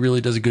really,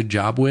 really does a good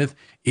job with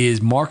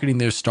is marketing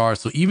their stars.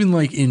 So even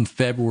like in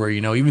February,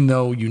 even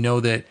though you know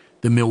that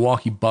the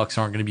Milwaukee Bucks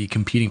aren't going to be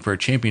competing for a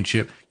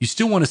championship, you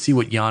still want to see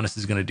what Giannis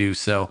is going to do.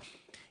 So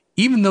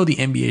even though the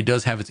NBA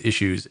does have its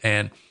issues,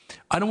 and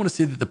I don't want to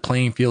say that the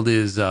playing field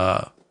is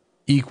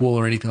equal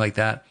or anything like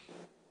that,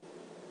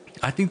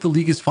 I think the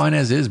league is fine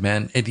as is,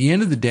 man. At the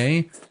end of the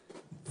day,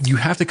 you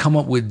have to come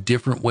up with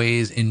different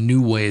ways and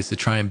new ways to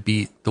try and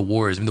beat the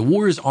Warriors. I mean, the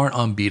Warriors aren't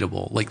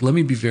unbeatable. Like, let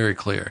me be very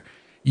clear.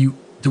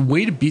 The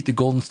way to beat the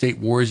Golden State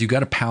Warriors, you got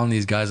to pound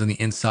these guys on the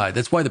inside.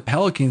 That's why the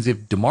Pelicans, if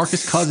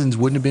DeMarcus Cousins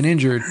wouldn't have been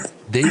injured,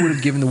 they would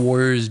have given the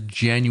Warriors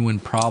genuine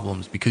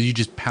problems because you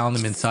just pound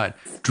them inside.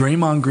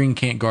 Draymond Green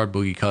can't guard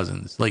Boogie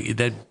Cousins. Like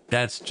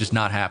that's just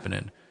not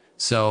happening.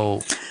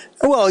 So,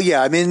 well,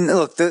 yeah. I mean,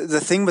 look, the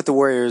thing with the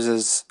Warriors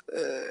is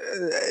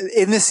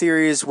in the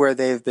series where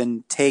they've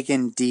been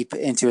taken deep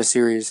into a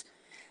series,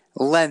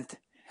 length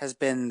has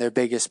been their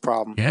biggest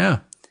problem. Yeah.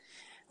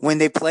 When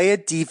they play a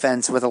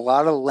defense with a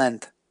lot of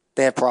length,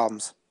 they have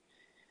problems.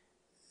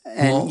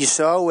 And you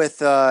saw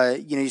with,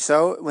 you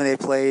saw when they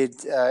played,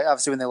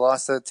 obviously when they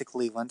lost to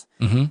Cleveland,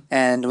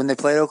 and when they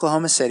played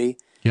Oklahoma City,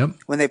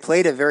 when they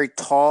played a very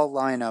tall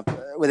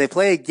lineup, when they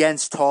play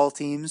against tall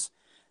teams,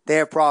 they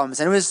have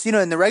problems. And it was,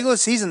 in the regular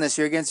season this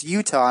year against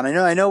Utah, and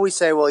I know we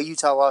say, well,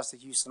 Utah lost to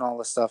Houston, all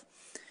this stuff.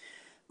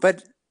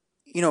 But,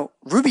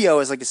 Rubio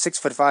is like a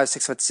 6'5",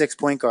 6'6"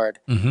 point guard.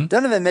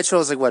 Donovan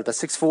Mitchell is like what, about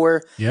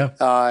 6'4"?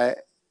 Yeah.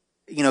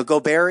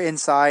 Gobert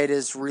inside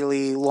is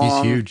really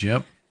long. He's huge,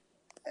 yep.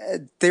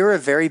 They were a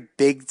very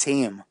big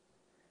team.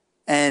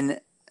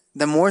 And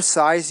the more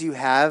size you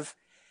have,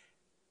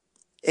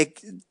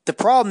 the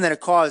problem that it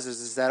causes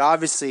is that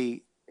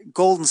obviously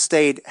Golden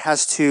State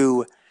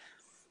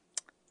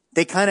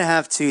they kind of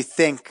have to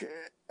think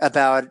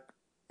about,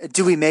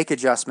 do we make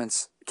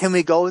adjustments? Can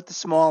we go with the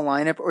small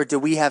lineup or do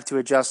we have to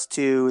adjust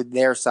to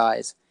their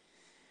size?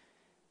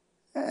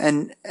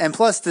 And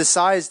plus the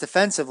size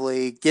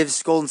defensively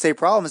gives Golden State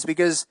problems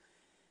because,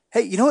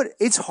 hey, you know what?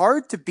 It's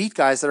hard to beat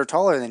guys that are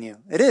taller than you.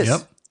 It is.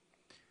 Yep.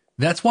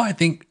 That's why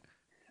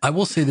I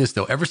will say this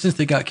though, ever since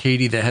they got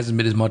KD, that hasn't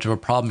been as much of a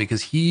problem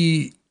because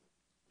he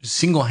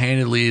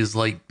single-handedly is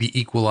like the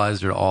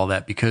equalizer to all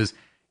that because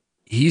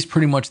he's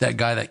pretty much that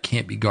guy that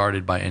can't be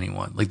guarded by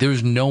anyone. Like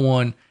there's no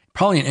one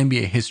probably in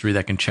NBA history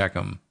that can check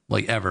him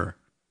like ever.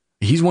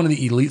 He's one of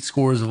the elite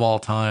scorers of all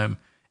time.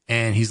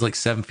 And he's like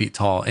 7 feet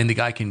tall, and the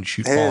guy can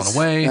shoot falling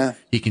away. Yeah.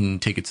 He can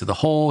take it to the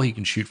hole. He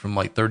can shoot from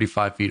like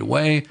 35 feet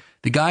away.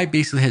 The guy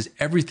basically has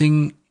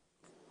everything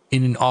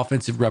in an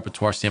offensive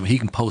repertoire standpoint. He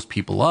can post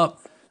people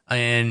up,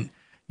 and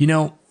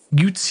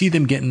you'd see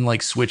them getting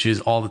like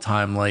switches all the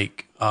time.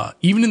 Like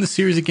even in the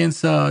series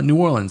against New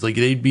Orleans, like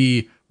they'd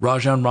be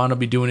Rajon Rondo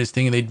be doing his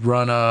thing, and they'd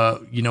run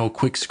a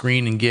quick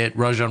screen and get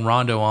Rajon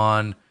Rondo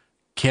on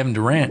Kevin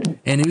Durant,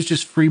 and it was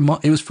just free.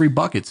 It was free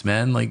buckets,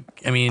 man. Like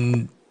I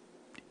mean.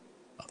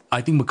 I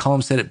think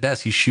McCollum said it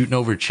best. He's shooting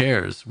over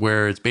chairs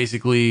where it's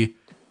basically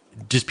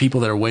just people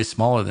that are way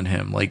smaller than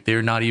him. Like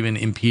they're not even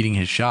impeding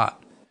his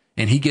shot.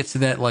 And he gets to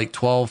that like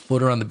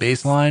 12-footer on the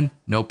baseline.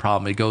 No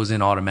problem. It goes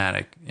in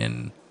automatic.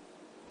 And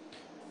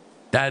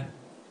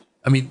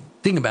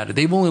think about it.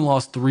 They've only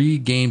lost 3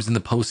 games in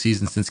the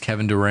postseason since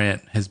Kevin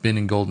Durant has been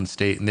in Golden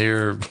State.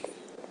 And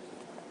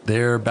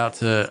they're about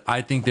to,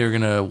 I think they're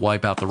going to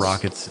wipe out the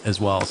Rockets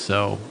as well.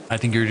 So I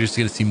think you're just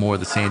going to see more of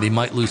the same. They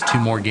might lose 2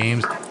 more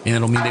games, and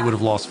it'll mean they would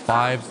have lost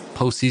 5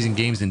 postseason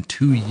games in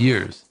 2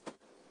 years,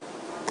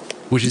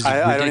 which is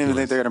ridiculous. I don't even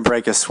think they're going to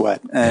break a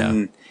sweat.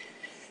 And,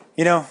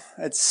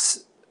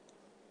 it's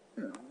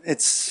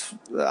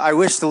I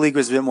wish the league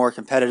was a bit more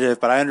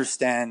competitive, but I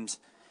understand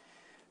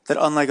that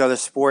unlike other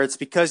sports,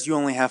 because you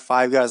only have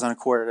 5 guys on a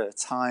court at a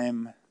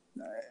time,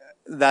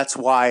 that's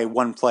why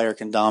one player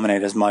can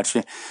dominate as much.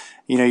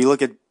 You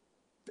look at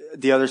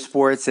the other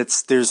sports,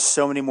 there's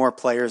so many more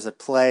players that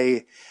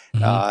play,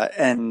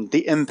 and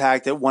the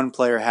impact that one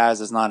player has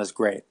is not as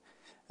great.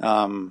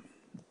 Apart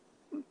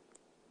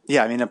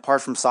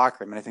from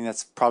soccer, I think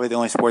that's probably the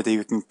only sport that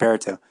you can compare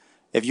it to.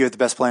 If you have the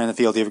best player in the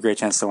field, you have a great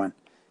chance to win.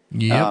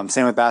 Yep.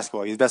 Same with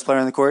basketball. You're the best player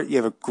on the court, you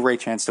have a great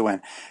chance to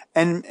win.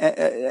 And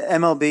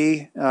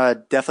MLB,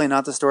 definitely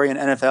not the story. In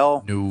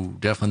NFL, no,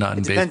 definitely not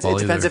in baseball.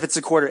 It depends if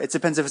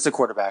it's a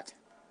quarterback.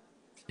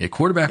 Yeah,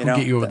 quarterback will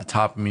get you over the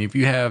top. If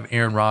you have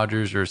Aaron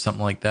Rodgers or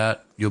something like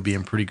that, you'll be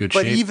in pretty good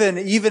shape. But even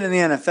in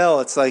the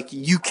NFL, it's like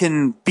you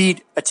can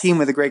beat a team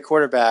with a great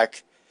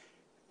quarterback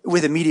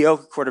with a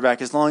mediocre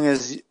quarterback as long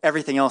as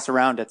everything else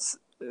around it's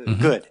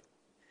good.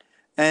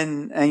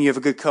 And you have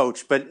a good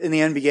coach. But in the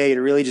NBA,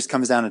 it really just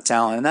comes down to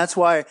talent. And that's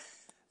why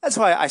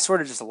I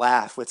sort of just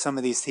laugh with some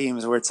of these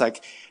teams where it's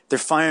like they're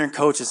firing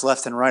coaches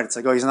left and right. It's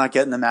like, oh, he's not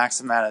getting the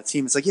maximum out of the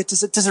team. It's like, yeah,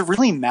 does it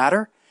really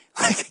matter?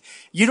 Like,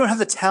 you don't have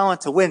the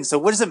talent to win. So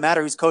what does it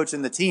matter who's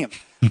coaching the team?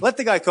 Let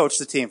the guy coach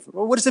the team.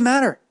 Well, what does it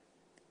matter?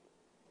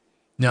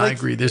 No, I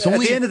agree. At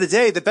the end of the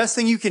day, the best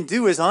thing you can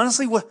do is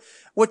honestly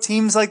what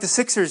teams like the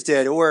Sixers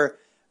did or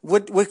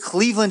what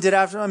Cleveland did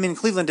after.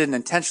 Cleveland didn't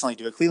intentionally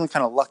do it. Cleveland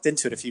kind of lucked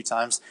into it a few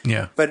times.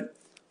 Yeah. But,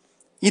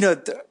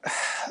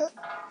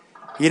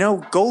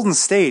 Golden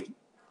State,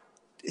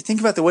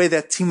 think about the way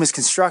that team was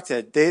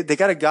constructed. They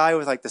got a guy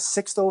with like the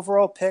 6th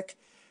overall pick.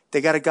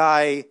 They got a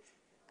guy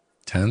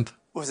 10th.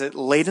 Was it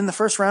late in the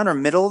first round or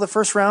middle of the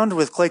first round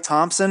with Klay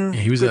Thompson?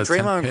 Yeah, he was a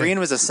Draymond Green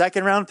was a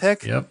 2nd round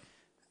pick. Yep.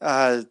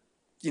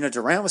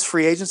 Durant was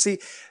free agency.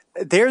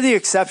 They're the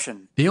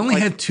exception. They only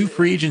had 2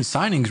 free agent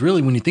signings,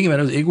 really. When you think about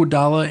it, it was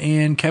Iguodala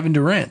and Kevin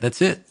Durant.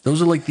 That's it.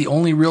 Those are like the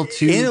only real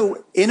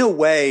 2. In a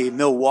way,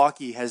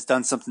 Milwaukee has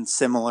done something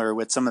similar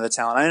with some of the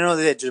talent. I know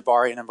they had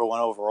Jabari number 1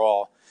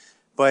 overall,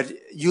 but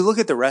you look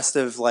at the rest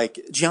of like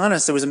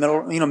Giannis. It was a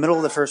middle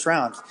of the first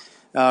round.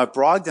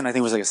 Brogdon, I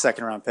think, was like a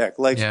 2nd round pick.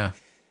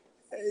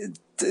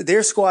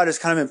 Their squad has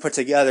kind of been put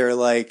together,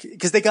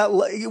 because they got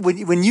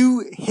when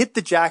you hit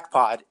the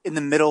jackpot in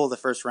the middle of the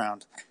first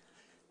round,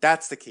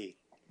 that's the key.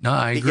 No,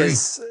 I agree.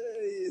 Because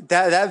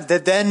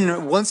that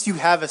then once you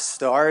have a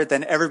star,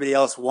 then everybody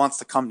else wants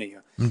to come to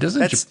you.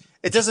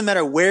 It doesn't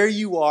matter where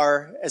you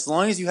are, as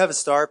long as you have a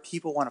star,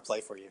 people want to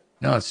play for you.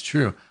 No, it's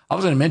true. I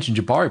was going to mention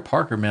Jabari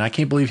Parker, man. I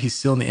can't believe he's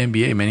still in the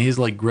NBA, man. He's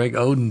like Greg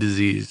Oden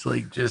disease.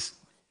 Like, just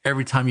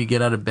every time you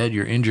get out of bed,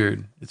 you're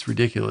injured. It's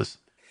ridiculous.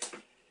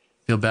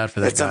 Feel bad for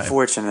that guy. It's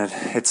unfortunate.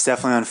 It's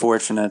definitely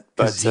unfortunate.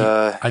 But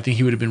I think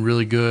he would have been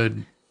really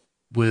good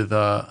with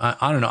I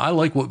don't know. I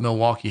like what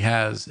Milwaukee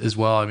has as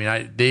well.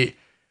 They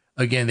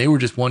were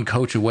just one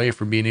coach away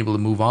from being able to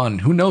move on.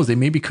 Who knows? They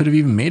maybe could have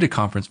even made a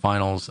conference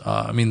finals.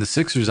 The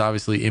Sixers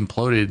obviously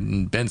imploded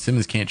and Ben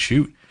Simmons can't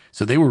shoot.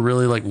 So they were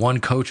really like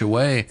one coach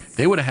away.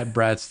 They would have had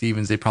Brad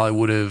Stevens. They probably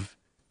would have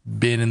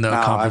been in the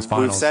conference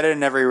finals. We've said it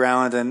in every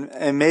round,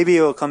 and maybe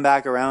it'll come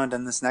back around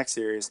in this next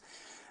series.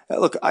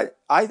 Look,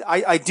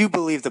 I do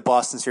believe the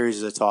Boston series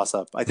is a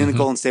toss-up. I think the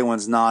Golden State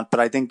one's not, but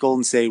I think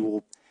Golden State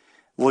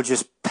will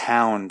just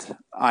pound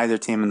either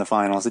team in the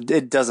finals.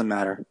 It doesn't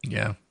matter.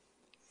 Yeah.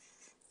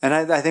 And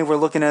I think we're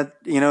looking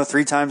at,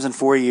 3 times in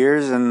 4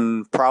 years,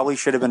 and probably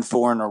should have been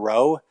 4 in a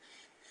row.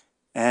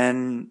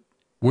 And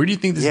where do you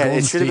think this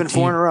Golden State it should have been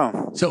 4 in a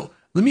row. So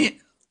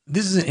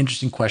this is an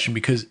interesting question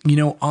because,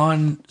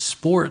 on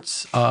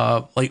sports,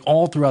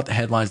 all throughout the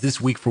headlines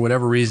this week, for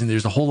whatever reason,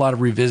 there's a whole lot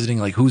of revisiting,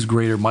 like who's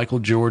greater, Michael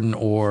Jordan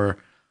or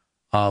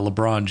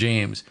LeBron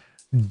James.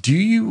 Do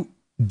you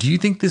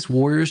think this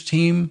Warriors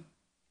team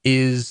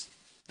is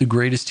the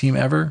greatest team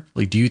ever?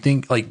 Do you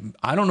think,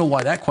 I don't know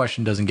why that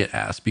question doesn't get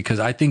asked, because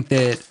I think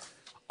that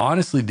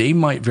honestly, they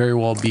might very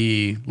well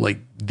be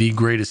the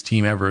greatest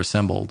team ever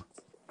assembled.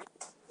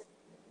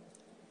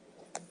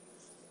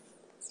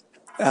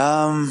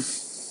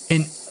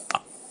 And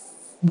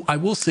I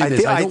will say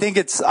this. I think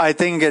it's. I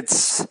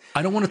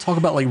don't want to talk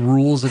about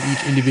rules of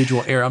each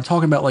individual era. I'm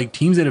talking about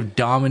teams that have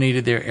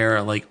dominated their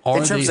era.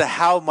 In terms of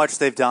how much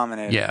they've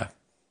dominated. Yeah.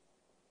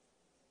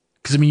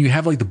 Because you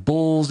have the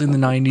Bulls in the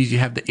 90s. You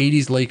have the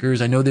 80s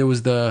Lakers. I know there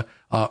was the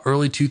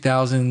early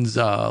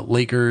 2000s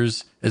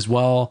Lakers as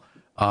well.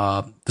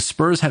 The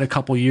Spurs had a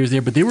couple years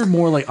there, but they were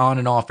more on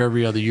and off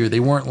every other year. They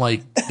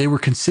weren't they were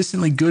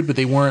consistently good, but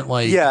they weren't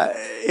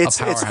it's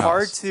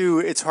hard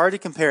to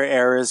compare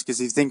eras, because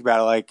if you think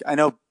about it, I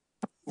know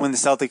when the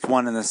Celtics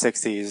won in the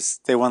 60s,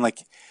 they won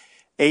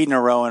 8 in a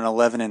row in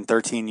 11 and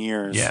 13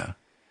 years. Yeah.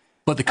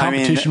 But the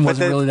competition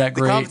wasn't really that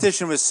great. The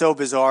competition was so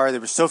bizarre. There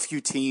were so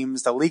few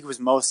teams. The league was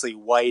mostly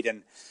white,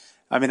 and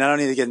I don't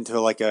need to get into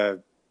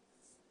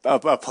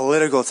a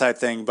political type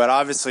thing, but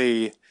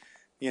obviously,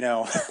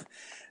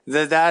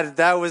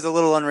 that was a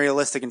little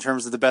unrealistic in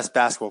terms of the best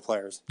basketball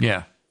players.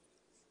 Yeah.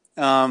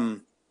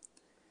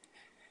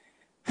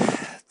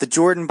 The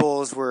Jordan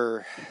Bulls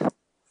were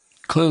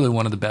Clearly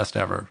one of the best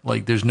ever.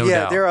 Like, there's no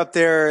doubt. they're up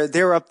there.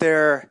 They're up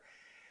there.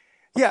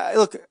 Yeah,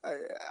 look,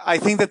 I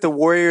think that the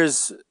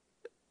Warriors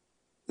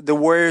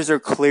are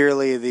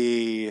clearly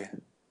the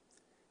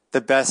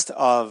best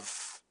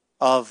of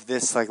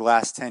this like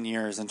last 10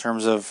 years in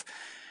terms of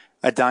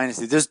a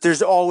dynasty.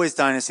 There's always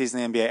dynasties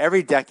in the NBA.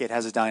 Every decade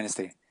has a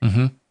dynasty,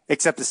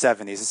 except the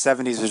 70s.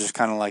 The 70s are just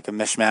kind of like a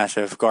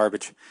mishmash of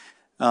garbage.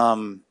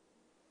 The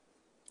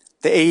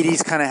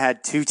 80s kind of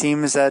had two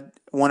teams that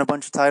won a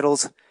bunch of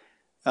titles.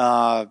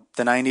 The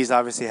 90s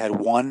obviously had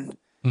one.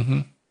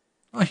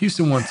 Well,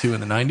 Houston won 2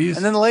 in the 90s.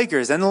 And then the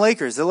Lakers.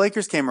 The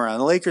Lakers came around.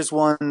 The Lakers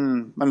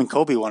won. I mean,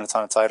 Kobe won a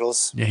ton of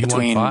titles. Yeah, he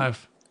won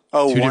 5.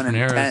 Oh, 2 1 different and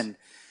eras. 10.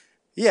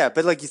 Yeah,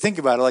 but like you think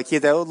about it, like he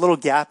had that little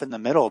gap in the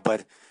middle,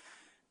 but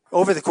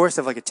over the course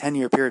of like a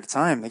 10-year period of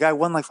time, the guy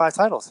won like 5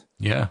 titles.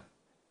 Yeah.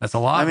 That's a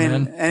lot, I mean,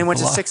 man. and he went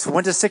to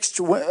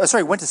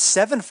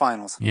 7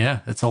 finals. Yeah,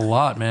 it's a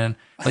lot, man.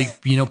 Like,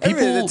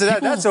 people,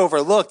 That's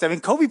overlooked. I mean,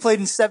 Kobe played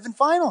in 7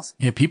 finals.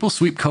 Yeah, people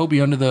sweep Kobe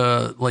under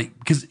the, like,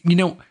 because,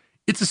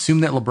 it's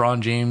assumed that LeBron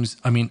James,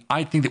 I mean,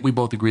 I think that we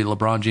both agree that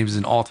LeBron James is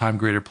an all-time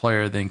greater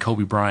player than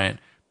Kobe Bryant.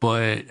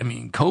 But, I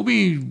mean,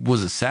 Kobe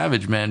was a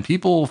savage, man.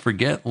 People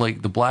forget,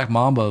 like, the Black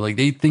Mamba. Like,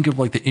 they think of,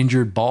 like, the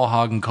injured ball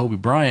hog and Kobe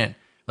Bryant.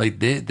 Like,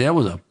 that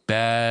was a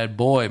bad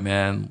boy,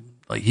 man.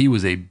 Like, he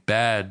was a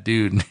bad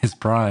dude in his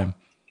prime.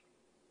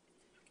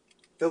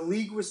 The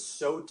league was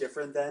so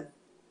different then.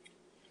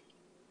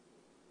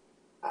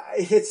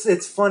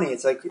 It's funny.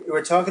 It's like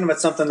we're talking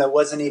about something that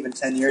wasn't even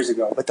 10 years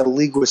ago, but the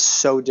league was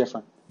so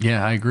different.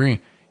 Yeah, I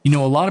agree. A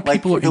lot of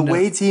people like are the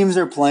way teams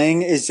are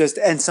playing is just,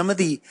 and some of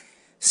the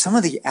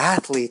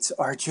athletes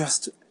are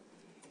just.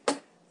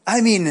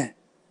 I mean,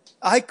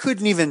 I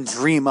couldn't even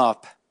dream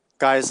up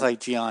guys like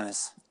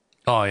Giannis.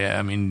 Oh yeah,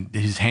 I mean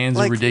his hands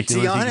like are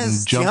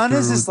ridiculous.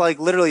 Giannis is like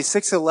literally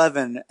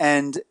 6'11"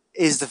 and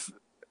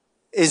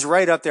is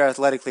right up there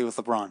athletically with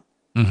LeBron.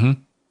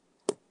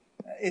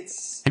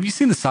 Have you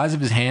seen the size of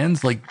his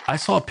hands? Like, I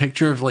saw a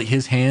picture of like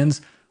his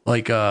hands.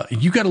 Like,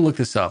 you got to look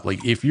this up.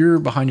 Like, if you're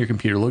behind your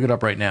computer, look it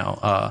up right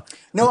now.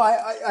 No,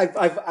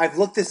 I've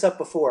looked this up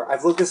before.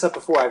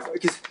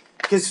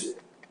 Because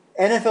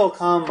NFL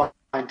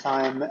Combine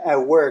time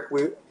at work,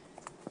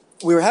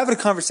 we were having a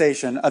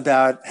conversation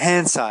about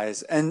hand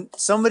size, and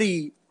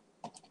somebody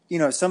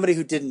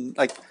who didn't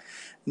like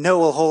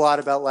know a whole lot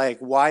about like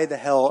why the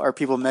hell are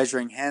people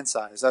measuring hand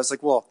size. I was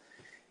like, well,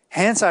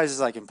 hand size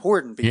is like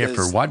important because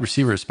for wide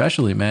receiver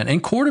especially, man,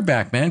 and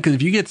quarterback, man, because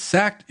if you get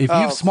sacked, if you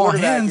have small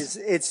hands,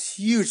 it's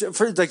huge.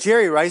 For like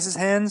Jerry Rice's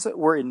hands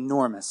were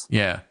enormous.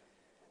 Yeah.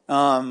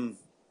 And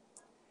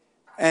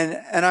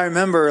I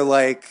remember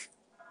like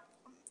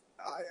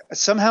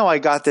somehow I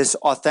got this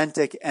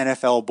authentic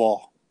NFL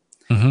ball.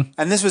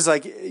 And this was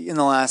like in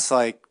the last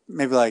like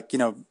maybe like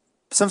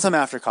sometime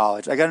after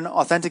college. I got an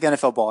authentic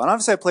NFL ball, and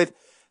obviously I played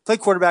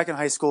quarterback in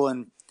high school,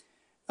 and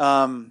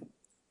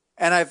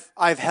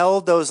I've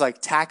held those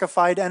like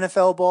tackified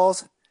NFL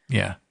balls.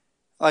 Yeah.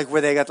 Like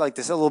where they got like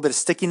this a little bit of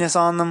stickiness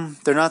on them.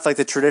 They're not like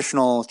the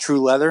traditional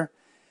true leather,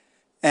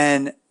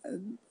 and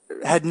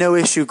had no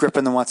issue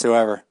gripping them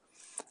whatsoever.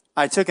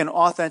 I took an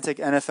authentic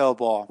NFL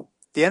ball.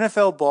 The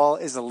NFL ball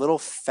is a little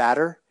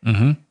fatter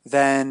than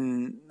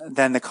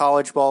the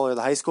college ball or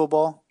the high school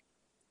ball.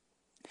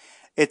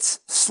 It's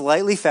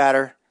slightly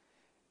fatter,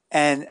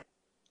 and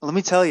let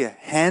me tell you,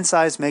 hand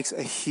size makes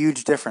a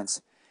huge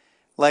difference.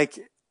 Like,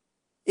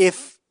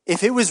 if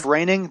it was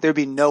raining, there'd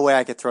be no way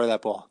I could throw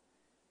that ball.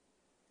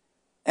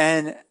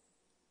 And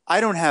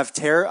I don't have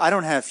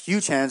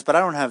huge hands, but I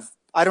don't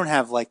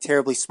have like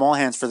terribly small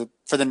hands for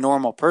the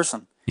normal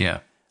person. Yeah.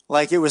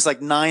 Like it was like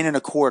 9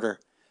 1/4.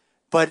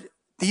 But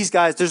these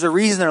guys, there's a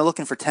reason they're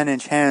looking for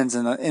 10-inch hands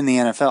in the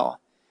NFL,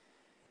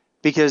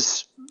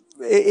 because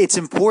it's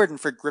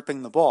important for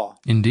gripping the ball.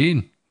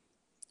 Indeed.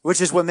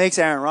 Which is what makes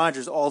Aaron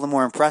Rodgers all the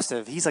more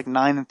impressive. He's like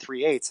 9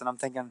 3/8, and I'm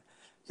thinking,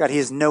 God, he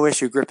has no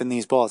issue gripping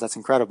these balls. That's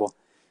incredible.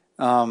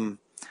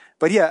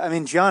 But yeah, I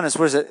mean, Giannis,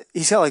 what is it?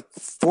 He's got like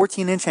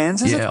 14-inch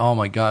hands. Is it? Oh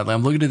my God!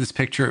 I'm looking at this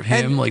picture of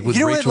him, And like with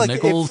you know what, Rachel like,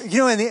 Nichols.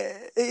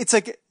 It's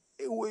like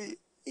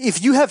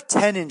if you have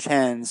 10-inch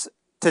hands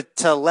to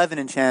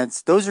 11-inch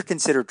hands, those are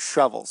considered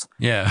shovels.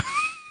 Yeah.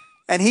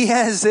 And he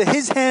has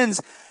his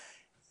hands.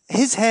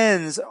 His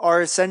hands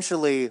are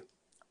essentially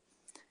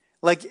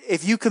like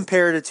if you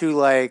compared it to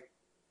like,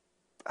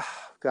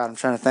 God, I'm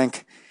trying to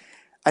think.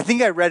 I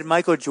think I read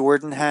Michael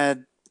Jordan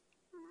had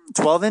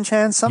 12-inch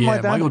hands, something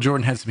like that. Michael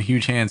Jordan had some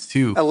huge hands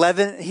too.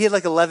 He had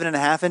like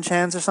 11.5-inch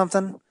hands or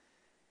something.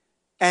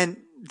 And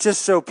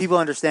just so people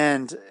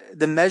understand,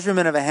 the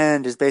measurement of a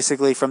hand is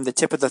basically from the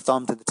tip of the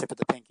thumb to the tip of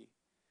the pinky.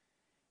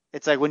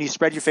 It's like when you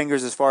spread your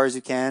fingers as far as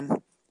you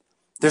can.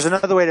 There's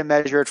another way to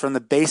measure it from the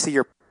base of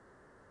your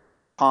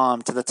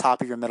palm to the top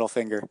of your middle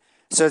finger.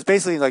 So it's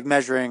basically like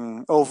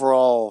measuring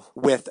overall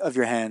width of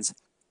your hands.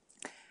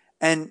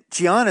 And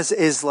Giannis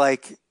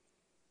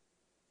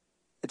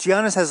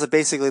has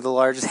basically the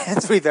largest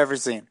hands we've ever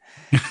seen.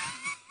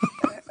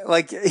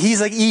 Like he's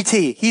like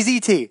E.T. He's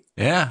E.T.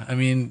 Yeah, I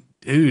mean,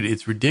 dude,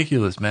 it's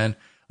ridiculous, man.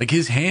 Like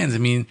his hands, I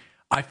mean,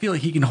 I feel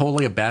like he can hold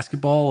like a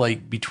basketball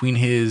like between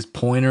his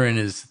pointer and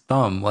his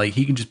thumb. Like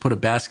he can just put a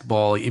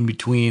basketball in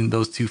between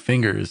those two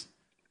fingers.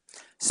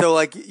 So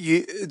like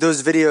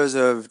those videos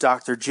of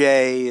Dr.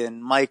 J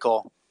and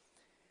Michael,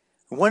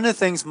 one of the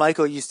things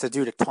Michael used to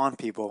do to taunt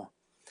people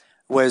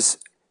was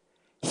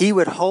he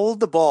would hold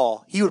the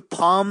ball, he would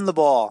palm the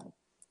ball,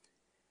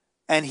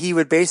 and he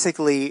would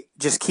basically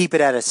just keep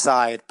it at his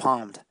side,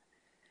 palmed.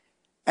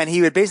 And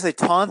he would basically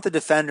taunt the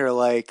defender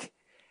like,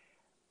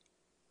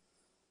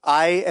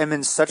 I am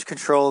in such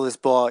control of this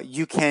ball,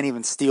 you can't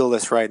even steal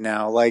this right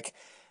now. Like,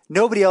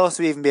 nobody else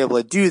would even be able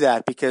to do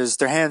that because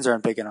their hands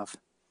aren't big enough.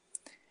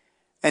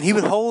 And he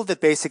would hold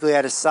it basically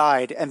at his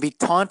side and be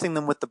taunting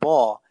them with the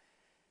ball.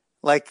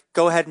 Like,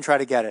 go ahead and try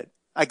to get it.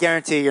 I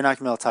guarantee you're not going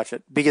to be able to touch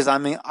it. Because, I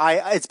mean,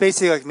 it's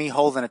basically like me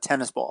holding a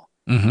tennis ball.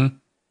 Mm-hmm.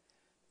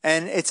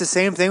 And it's the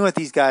same thing with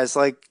these guys.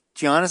 Like,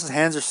 Giannis'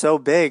 hands are so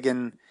big,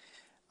 and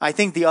I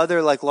think the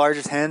other like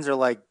largest hands are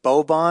like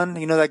Boban.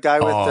 You know that guy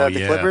with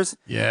the Clippers?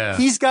 Yeah.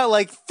 He's got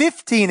like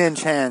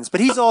 15-inch hands,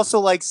 but he's also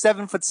like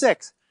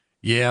 7'6".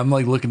 Yeah, I'm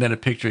like looking at a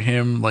picture of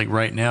him like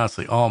right now. It's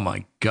like, oh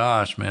my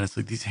gosh, man. It's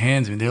like these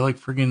hands, I mean, they're like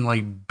freaking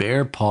like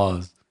bear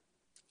paws.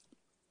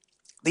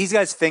 These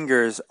guys'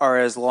 fingers are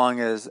as long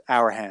as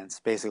our hands,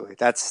 basically.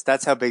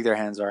 That's how big their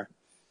hands are.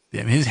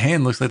 Damn, his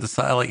hand looks like the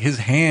size, like his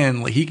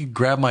hand, like he could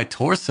grab my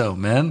torso,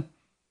 man.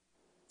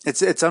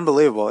 It's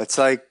unbelievable. It's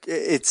like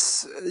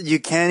you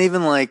can't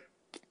even like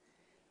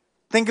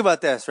think about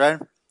this, right?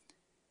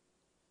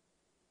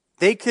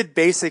 They could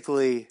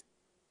basically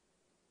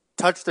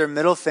touch their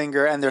middle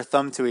finger and their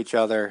thumb to each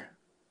other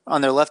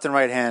on their left and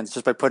right hands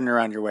just by putting it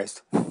around your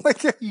waist.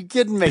 Like, are you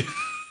kidding me?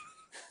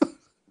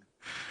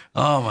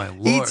 Oh my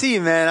lord. E.T.,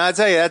 man, I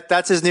tell you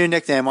that's his new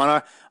nickname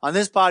on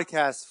this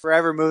podcast.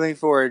 Forever moving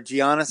forward,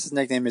 Giannis'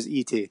 nickname is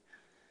E.T.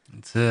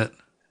 That's it.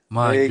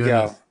 My there you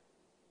goodness. go.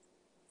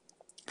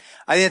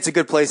 I think it's a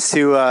good place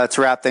to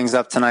wrap things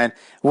up tonight.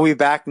 We'll be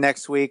back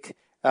next week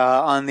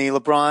on the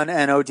LeBron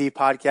and OD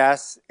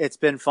podcast. It's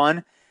been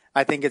fun.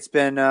 I think it's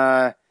been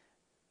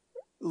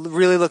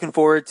really looking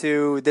forward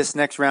to this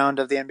next round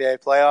of the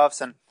NBA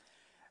playoffs. And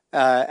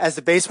as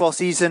the baseball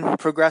season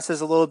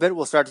progresses a little bit,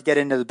 we'll start to get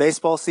into the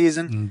baseball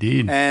season.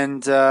 Indeed.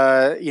 And,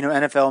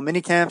 NFL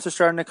mini camps are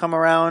starting to come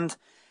around.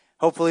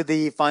 Hopefully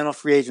the final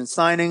free agent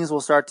signings will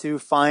start to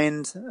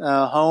find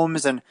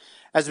homes. And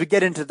as we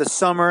get into the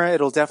summer,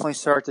 it'll definitely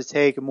start to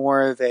take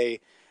more of a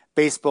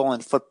baseball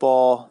and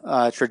football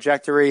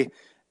trajectory.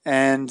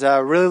 And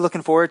really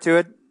looking forward to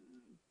it.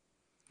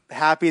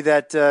 Happy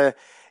that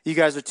you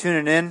guys are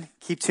tuning in.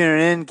 Keep tuning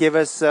in. Give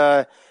us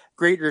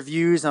great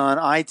reviews on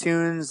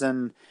iTunes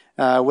and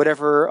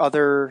whatever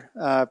other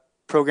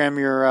program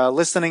you're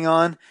listening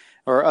on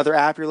or other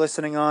app you're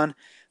listening on.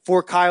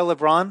 For Kyle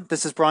LeBron,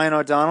 this is Brian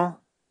O'Donnell.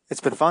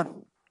 It's been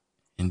fun.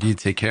 Indeed.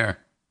 Take care.